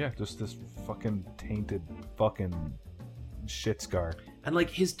 Yeah, just this fucking tainted fucking shit scar. And like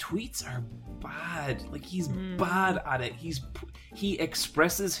his tweets are bad. Like he's bad at it. He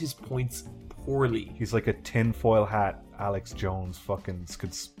expresses his points poorly. He's like a tinfoil hat Alex Jones fucking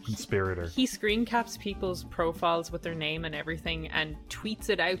conspirator. He screen caps people's profiles with their name and everything and tweets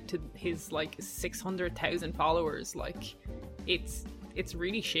it out to his like 600,000 followers. Like it's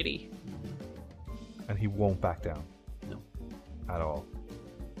really shitty. And he won't back down. No. At all.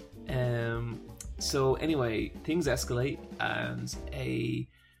 So anyway, things escalate, and the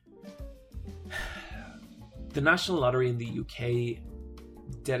National Lottery in the UK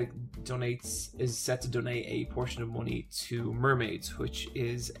is set to donate a portion of money to Mermaids, which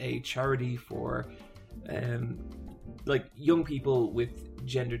is a charity for like young people with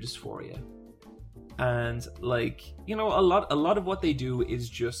gender dysphoria. And like, you know, a lot of what they do is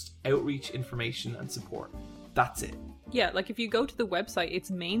just outreach, information, and support. That's it. Yeah, like if you go to the website,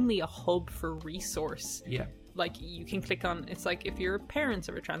 it's mainly a hub for resource. Yeah. Like you can click on, it's like if you're parents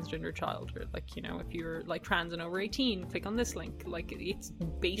of a transgender child, or like, you know, if you're like trans and over 18, click on this link. Like it's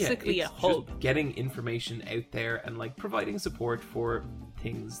basically it's a hub. just getting information out there and like providing support for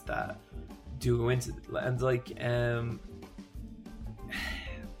things that do go into it. And like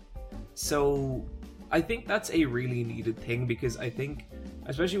so I think that's a really needed thing, because I think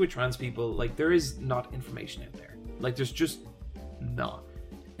especially with trans people, like there is not information out there. Like there's just not.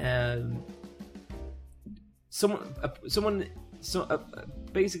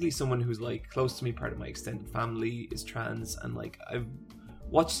 Basically someone who's like close to me, part of my extended family, is trans, and like I've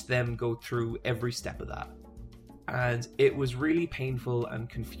watched them go through every step of that, and it was really painful and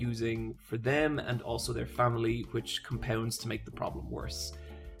confusing for them and also their family, which compounds to make the problem worse.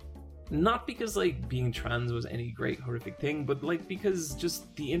 Not because like being trans was any great horrific thing, but like because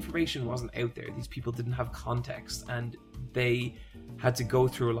just the information wasn't out there. These people didn't have context, and they had to go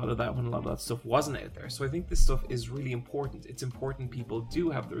through a lot of that when a lot of that stuff wasn't out there. So I think this stuff is really important. It's important people do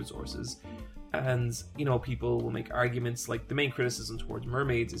have the resources, and you know, people will make arguments. Like the main criticism towards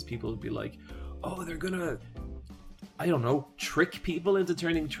Mermaids is people will be like, oh, they're gonna, I don't know, trick people into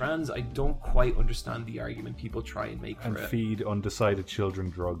turning trans. I don't quite understand the argument people try and make for And it. feed undecided children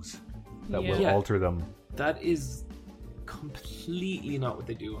drugs that will Yeah. alter them. That is completely not what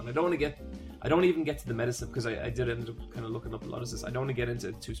they do, and I don't even get to the medicine, because I did end up kind of looking up a lot of this. I don't want to get into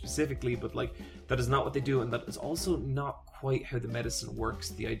it too specifically, but like that is not what they do, and that is also not quite how the medicine works.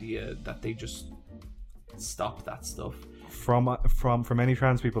 The idea that they just stop that stuff. From many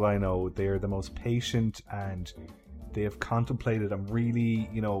trans people I know, they are the most patient, and they have contemplated and really,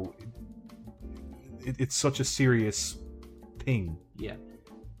 you know, it's such a serious thing. Yeah,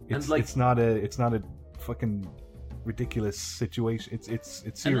 It's and like it's not a fucking ridiculous situation. It's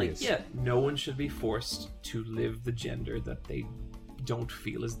and serious. like, yeah, no one should be forced to live the gender that they don't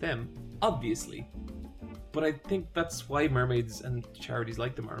feel is them, obviously. But I think that's why Mermaids and charities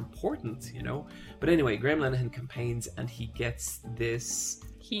like them are important, you know? But anyway, Graham Lenihan campaigns, and he gets this...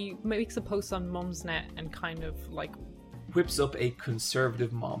 He makes a post on Mumsnet and kind of like... whips up a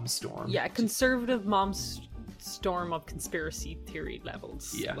conservative mom storm. Yeah, conservative mom's storm of conspiracy theory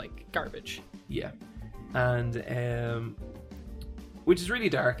levels. Yeah. Like garbage. Yeah. And, which is really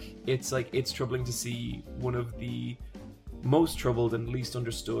dark. It's like, it's troubling to see one of the most troubled and least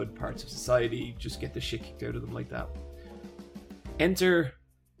understood parts of society just get the shit kicked out of them like that. Enter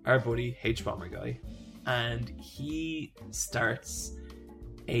our buddy H-Bomber guy, and he starts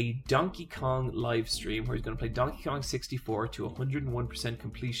a Donkey Kong live stream where he's going to play Donkey Kong 64 to 101%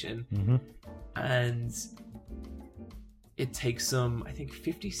 completion, Mm-hmm. and it takes them, I think,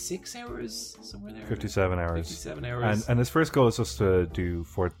 56 hours, somewhere there. 57 hours. 57 hours. And his first goal is just to do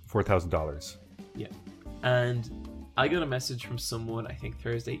 $4,000. Yeah. And I got a message from someone, I think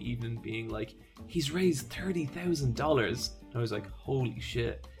Thursday evening, being like, he's raised $30,000. I was like, holy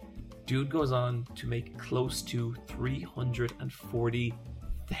shit. Dude goes on to make close to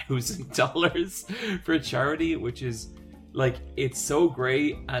 $340,000 for charity, which is like, it's so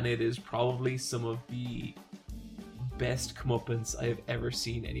great, and it is probably some of the best comeuppance I have ever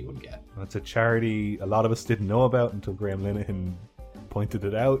seen anyone get. That's a charity a lot of us didn't know about until Graham Linehan pointed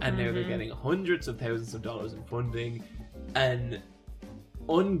it out. And now they're getting hundreds of thousands of dollars in funding, an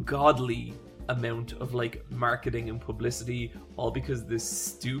ungodly amount of like marketing and publicity, all because this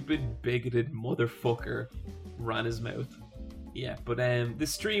stupid bigoted motherfucker ran his mouth. Yeah, but the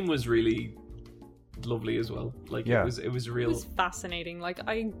stream was really lovely as well. Like, yeah. it was real. It was fascinating. Like,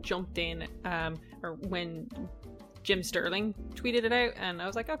 I jumped in or when Jim Sterling tweeted it out, and I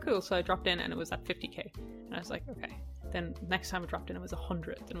was like, oh cool, so I dropped in and it was at 50k, and I was like, okay. Then next time I dropped in, it was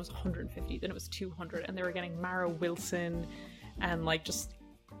 100, then it was 150, then it was 200, and they were getting Mara Wilson and like just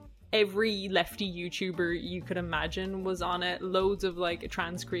every lefty YouTuber you could imagine was on it. Loads of like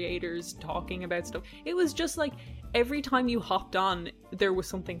trans creators talking about stuff. It was just like every time you hopped on, there was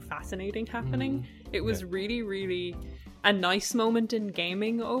something fascinating happening. It was really, really a nice moment in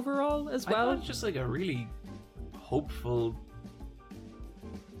gaming overall as well. I thought it was just like a really hopeful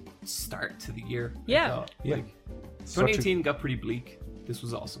start to the year. Yeah. I thought. Yeah. Like, 2018 got pretty bleak. This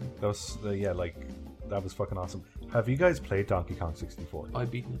was awesome. That was that was fucking awesome. Have you guys played Donkey Kong 64?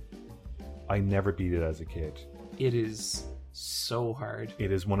 I've beaten it. I never beat it as a kid. It is so hard.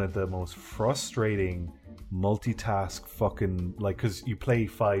 It is one of the most frustrating multitask fucking, like, because you play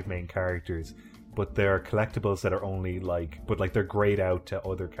 5 main characters, but there are collectibles that are only like, but like they're grayed out to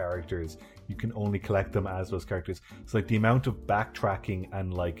other characters. You can only collect them as those characters. So like the amount of backtracking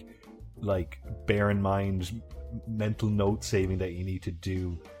and like bear in mind mental note saving that you need to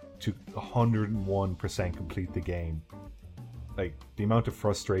do to 101% complete the game. Like the amount of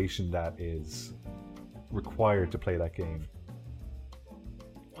frustration that is required to play that game.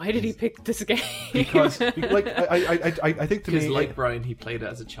 Why did he pick this game? Because like I think to me, like Brian, he played it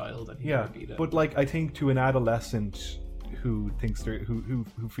as a child and he never beat it. But like I think to an adolescent who thinks they're who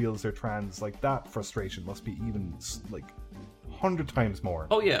feels they're trans, like that frustration must be even like 100 times more.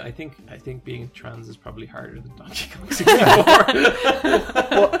 Oh yeah, I think being trans is probably harder than Donkey Kong 64.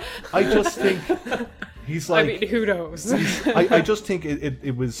 But I just think he's like. I mean, who knows? I just think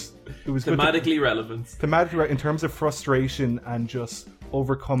it was thematically relevant. Thematically right in terms of frustration and just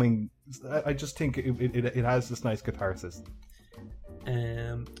overcoming. I just think it has this nice catharsis.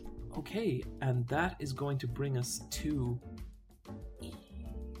 Okay, and that is going to bring us to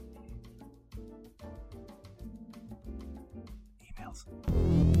emails.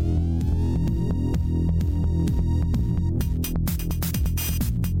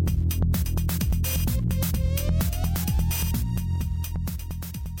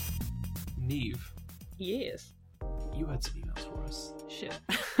 Neve. Yes. You had some emails for us. Shit.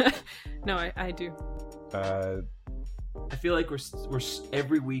 No, I do. I feel like we're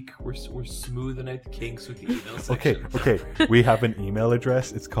every week we're smoothing out the kinks with the email section. Okay. We have an email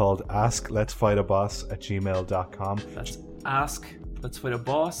address. It's called askletsfightaboss@gmail.com. That's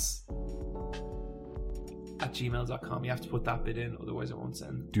askletsfightaboss@gmail.com. You have to put that bit in, otherwise it won't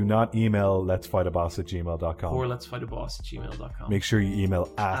send. Do not email letsfightaboss@gmail.com. Or letsfightaboss@gmail.com. Make sure you email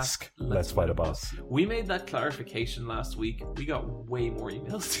ask.letsfightaboss. We made that clarification last week. We got way more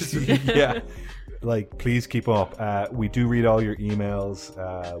emails this week. Yeah. Like, please keep up. We do read all your emails.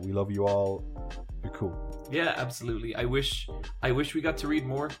 We love you all. You're cool. Yeah, absolutely. I wish we got to read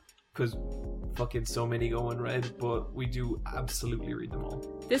more, because fucking so many go unread, but we do absolutely read them all.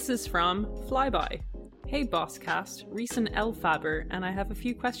 This is from Flyby. Hey Bosscast, recent Elfaber, and I have a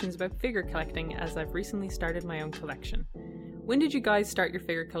few questions about figure collecting as I've recently started my own collection. When did you guys start your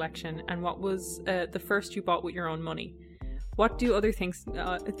figure collection, and what was the first you bought with your own money? What do other things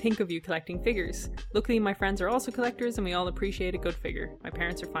think of you collecting figures? Luckily, my friends are also collectors and we all appreciate a good figure. My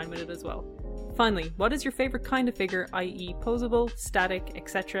parents are fine with it as well. Finally, what is your favorite kind of figure, i.e. posable, static,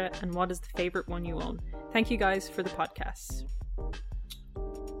 etc., and what is the favorite one you own? Thank you guys for the podcasts.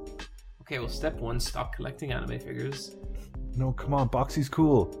 Okay, well, step 1, stop collecting anime figures. No, come on. Boxy's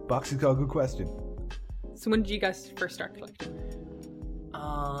cool. Boxy's got a good question. So when did you guys first start collecting?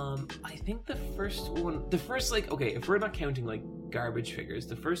 I think the first, like, okay, if we're not counting like garbage figures,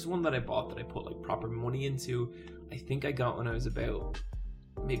 the first one that I bought that I put like proper money into, I think I got when I was about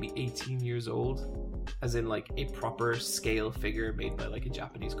maybe 18 years old, as in like a proper scale figure made by like a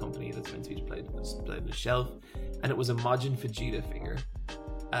Japanese company that's meant to be played on a shelf, and it was a Majin Vegeta figure,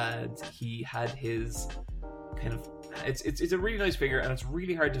 and he had his kind of. It's a really nice figure, and it's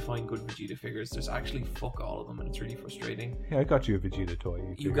really hard to find good Vegeta figures. There's actually fuck all of them, and it's really frustrating. Yeah, I got you a Vegeta toy.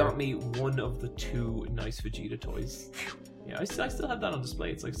 You got me one of the 2 nice Vegeta toys. Yeah, I still have that on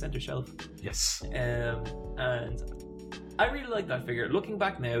display. It's like center shelf. Yes. And I really like that figure. Looking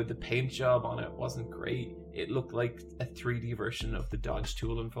back now, the paint job on it wasn't great. It looked like a 3D version of the Dodge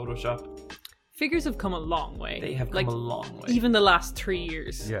tool in Photoshop. Figures have come a long way. They have come a long way. Even the last 3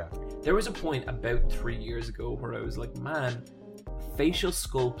 years. Yeah. There was a point about 3 years ago where I was like, man, facial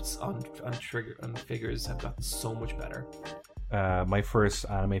sculpts on figures have gotten so much better. My first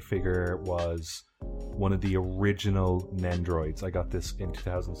anime figure was one of the original Nendroids. I got this in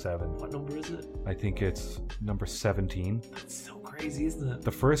 2007. What number is it? I think it's number 17. That's so crazy, isn't it?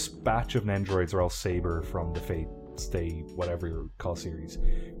 The first batch of Nendroids are all Saber from the Fate Stay, whatever you call series.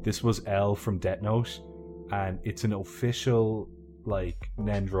 This was L from Death Note, and it's an official like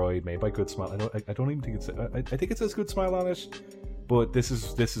Nendroid made by Good Smile. I don't even think it's. I think it says Good Smile on it, but this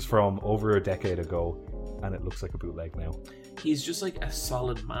is from over a decade ago, and it looks like a bootleg now. He's just like a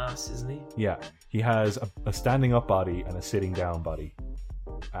solid mass, isn't he? Yeah, he has a standing up body and a sitting down body,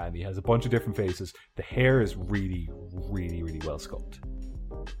 and he has a bunch of different faces. The hair is really, really, really well sculpted,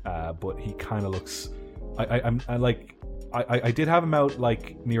 but he kind of looks. I did have him out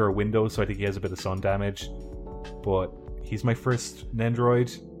like near a window, so I think he has a bit of sun damage. But he's my first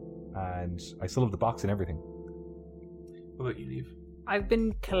Nendroid, and I still have the box and everything. What about you, Neve? I've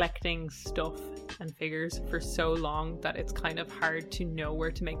been collecting stuff and figures for so long that it's kind of hard to know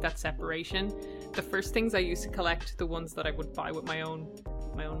where to make that separation. The first things I used to collect, the ones that I would buy with my own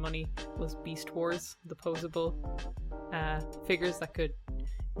money, was Beast Wars, the posable figures that could,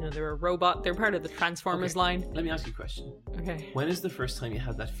 they were a robot. They're part of the Transformers line. Let me ask you a question. Okay. When is the first time you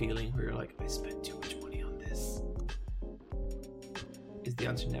had that feeling where you're like, I spent too much money on this? Is the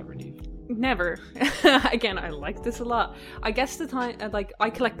answer never, Neve? Never. Again, I like this a lot. I guess the time, I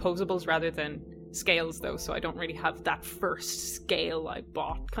collect posables rather than scales though, so I don't really have that first scale I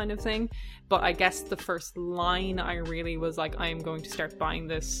bought kind of thing. But I guess the first line I really was like, I am going to start buying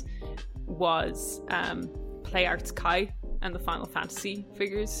this was Play Arts Kai and the Final Fantasy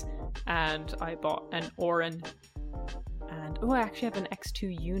figures, and I bought an Auron, and I actually have an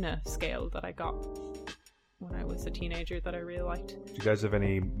X2 Yuna scale that I got when I was a teenager that I really liked. Do you guys have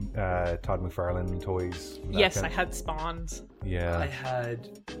any Todd McFarlane toys? Yes, I had Spawns. Yeah, I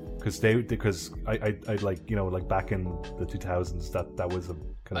had because I like like back in the 2000s that was a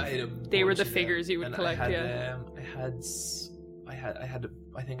kind of they were the figures you would collect. I didn't have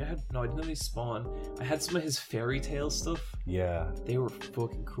any Spawn. I had some of his fairy tale stuff. Yeah, they were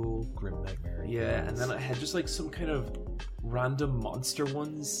fucking cool. Grim Nightmare. Yeah, and then I had just like some kind of random monster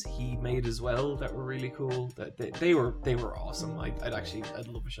ones he made as well that were really cool. That they were awesome. I'd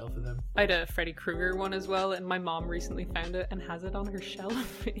love a shelf of them. I had a Freddy Krueger one as well, and my mom recently found it and has it on her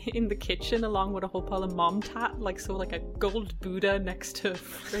shelf in the kitchen along with a whole pile of mom tat, like a gold Buddha next to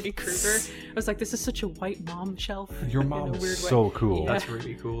Freddy Krueger. I was like, this is such a white mom shelf. Your mom is so cool. Yeah. That's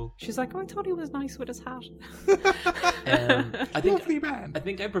really cool. She's like, I thought he was nice with his hat. I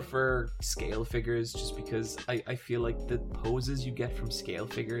think I prefer scale figures just because I feel like the poses you get from scale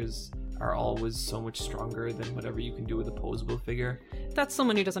figures are always so much stronger than whatever you can do with a posable figure. That's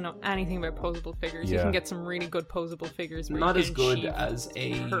someone who doesn't know anything about posable figures. Yeah. You can get some really good posable figures. Not as good as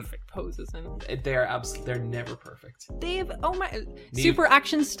a perfect poses, and they're never perfect. They've Super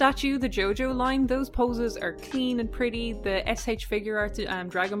Action Statue, the JoJo line. Those poses are clean and pretty. The SH Figure Art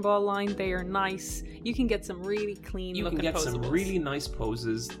Dragon Ball line, they are nice. You can get some really clean looking posables. You can get some really nice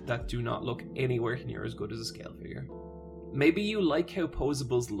poses that do not look anywhere near as good as a scale figure. Maybe you like how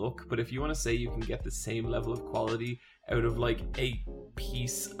posables look, but if you want to say you can get the same level of quality out of like a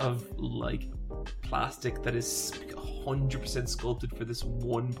piece of like plastic that is 100% sculpted for this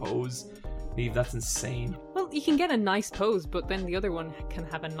one pose, Neve, that's insane. Well, you can get a nice pose, but then the other one can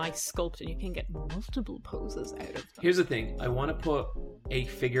have a nice sculpt and you can get multiple poses out of them. Here's the thing, I want to put a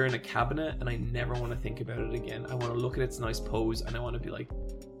figure in a cabinet and I never want to think about it again. I want to look at its nice pose and I want to be like,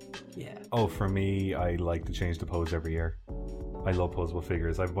 yeah. Oh, for me, I like to change the pose every year. I love posable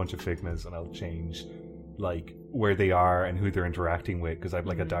figures. I have a bunch of Figmas and I'll change like where they are and who they're interacting with because I have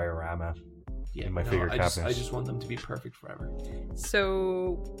like a diorama in my figure cabinet. I just want them to be perfect forever.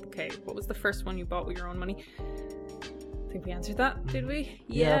 So, okay, what was the first one you bought with your own money? I think we answered that, did we?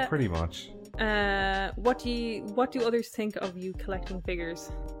 Yeah, pretty much. What do others think of you collecting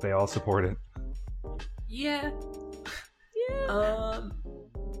figures? They all support it. Yeah.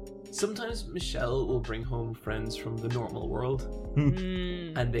 Sometimes Michelle will bring home friends from the normal world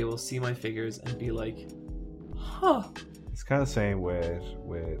and they will see my figures and be like, Huh. It's kind of the same with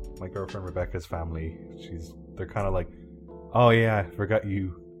my girlfriend Rebecca's family. They're kind of like, oh yeah, I forgot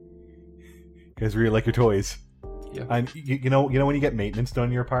you guys really like your toys. Yeah. And you know when you get maintenance done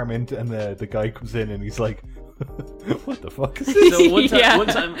in your apartment and the guy comes in and he's like, what the fuck is this? So one Yeah.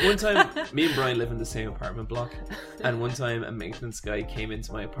 time, me and Brian live in the same apartment block, and one time a maintenance guy came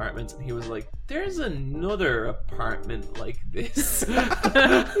into my apartment and he was like, "There's another apartment like this."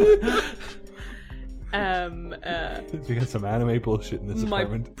 We got some anime bullshit in this My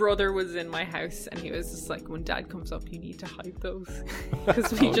apartment. brother was in my house and he was just like, when dad comes up, you need to hide those.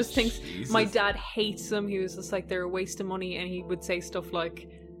 Because he Oh, just thinks Jesus. my dad hates them. He was just like, they're a waste of money. And he would say stuff like,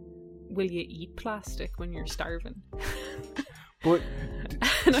 will you eat plastic when you're starving? But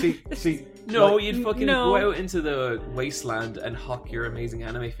see, No, like, you'd fucking No. go out into the wasteland and hawk your amazing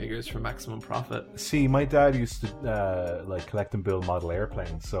anime figures for maximum profit. see, my dad used to like collect and build model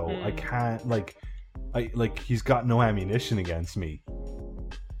airplanes, so I can't he's got no ammunition against me.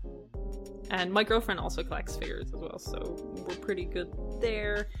 And my girlfriend also collects figures as well, so we're pretty good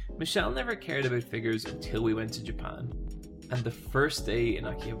there. Michelle never cared about figures until we went to Japan. And the first day in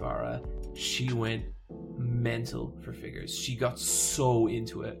Akihabara, she went mental for figures. She got so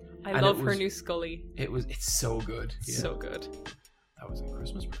into it. I And love it her was- new Scully. It's so good. Yeah. So good. That was a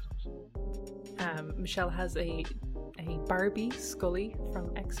Christmas present. Michelle has a Barbie Scully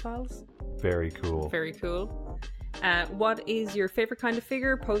from X-Files. Very cool. Very cool. What is your favorite kind of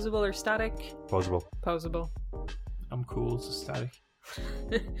figure? Posable or static? Posable. Posable. I'm cool, so static.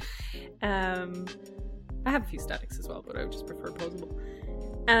 I have a few statics as well, but I would just prefer posable.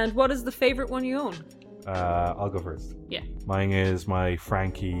 And what is the favorite one you own? I'll go first. Yeah. Mine is my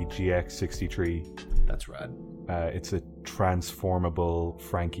Frankie GX63. That's rad. It's a transformable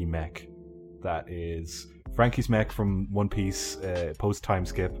Frankie mech. That is Frankie's mech from One Piece post time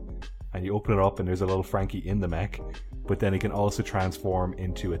skip, and you open it up and there's a little Frankie in the mech, but then it can also transform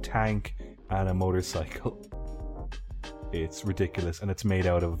into a tank and a motorcycle. It's ridiculous, and it's made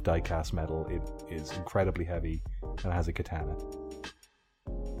out of die-cast metal. It is incredibly heavy and has a katana.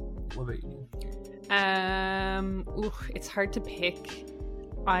 What about you? It's hard to pick.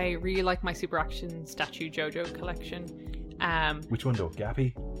 I really like my Super Action Statue JoJo collection. Which one though?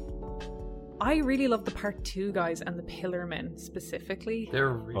 Gappy? I really love the Part 2 guys and the Pillarmen specifically. They're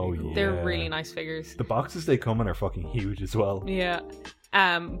really cool. They're Yeah. really nice figures. The boxes they come in are fucking huge as well. Yeah.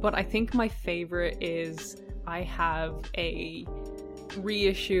 But I think my favorite is I have a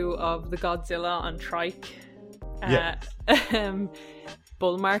reissue of the Godzilla on Trike. Yeah.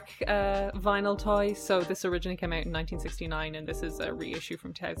 Bullmark vinyl toy. So this originally came out in 1969 and this is a reissue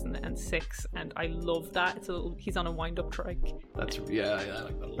from 2006 and I love that. He's on a wind-up trike. That's I like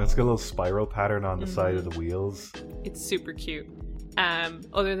that. A lot. It's got a little spiral pattern on the side of the wheels. It's super cute.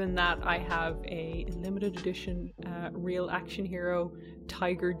 Other than that, I have a limited edition real action hero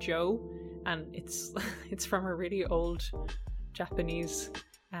Tiger Joe, and it's from a really old Japanese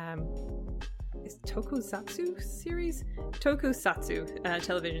is Tokusatsu series? Tokusatsu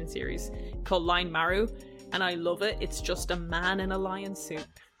television series called Line Maru, and I love it. It's just a man in a lion suit.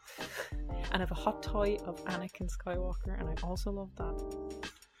 And I have a hot toy of Anakin Skywalker, and I also love that.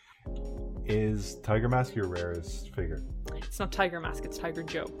 Is Tiger Mask your rarest figure? It's not Tiger Mask, it's Tiger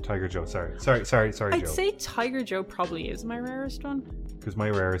Joe. Tiger Joe, sorry, I'd Joe. say Tiger Joe probably is my rarest one. Because my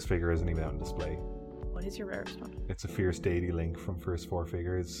rarest figure isn't even out on display. What is your rarest one? It's a Fierce Deity Link from First Four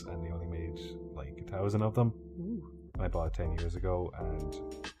Figures, and they only made like 1,000 of them. Ooh. I bought it 10 years ago, and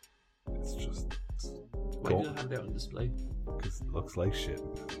it's just Why do you not have it out on display? because it looks like shit.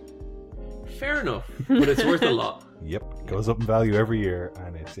 Fair enough, but it's worth a lot. Yep, goes up in value every year,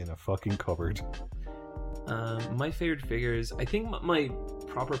 and it's in a fucking cupboard. My favorite figures, I think my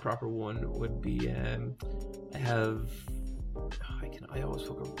proper one would be I have I always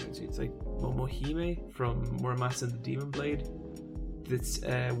fuck up names. It's like Momohime from Muramasa and the Demon Blade. That's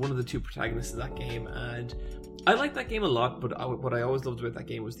one of the two protagonists of that game, and I like that game a lot. But what I always loved about that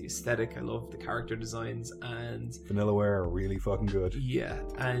game was the aesthetic. I love the character designs, and Vanillaware are really fucking good. yeah,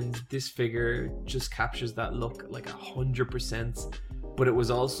 and this figure just captures that look like 100%. But it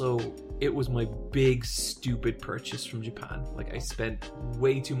was my big stupid purchase from Japan. Like I spent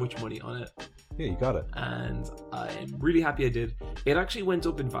way too much money on it, Yeah, you got it. and I'm really happy I did. It actually went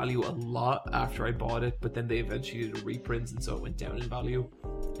up in value a lot after I bought it, but then they eventually did a reprint, and so it went down in value.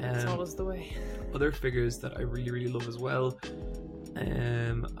 It's always the way. Other figures that I really love as well.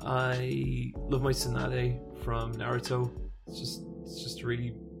 I love my Tsunade from Naruto. It's just a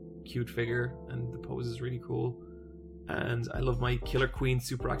really cute figure, and the pose is really cool. And I love my Killer Queen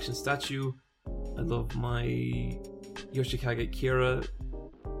Super Action statue. I love my Yoshikage Kira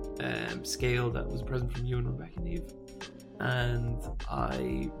scale that was a present from you and Rebecca Neve. And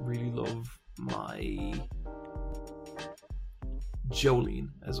I really love my Jolene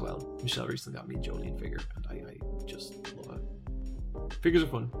as well. Michelle recently got me a Jolene figure, and I just love it. Figures are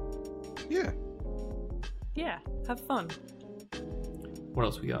fun. Yeah. Yeah, have fun. What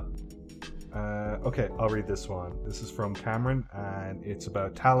else we got? Okay, I'll read this one. This is from Cameron, and it's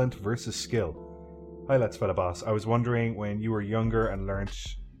about talent versus skill. Hi, Let's Fella Boss. I was wondering, when you were younger and learned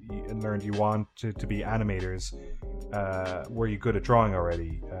you wanted to be animators, were you good at drawing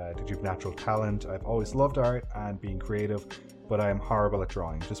already? Did you have natural talent? I've always loved art and being creative, but I am horrible at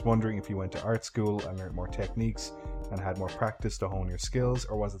drawing. Just wondering if you went to art school and learned more techniques and had more practice to hone your skills,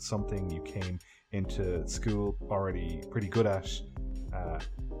 or was it something you came into school already pretty good at?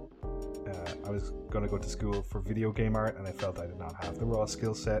 I was going to go to school for video game art, and I felt I did not have the raw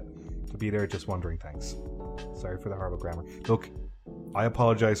skill set to be there. Just wondering. Thanks. Sorry for the horrible grammar. Look, I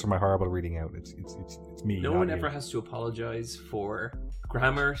apologize for my horrible reading out. It's me. No one ever has to apologize for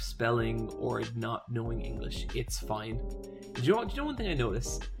grammar, spelling, or not knowing English. It's fine. Do you know one thing I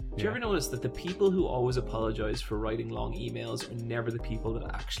noticed? Do you ever notice that the people who always apologize for writing long emails are never the people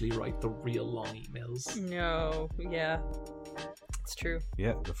that actually write the real long emails? No, yeah. It's true.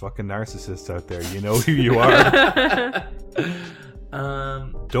 Yeah, the fucking narcissists out there. You know who you are.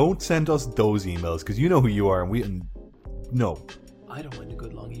 Don't send us those emails, because you know who you are, and no. I don't mind a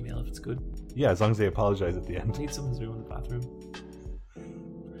good long email if it's good. Yeah, as long as they apologize at the I end. need someone's room in the bathroom.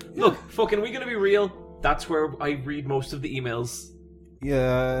 Yeah. Look, fucking, we gonna be real? That's where I read most of the emails.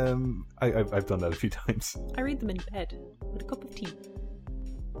 Yeah, I've done that a few times. I read them in bed with a cup of tea.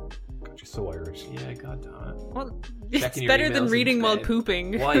 God, you're so Irish. Yeah, god damn it. Well, Checking it's your better emails than in reading while bed.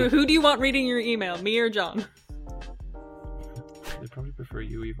 pooping. Why? Who do you want reading your email, me or John? They probably prefer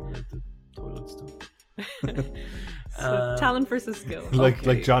you even with the toilet stuff. So, talent versus skill.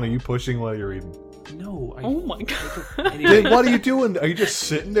 Like John, are you pushing while you're reading? No. Oh my god. Dude, what are you doing? Are you just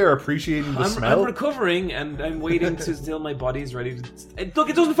sitting there appreciating the smell? I'm recovering and I'm waiting till my body's ready to... Look,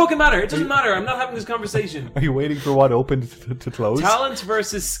 it doesn't fucking matter. It doesn't matter. I'm not having this conversation. Are you waiting for what opened to close? Talent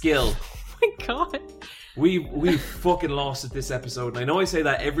versus skill. Oh my god. We fucking lost it this episode. And I know I say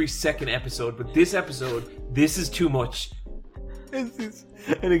that every second episode, but this episode, this is too much. I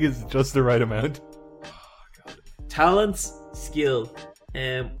think it's just the right amount. Talent, skill.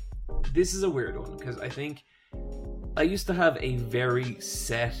 This is a weird one because I think I used to have a very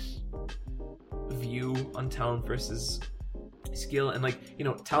set view on talent versus skill, and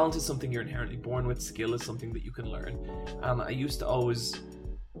talent is something you're inherently born with. Skill is something that you can learn. I used to always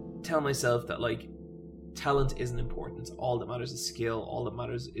tell myself that talent isn't important. All that matters is skill. All that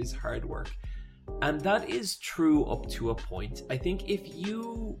matters is hard work, and that is true up to a point. I think if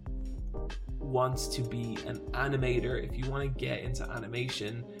you want to be an animator, if you want to get into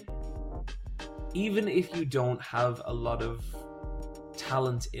animation, even if you don't have a lot of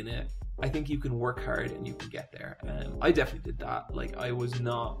talent in it, I think you can work hard and you can get there. I definitely did that. I was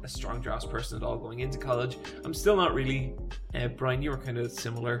not a strong drafts person at all going into college. I'm still not really. Brian, you were kind of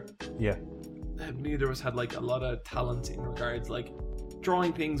similar. Yeah. Neither of us had a lot of talent in regards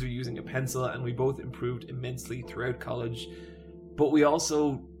drawing things or using a pencil, and we both improved immensely throughout college. But we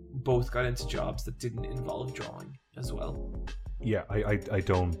also both got into jobs that didn't involve drawing as well. Yeah, I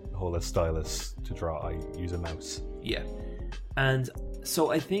don't hold a stylus to draw. I use a mouse. Yeah. And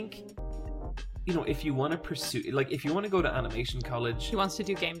so I think, if you want to pursue, if you want to go to animation college... He wants to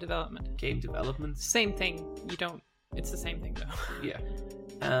do game development. Game development? Same thing. It's the same thing, though. Yeah.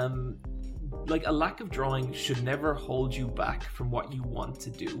 A lack of drawing should never hold you back from what you want to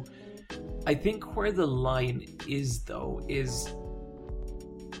do. I think where the line is, though, is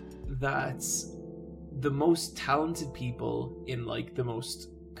that the most talented people in the most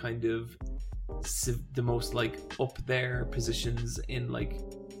kind of the most up there positions in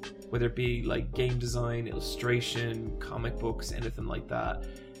whether it be game design, illustration, comic books, anything like that,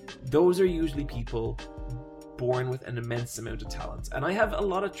 those are usually people born with an immense amount of talent. And I have a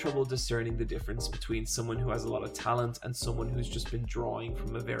lot of trouble discerning the difference between someone who has a lot of talent and someone who's just been drawing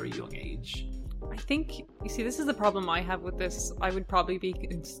from a very young age. I think, you see, this is the problem I have with this. I would probably be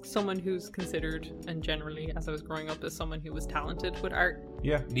someone who's considered, and generally, as I was growing up, as someone who was talented with art.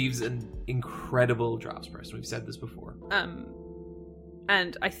 Yeah. Neve's an incredible drafts person. We've said this before.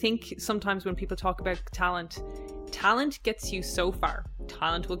 And I think sometimes when people talk about talent gets you so far.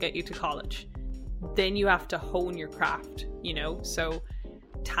 Talent will get you to college. Then you have to hone your craft, So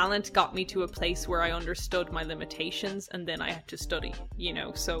talent got me to a place where I understood my limitations, and then I had to study,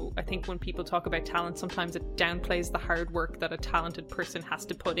 So I think when people talk about talent, sometimes it downplays the hard work that a talented person has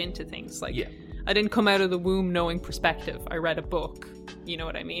to put into things. I didn't come out of the womb knowing perspective. I read a book. You know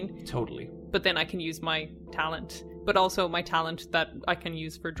what I mean? Totally. But then I can use my talent. But also my talent that I can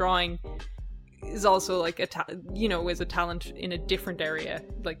use for drawing is also like is a talent in a different area,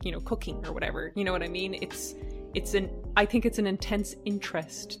 like, you know, cooking or whatever. You know what I mean? I think it's an intense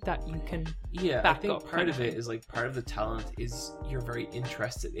interest that you can back I think up, part of it is like, part of the talent is you're very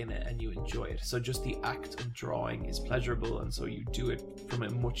interested in it and you enjoy it. So just the act of drawing is pleasurable, and so you do it from a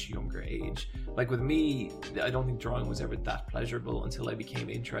much younger age. Like with me, I don't think drawing was ever that pleasurable until I became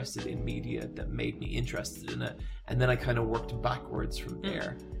interested in media that made me interested in it, and then I kind of worked backwards from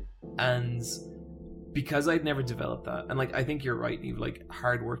there. And because I'd never developed that, and like, I think you're right, Neve, like,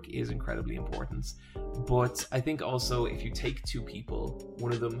 hard work is incredibly important. But I think also, if you take two people,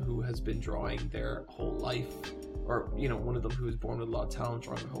 one of them who has been drawing their whole life, or, you know, one of them who was born with a lot of talent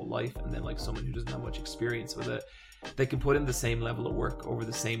drawing their whole life, and then like someone who doesn't have much experience with it, they can put in the same level of work over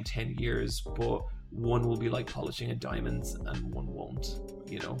the same 10 years, but one will be like polishing a diamond and one won't,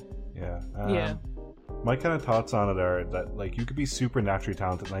 you know? Yeah. My kind of thoughts on it are that, like, you could be super naturally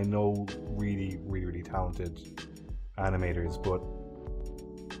talented, and I know really, really, really talented animators, but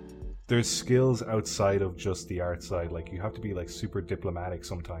there's skills outside of just the art side. Like, you have to be like super diplomatic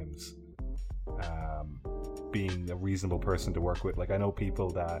sometimes, being a reasonable person to work with. Like, I know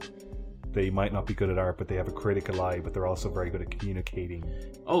people that they might not be good at art, but they have a critical eye, but they're also very good at communicating.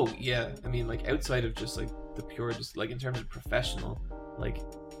 Oh yeah, I mean, like, outside of just like the pure, just like in terms of professional, like,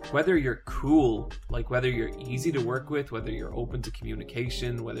 whether you're cool, like whether you're easy to work with, whether you're open to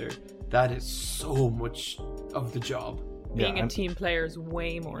communication, whether that is so much of the job. Being a team player is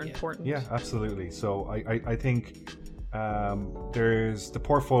way more important. Yeah, absolutely. So I think there's the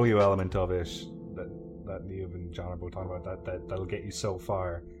portfolio element of it that Neve and John are both talking about, that'll get you so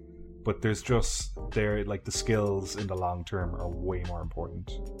far. But there's just like the skills in the long term are way more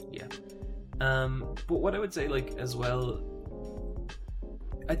important. Yeah. But what I would say, like, as well,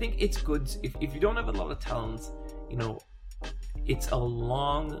 I think it's good if you don't have a lot of talent, you know, it's a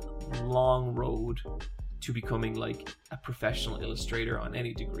long road to becoming like a professional illustrator on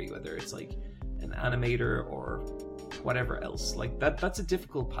any degree, whether it's like an animator or whatever else. Like that's a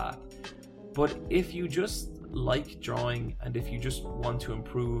difficult path. But if you just like drawing, and if you just want to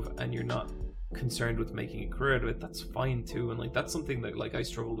improve, and you're not concerned with making a career out of it, that's fine too. And like, that's something that like I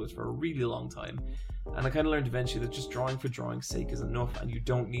struggled with for a really long time, and I kind of learned eventually that just drawing for drawing's sake is enough, and you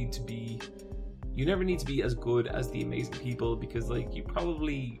never need to be as good as the amazing people, because like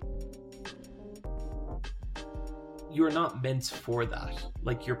you're not meant for that.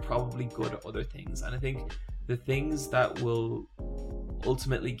 Like, you're probably good at other things, and I think the things that will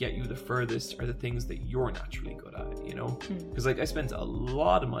ultimately get you the furthest are the things that you're naturally good at, you know? Because like, I spent a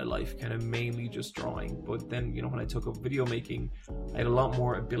lot of my life kind of mainly just drawing, but then, you know, when I took up video making, I had a lot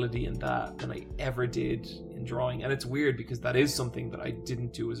more ability in that than I ever did in drawing. And it's weird, because that is something that I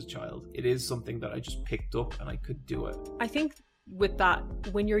didn't do as a child. It is something that I just picked up and I could do it. I think with that,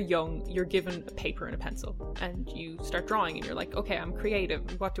 when you're young, you're given a paper and a pencil and you start drawing, and you're like, okay, I'm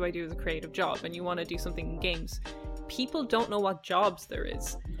creative. What do I do as a creative job? And you want to do something in games. People don't know what jobs there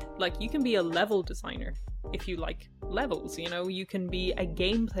is. Like, you can be a level designer if you like levels, you know? You can be a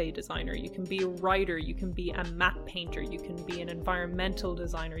gameplay designer, you can be a writer, you can be a map painter, you can be an environmental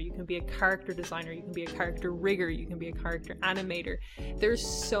designer, you can be a character designer, you can be a character rigger, you can be a character animator. There's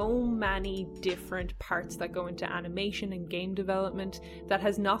so many different parts that go into animation and game development that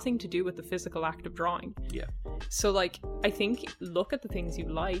has nothing to do with the physical act of drawing. Yeah. So like, I think look at the things you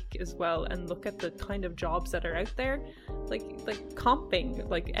like as well, and look at the kind of jobs that are out there, like comping,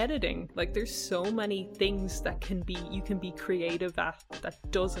 like editing. Like, there's so many things that you can be creative at, that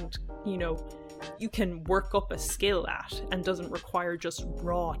doesn't, you know, you can work up a skill at, and doesn't require just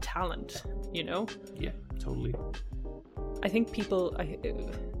raw talent, you know? Yeah, totally. I think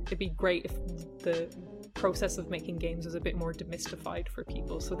it'd be great if the process of making games is a bit more demystified for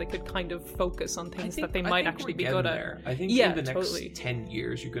people, so they could kind of focus on things that they might actually be good at. I think in the next 10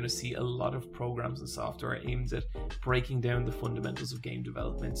 years you're going to see a lot of programs and software aimed at breaking down the fundamentals of game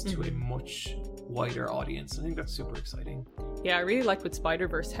development to a much wider audience. I think that's super exciting. Yeah, I really liked with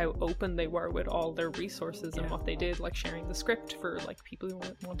Spider-Verse how open they were with all their resources and what they did, like sharing the script for like people who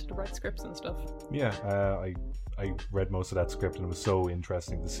wanted to write scripts and stuff. Yeah, I read most of that script, and it was so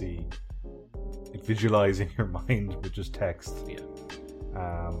interesting to see it visualize in your mind with just text. Yeah.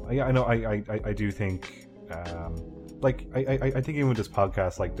 I know. I do think, like, I think even with this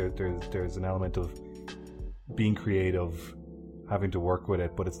podcast, like, there's an element of being creative, having to work with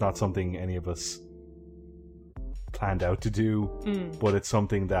it, but it's not something any of us planned out to do. But it's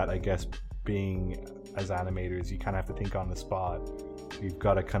something that I guess, being as animators, you kind of have to think on the spot You've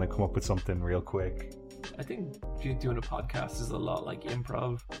got to kind of come up with something real quick. I think doing a podcast is a lot like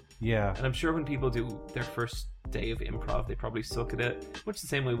improv. Yeah. And I'm sure when people do their first day of improv, they probably suck at it. Much the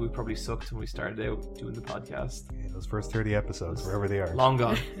same way we probably sucked when we started out doing the podcast. Yeah, those first 30 episodes, wherever they are. Long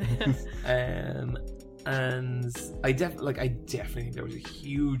gone. And I definitely think there was a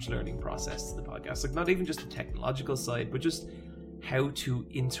huge learning process to the podcast. Like, not even just the technological side, but just how to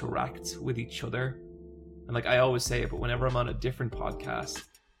interact with each other. And like I always say it, but whenever I'm on a different podcast,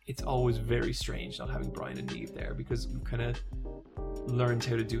 it's always very strange not having Brian and Neve there, because we've kind of learned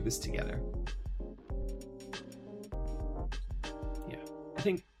how to do this together. Yeah. I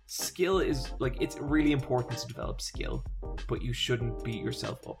think skill is, like, it's really important to develop skill, but you shouldn't beat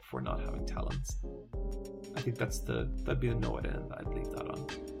yourself up for not having talents. I think that'd be the note I'd leave that on.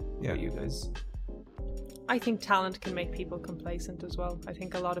 Yeah. You guys. I think talent can make people complacent as well. I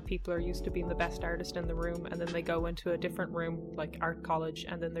think a lot of people are used to being the best artist in the room, and then they go into a different room like art college,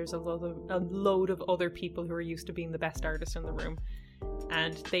 and then there's a load of other people who are used to being the best artist in the room,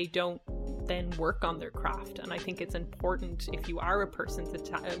 and they don't then work on their craft. And I think it's important, if you are a person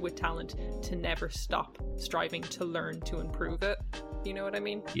with talent, to never stop striving to learn to improve it. You know what I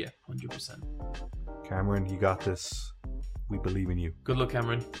mean? Yeah, 100%. Cameron, you got this. We believe in you. Good luck,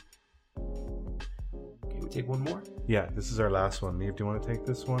 Cameron. We take one more? Yeah, this is our last one. Neve, do you want to take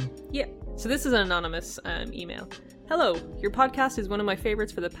this one? Yeah. So this is an anonymous email. Hello, your podcast is one of my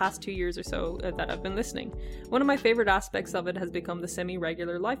favorites for the past 2 years or so that I've been listening. One of my favorite aspects of it has become the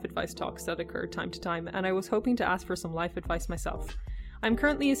semi-regular life advice talks that occur time to time, and I was hoping to ask for some life advice myself. I'm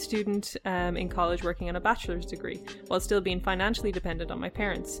currently a student in college working on a bachelor's degree, while still being financially dependent on my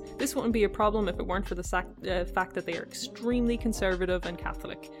parents. This wouldn't be a problem if it weren't for the fact that they are extremely conservative and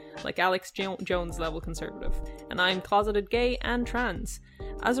Catholic, like Alex Jones level conservative, and I'm closeted gay and trans.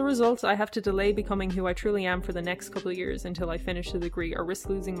 As a result, I have to delay becoming who I truly am for the next couple of years until I finish the degree or risk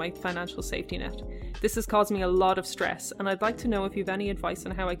losing my financial safety net. This has caused me a lot of stress, and I'd like to know if you have any advice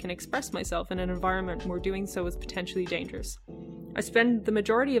on how I can express myself in an environment where doing so is potentially dangerous. I spend the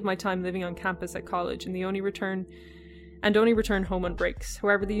majority of my time living on campus at college and only return home on breaks.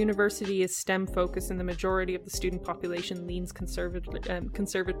 However, the university is STEM focused and the majority of the student population leans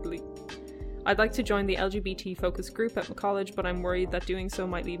conservatively. I'd like to join the LGBT focused group at my college, but I'm worried that doing so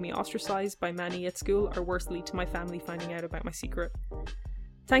might leave me ostracized by many at school, or worse, lead to my family finding out about my secret.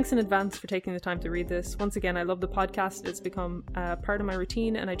 Thanks in advance for taking the time to read this. Once again, I love the podcast. It's become part of my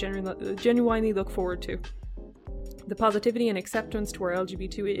routine and I genuinely look forward to. The positivity and acceptance to our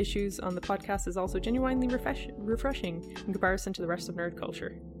LGBT issues on the podcast is also genuinely refreshing in comparison to the rest of nerd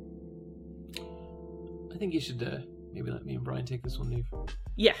culture. I think you should maybe let me and Brian take this one, Neve.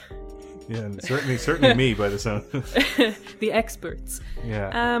 Yeah. Yeah, and certainly me by the sound. The experts.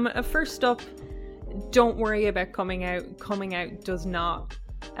 Yeah. First up, don't worry about coming out. Coming out does not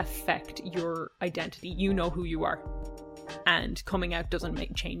affect your identity. You know who you are. And coming out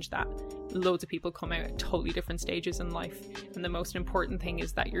doesn't change that. Loads of people come out at totally different stages in life, and the most important thing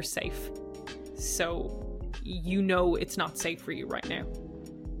is that you're safe. So you know it's not safe for you right now,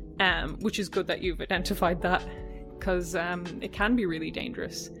 which is good that you've identified that, because it can be really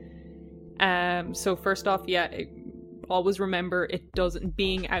dangerous. So first off, always remember,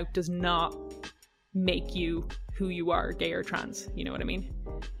 being out does not make you who you are, gay or trans. You know what I mean?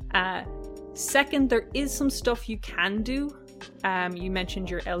 Second, there is some stuff you can do. You mentioned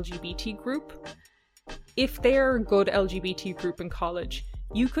your LGBT group. If they're a good LGBT group in college,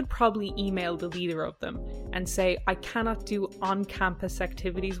 you could probably email the leader of them and say, I cannot do on-campus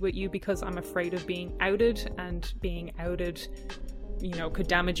activities with you because I'm afraid of being outed, and being outed, could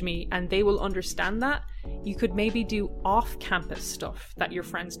damage me, and they will understand that. You could maybe do off-campus stuff that your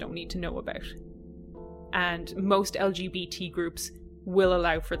friends don't need to know about. And most LGBT groups will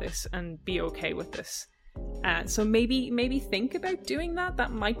allow for this and be okay with this. So maybe think about doing that.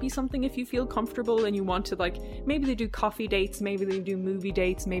 That might be something if you feel comfortable and you want to, maybe they do coffee dates, maybe they do movie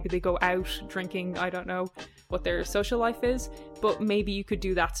dates, maybe they go out drinking. I don't know what their social life is, but maybe you could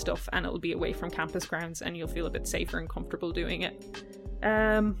do that stuff and it'll be away from campus grounds and you'll feel a bit safer and comfortable doing it.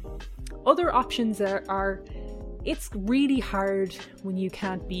 Other options are it's really hard when you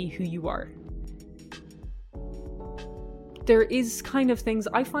can't be who you are. There is kind of things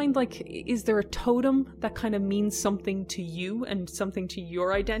I find, is there a totem that kind of means something to you and something to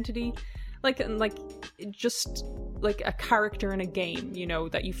your identity? Just like a character in a game,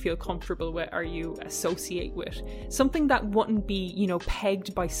 that you feel comfortable with or you associate with. Something that wouldn't be,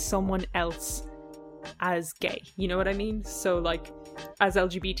 pegged by someone else as gay. You know what I mean? So as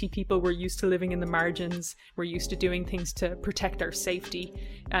LGBT people, we're used to living in the margins, we're used to doing things to protect our safety,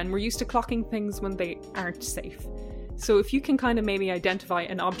 and we're used to clocking things when they aren't safe. So if you can kind of maybe identify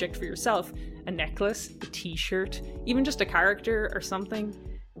an object for yourself, a necklace, a t-shirt, even just a character or something,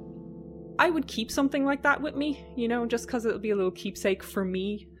 I would keep something like that with me, you know, just because it'll be a little keepsake for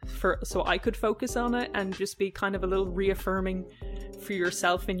me, so I could focus on it and just be kind of a little reaffirming for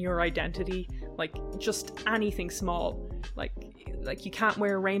yourself in your identity. Like just anything small, like you can't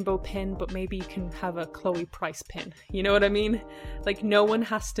wear a rainbow pin, but maybe you can have a Chloe Price pin. You know what I mean? Like no one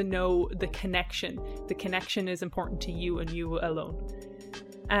has to know the connection. The connection is important to you and you alone.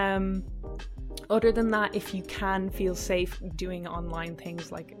 Other than that, if you can feel safe doing online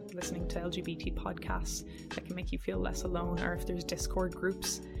things like listening to LGBT podcasts that can make you feel less alone, or if there's Discord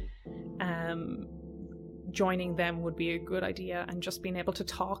groups, joining them would be a good idea, and just being able to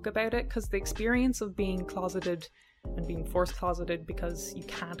talk about it, because the experience of being closeted and being forced closeted because you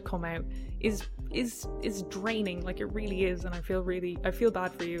can't come out is draining. Like it really is, and I feel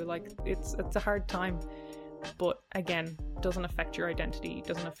bad for you. Like it's a hard time, but again, doesn't affect your identity,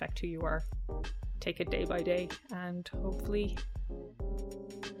 doesn't affect who you are. Take it day by day, and hopefully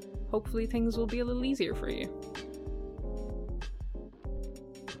things will be a little easier for you.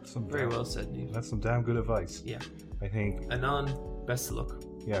 Very well said, Niamh. That's some damn good advice. Yeah. I think. Anon, best of luck.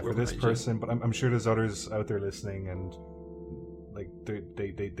 Yeah, for this person, but I'm sure there's others out there listening, and like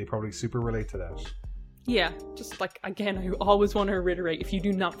they probably super relate to that. Yeah, just like, again, I always want to reiterate, if you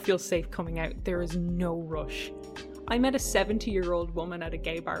do not feel safe coming out, there is no rush. I met a 70-year-old woman at a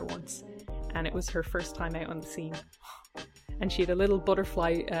gay bar once, and it was her first time out on the scene. And she had a little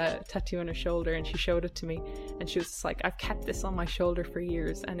butterfly tattoo on her shoulder, and she showed it to me. And she was just like, I've kept this on my shoulder for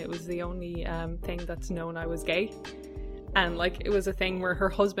years, and it was the only thing that's known I was gay. And like, it was a thing where her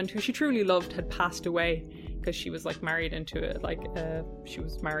husband, who she truly loved, had passed away, because she was like married into it. Like she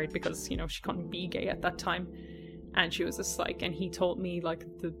was married because, you know, she couldn't be gay at that time. And she was just like, and he told me like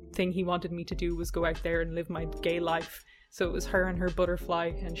the thing he wanted me to do was go out there and live my gay life. So it was her and her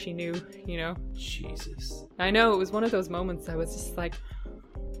butterfly, and she knew, you know. Jesus. I know, it was one of those moments I was just like...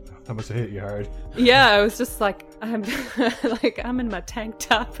 That must have hit you hard. Yeah, I was just like, I'm in my tank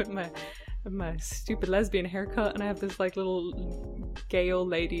top and my stupid lesbian haircut, and I have this like little gay old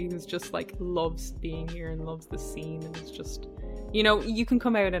lady who's just like loves being here and loves the scene, and it's just, you know, you can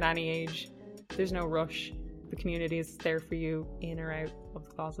come out at any age. There's no rush. The community is there for you, in or out of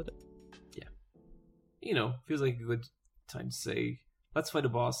the closet. Yeah. You know, feels like a good time to say, Let's Fight a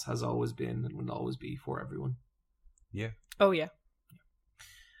Boss has always been and will always be for everyone. Yeah. Oh, yeah.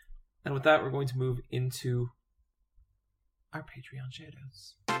 And with that, we're going to move into our Patreon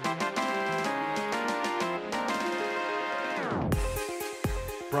shoutouts.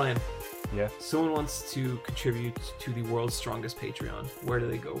 Brian. Yeah. Someone wants to contribute to the world's strongest Patreon. Where do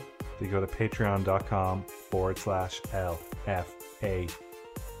they go? They go to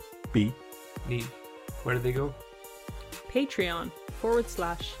patreon.com/LFAB. Niamh, where do they go?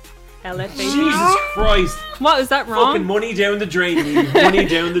 Patreon.com/LFAB. Jesus Christ! What, is that wrong? Fucking money down the drain, Niamh. Money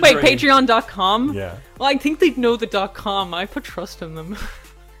down the Wait, drain. patreon.com? Yeah. Well, I think they'd know the .com. I put trust in them.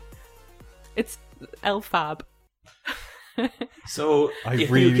 It's LFAB. So, if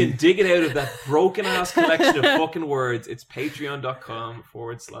you can dig it out of that broken ass collection of fucking words, it's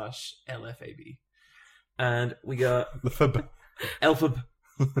patreon.com/LFAB. And we got Elphab.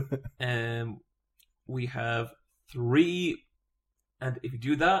 We have 3, and if you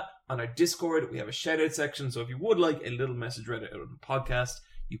do that on our Discord, we have a shout out section. So if you would like a little message read out of the podcast,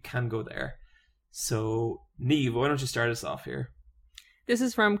 you can go there. So, Niamh, why don't you start us off here? This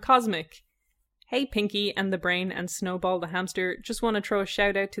is from Cosmic. Hey Pinky and the Brain and Snowball the Hamster, just want to throw a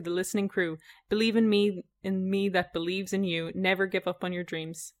shout out to the listening crew. Believe in me that believes in you. Never give up on your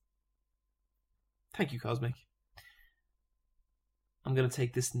dreams. Thank you, Cosmic. I'm going to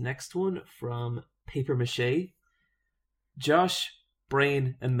take this next one from Paper Mache. Josh,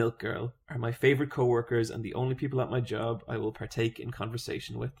 Brain, and Milk Girl are my favorite co-workers and the only people at my job I will partake in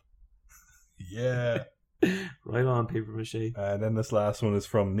conversation with. Yeah. Right on, Paper Mache. And then this last one is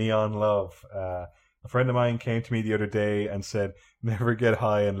from Neon Love. A friend of mine came to me the other day and said, never get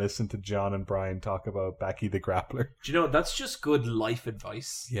high and listen to John and Brian talk about Becky the Grappler. Do you know, that's just good life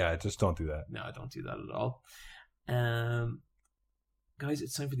advice. Yeah, just don't do that. No, I don't do that at all. Guys,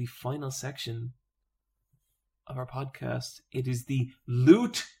 it's time for the final section of our podcast. It is the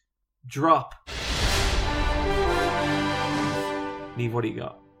Loot Drop. Niamh, what do you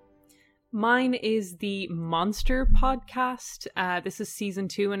got? Mine is the Monster podcast. This is season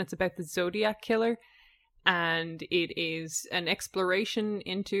 2, and it's about the Zodiac Killer. And it is an exploration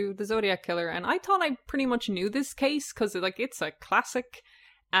into the Zodiac Killer. And I thought I pretty much knew this case because it's a classic.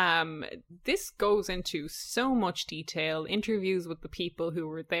 This goes into so much detail, interviews with the people who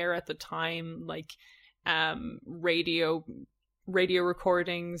were there at the time, like radio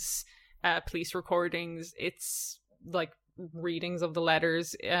recordings, police recordings. It's like readings of the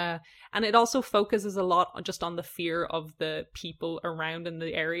letters, and it also focuses a lot just on the fear of the people around in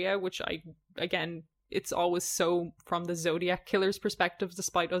the area, which it's always so from the Zodiac killer's perspective,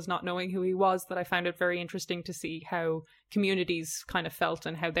 despite us not knowing who he was, that I found it very interesting to see how communities kind of felt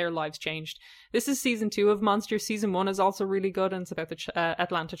and how their lives changed. This is season 2 of Monsters. Season 1 is also really good, and it's about the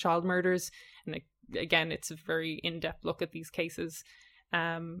Atlanta child murders. And again, it's a very in-depth look at these cases.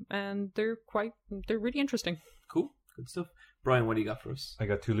 And they're really interesting. Cool. Good stuff. Brian, what do you got for us? I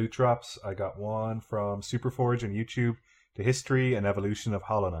got 2 loot drops. I got one from Superforge on YouTube, The History and Evolution of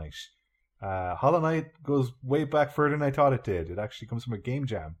Hollow Knight. Hollow Knight goes way back further than I thought it did. It actually comes from a game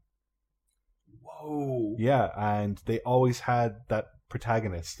jam. Whoa. Yeah, and they always had that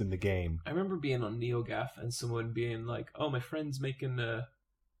protagonist in the game. I remember being on NeoGAF and someone being like, oh, my friend's making a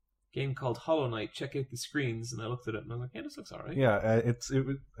game called Hollow Knight, check out the screens. And I looked at it and I was like, yeah, this looks alright. Yeah,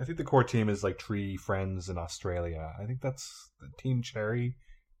 I think the core team is like 3 friends in Australia. I think that's Team Cherry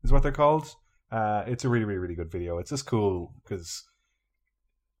is what they're called. It's a really, really, really good video. It's just cool because,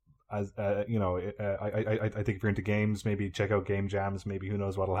 as I think if you're into games, maybe check out game jams. Maybe who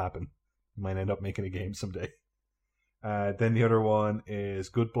knows what'll happen. You might end up making a game someday. Then the other one is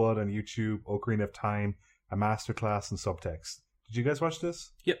Good Blood on YouTube, Ocarina of Time, a masterclass in subtext. Did you guys watch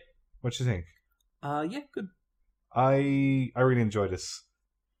this? Yep. What you think? Yeah, good. I really enjoyed this.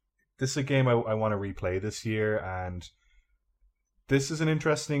 This is a game I want to replay this year, and this is an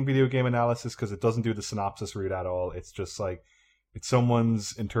interesting video game analysis because it doesn't do the synopsis route at all. It's just like it's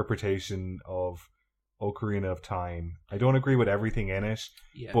someone's interpretation of Ocarina of Time. I don't agree with everything in it,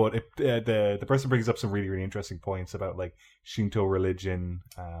 but the person brings up some really, really interesting points about like Shinto religion.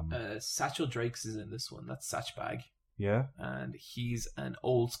 Satchel Drakes is in this one. That's Satchbag. Yeah, and he's an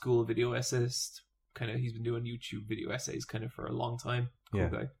old school video essayist. He's been doing YouTube video essays for a long time. Cool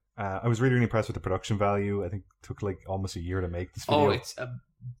guy. I was really, really impressed with the production value. I think it took like almost a year to make this video. Oh, it's a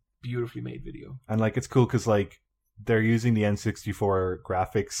beautifully made video, and like it's cool because like they're using the N64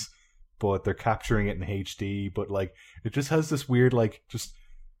 graphics, but they're capturing it in HD. But like it just has this weird like just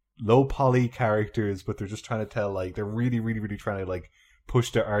low poly characters, but they're just trying to tell like they're really, really, really trying to like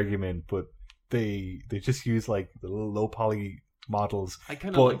push their argument, but they just use like the little low poly models. I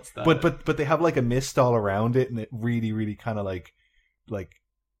kind of liked that. But they have like a mist all around it, and it really, really kind of like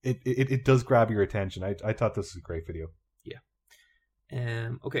it does grab your attention. I thought this was a great video. Yeah.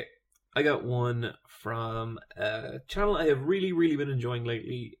 Okay. I got one from a channel I have really, really been enjoying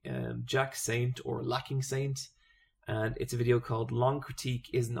lately, Jack Saint or Lacking Saint, and it's a video called Long Critique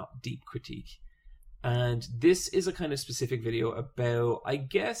is Not Deep Critique. And this is a kind of specific video about, I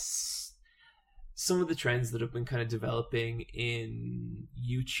guess, some of the trends that have been kind of developing in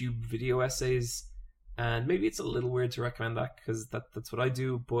YouTube video essays. And maybe it's a little weird to recommend that because that's what I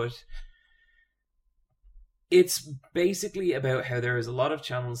do, but it's basically about how there is a lot of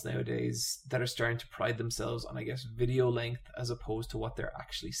channels nowadays that are starting to pride themselves on, I guess, video length as opposed to what they're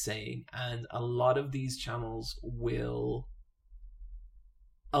actually saying. And a lot of these channels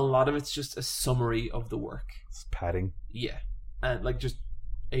a lot of it's just a summary of the work. It's padding. Yeah. And like just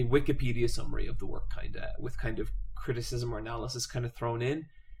a Wikipedia summary of the work with kind of criticism or analysis kind of thrown in.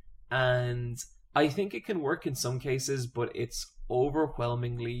 And I think it can work in some cases, but it's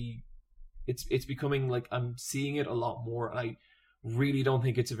overwhelmingly... It's becoming like I'm seeing it a lot more, and I really don't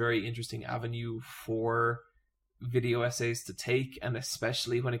think it's a very interesting avenue for video essays to take, and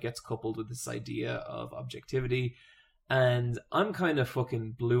especially when it gets coupled with this idea of objectivity. And I'm kind of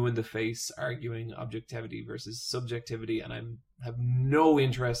fucking blue in the face arguing objectivity versus subjectivity, and I have no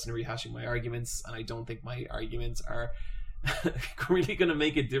interest in rehashing my arguments, and I don't think my arguments are really going to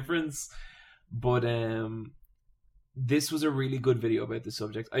make a difference. But this was a really good video about the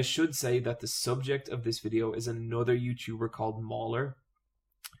subject. I should say that the subject of this video is another YouTuber called Mauler.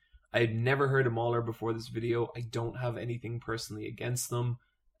 I had never heard of Mauler before this video. I don't have anything personally against them.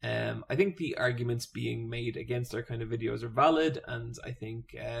 I think the arguments being made against their kind of videos are valid, and I think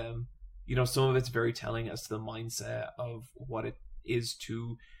some of it's very telling as to the mindset of what it is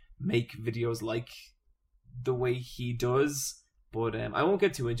to make videos like the way he does. But I won't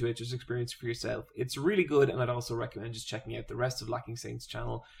get too into it, just experience it for yourself. It's really good, and I'd also recommend just checking out the rest of Lacking Saint's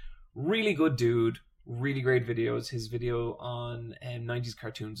channel. Really good dude, really great videos. His video on 90s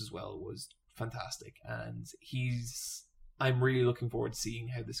cartoons as well was fantastic, and I'm really looking forward to seeing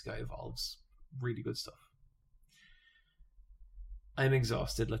how this guy evolves. Really good stuff. I'm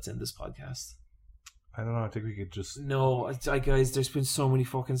exhausted. Let's end this podcast. I don't know, I think we could just... No, guys, there's been so many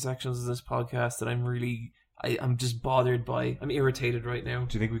fucking sections of this podcast that I'm just bothered by. I'm irritated right now.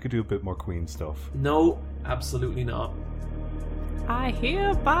 Do you think we could do a bit more Queen stuff? No, absolutely not. I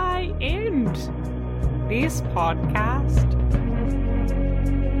hereby end this podcast.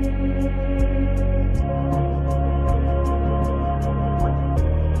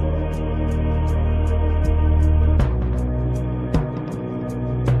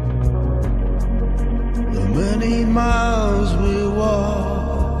 The many miles we walk,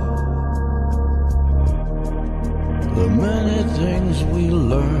 the many things we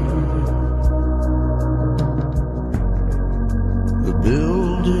learn, the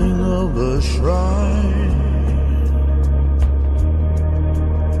building of a shrine,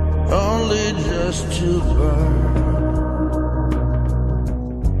 only just to burn.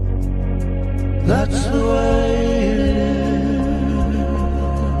 That's the way it is.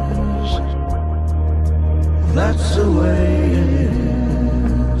 That's the way it is.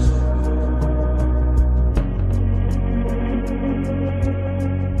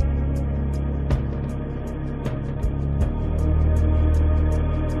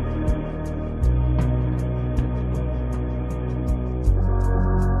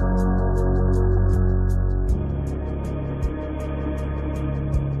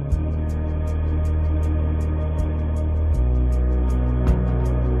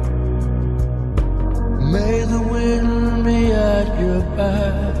 May the wind be at your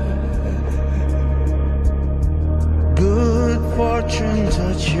back, good fortune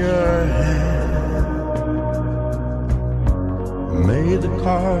touch your hand. May the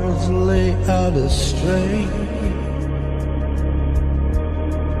cards lay out straight,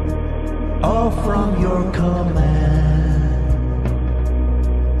 all from your command.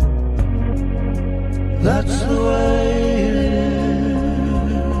 That's the way